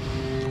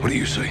 What do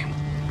you see?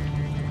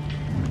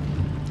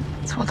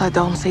 It's what I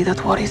don't see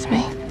that worries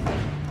me.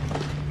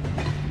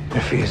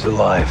 If he's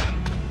alive,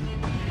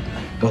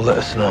 he'll let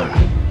us know.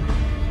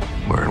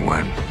 Where and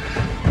when?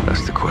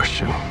 That's the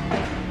question.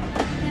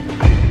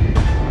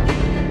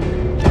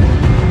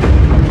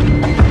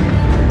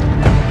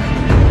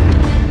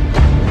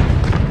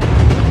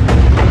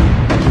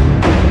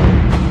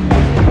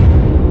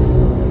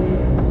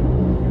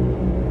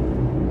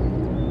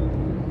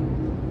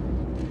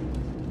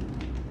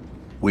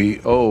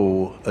 We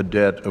owe a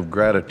debt of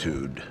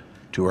gratitude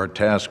to our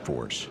task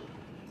force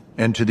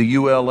and to the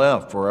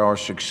ULF for our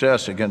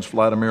success against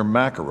Vladimir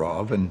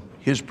Makarov and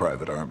his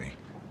private army.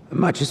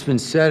 Much has been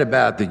said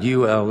about the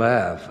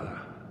ULF.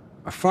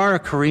 Are Farah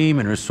Karim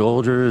and her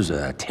soldiers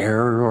a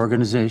terror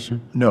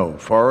organization? No,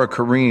 Farah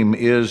Karim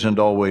is and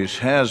always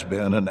has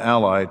been an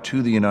ally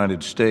to the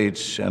United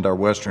States and our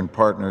Western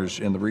partners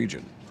in the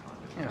region.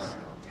 Yes.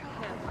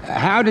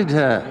 How did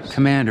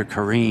Commander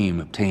Karim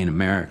obtain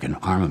American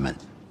armament?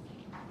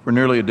 For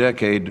nearly a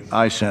decade,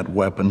 I sent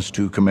weapons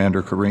to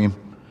Commander Karim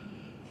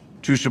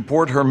to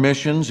support her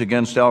missions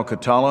against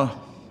Al-Qatala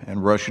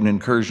and Russian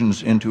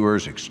incursions into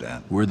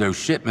Urzikstan. Were those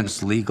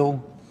shipments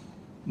legal?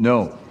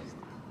 No.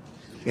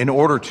 In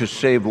order to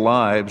save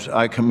lives,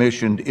 I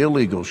commissioned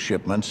illegal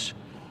shipments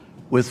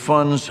with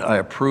funds I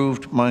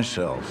approved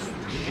myself.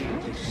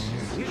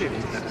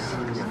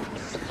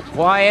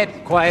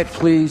 Quiet,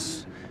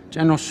 please.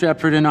 General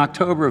Shepard, in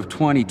October of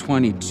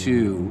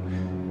 2022,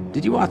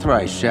 did you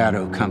authorize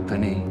Shadow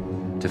Company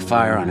to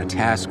fire on a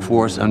task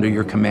force under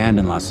your command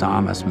in Las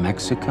Almas,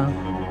 Mexico?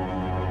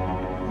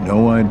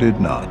 No, I did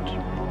not.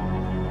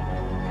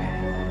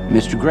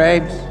 Mr.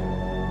 Graves,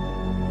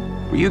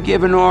 were you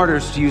given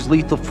orders to use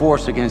lethal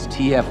force against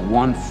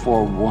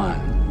TF-141?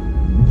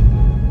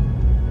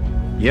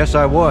 Yes,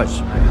 I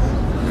was.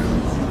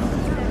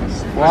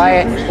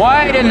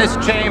 Quiet in this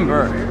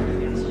chamber.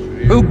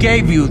 Who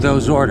gave you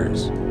those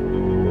orders?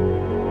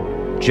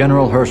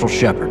 General Herschel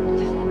Shepard.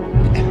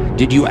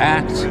 Did you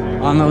act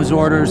on those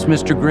orders,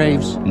 Mr.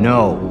 Graves?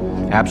 No,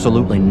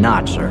 absolutely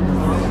not, sir.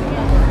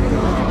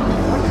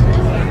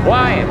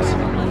 Quiet!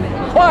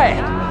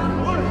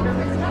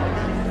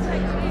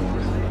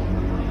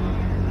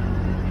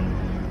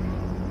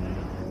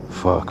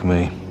 Fuck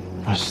me.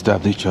 I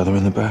stabbed each other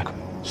in the back.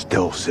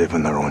 Still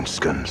saving their own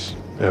skins.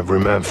 Every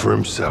man for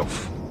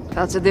himself.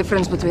 That's the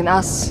difference between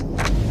us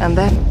and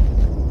them.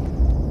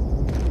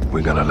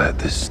 We're gonna let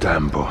this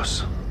stand,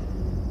 boss.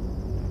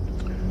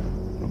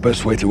 The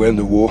best way to end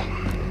the war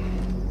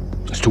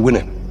is to win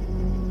it.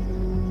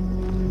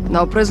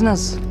 No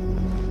prisoners.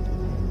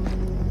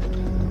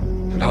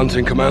 Good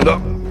hunting, Commander.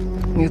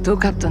 You too,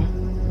 Captain.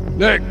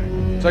 Nick,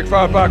 take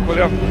fire back, will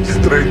you?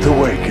 Straight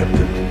away,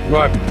 Captain.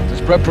 Right,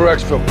 let's prep for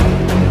exfil.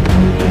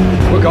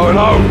 We're going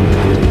home.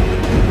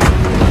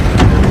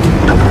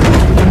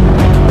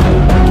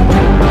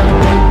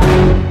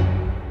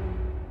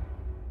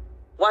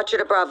 Watcher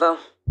to Bravo.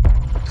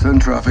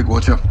 Send traffic,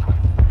 Watcher.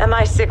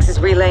 MI6 is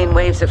relaying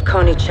waves of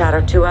Coney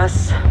chatter to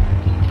us.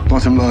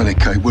 Bottom line it,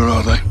 Kate, where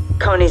are they?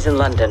 Coney's in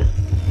London.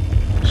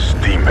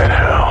 Steaming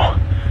hell.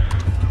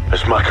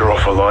 Is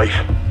Makarov alive?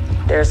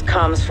 There's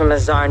comms from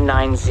Azar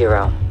 90.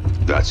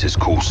 That's his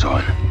call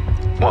sign.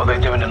 What are they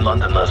doing in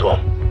London, Laswell?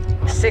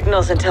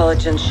 Signals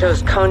intelligence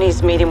shows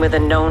Coney's meeting with a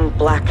known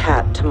black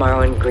hat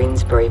tomorrow in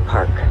Greensbury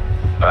Park.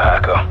 A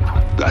hacker.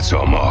 That's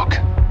our mark.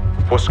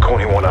 What's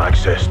Coney want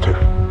access to?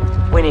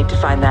 We need to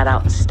find that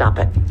out and stop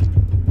it.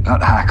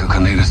 That hacker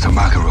can lead us to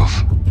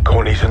Makarov.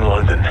 Coney's in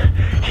London.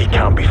 He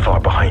can't be far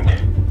behind.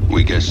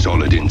 We get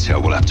solid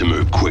intel, we'll have to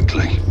move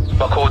quickly.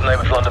 I'll coordinate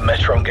with London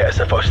Metro and get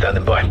SFO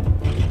standing by.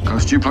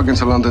 Ghost, you plug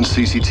into London's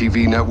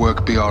CCTV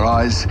network, be our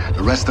eyes.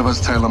 The rest of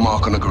us tail a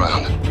mark on the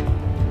ground.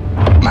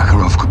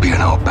 Makarov could be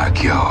in our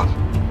backyard.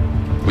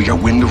 We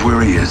get wind of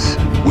where he is,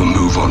 we'll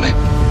move on it.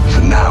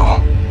 For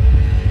now,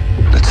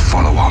 let's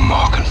follow our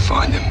mark and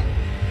find him.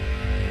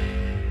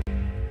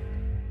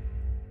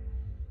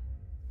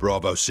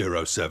 Bravo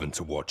 07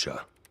 to Watcher.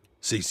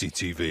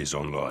 CCTV is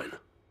online.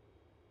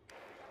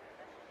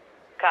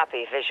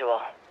 Copy,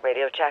 visual.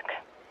 Radio check.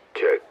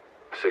 Check.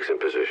 6 in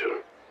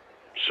position.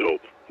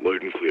 Soap,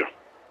 loud and clear.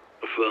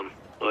 Affirm.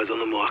 Eyes on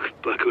the mark.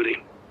 Black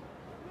hoodie.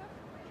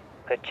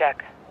 Good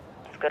check.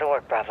 Let's go to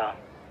work, Bravo.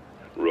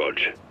 Rog,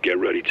 get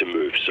ready to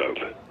move, Soap.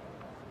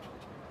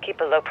 Keep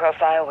a low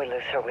profile. We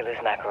lose her, we lose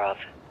Makarov.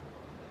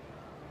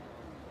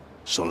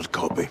 Solid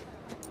copy.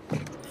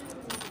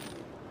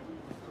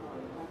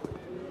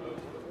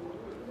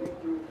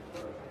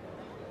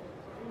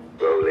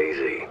 Roll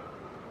easy.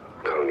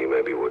 Coney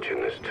may be watching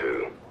this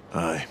too.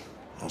 Aye.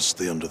 I'll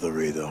stay under the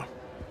radar.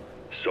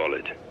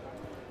 Solid.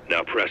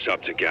 Now press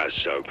up to gas,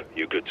 Soap.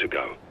 You're good to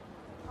go.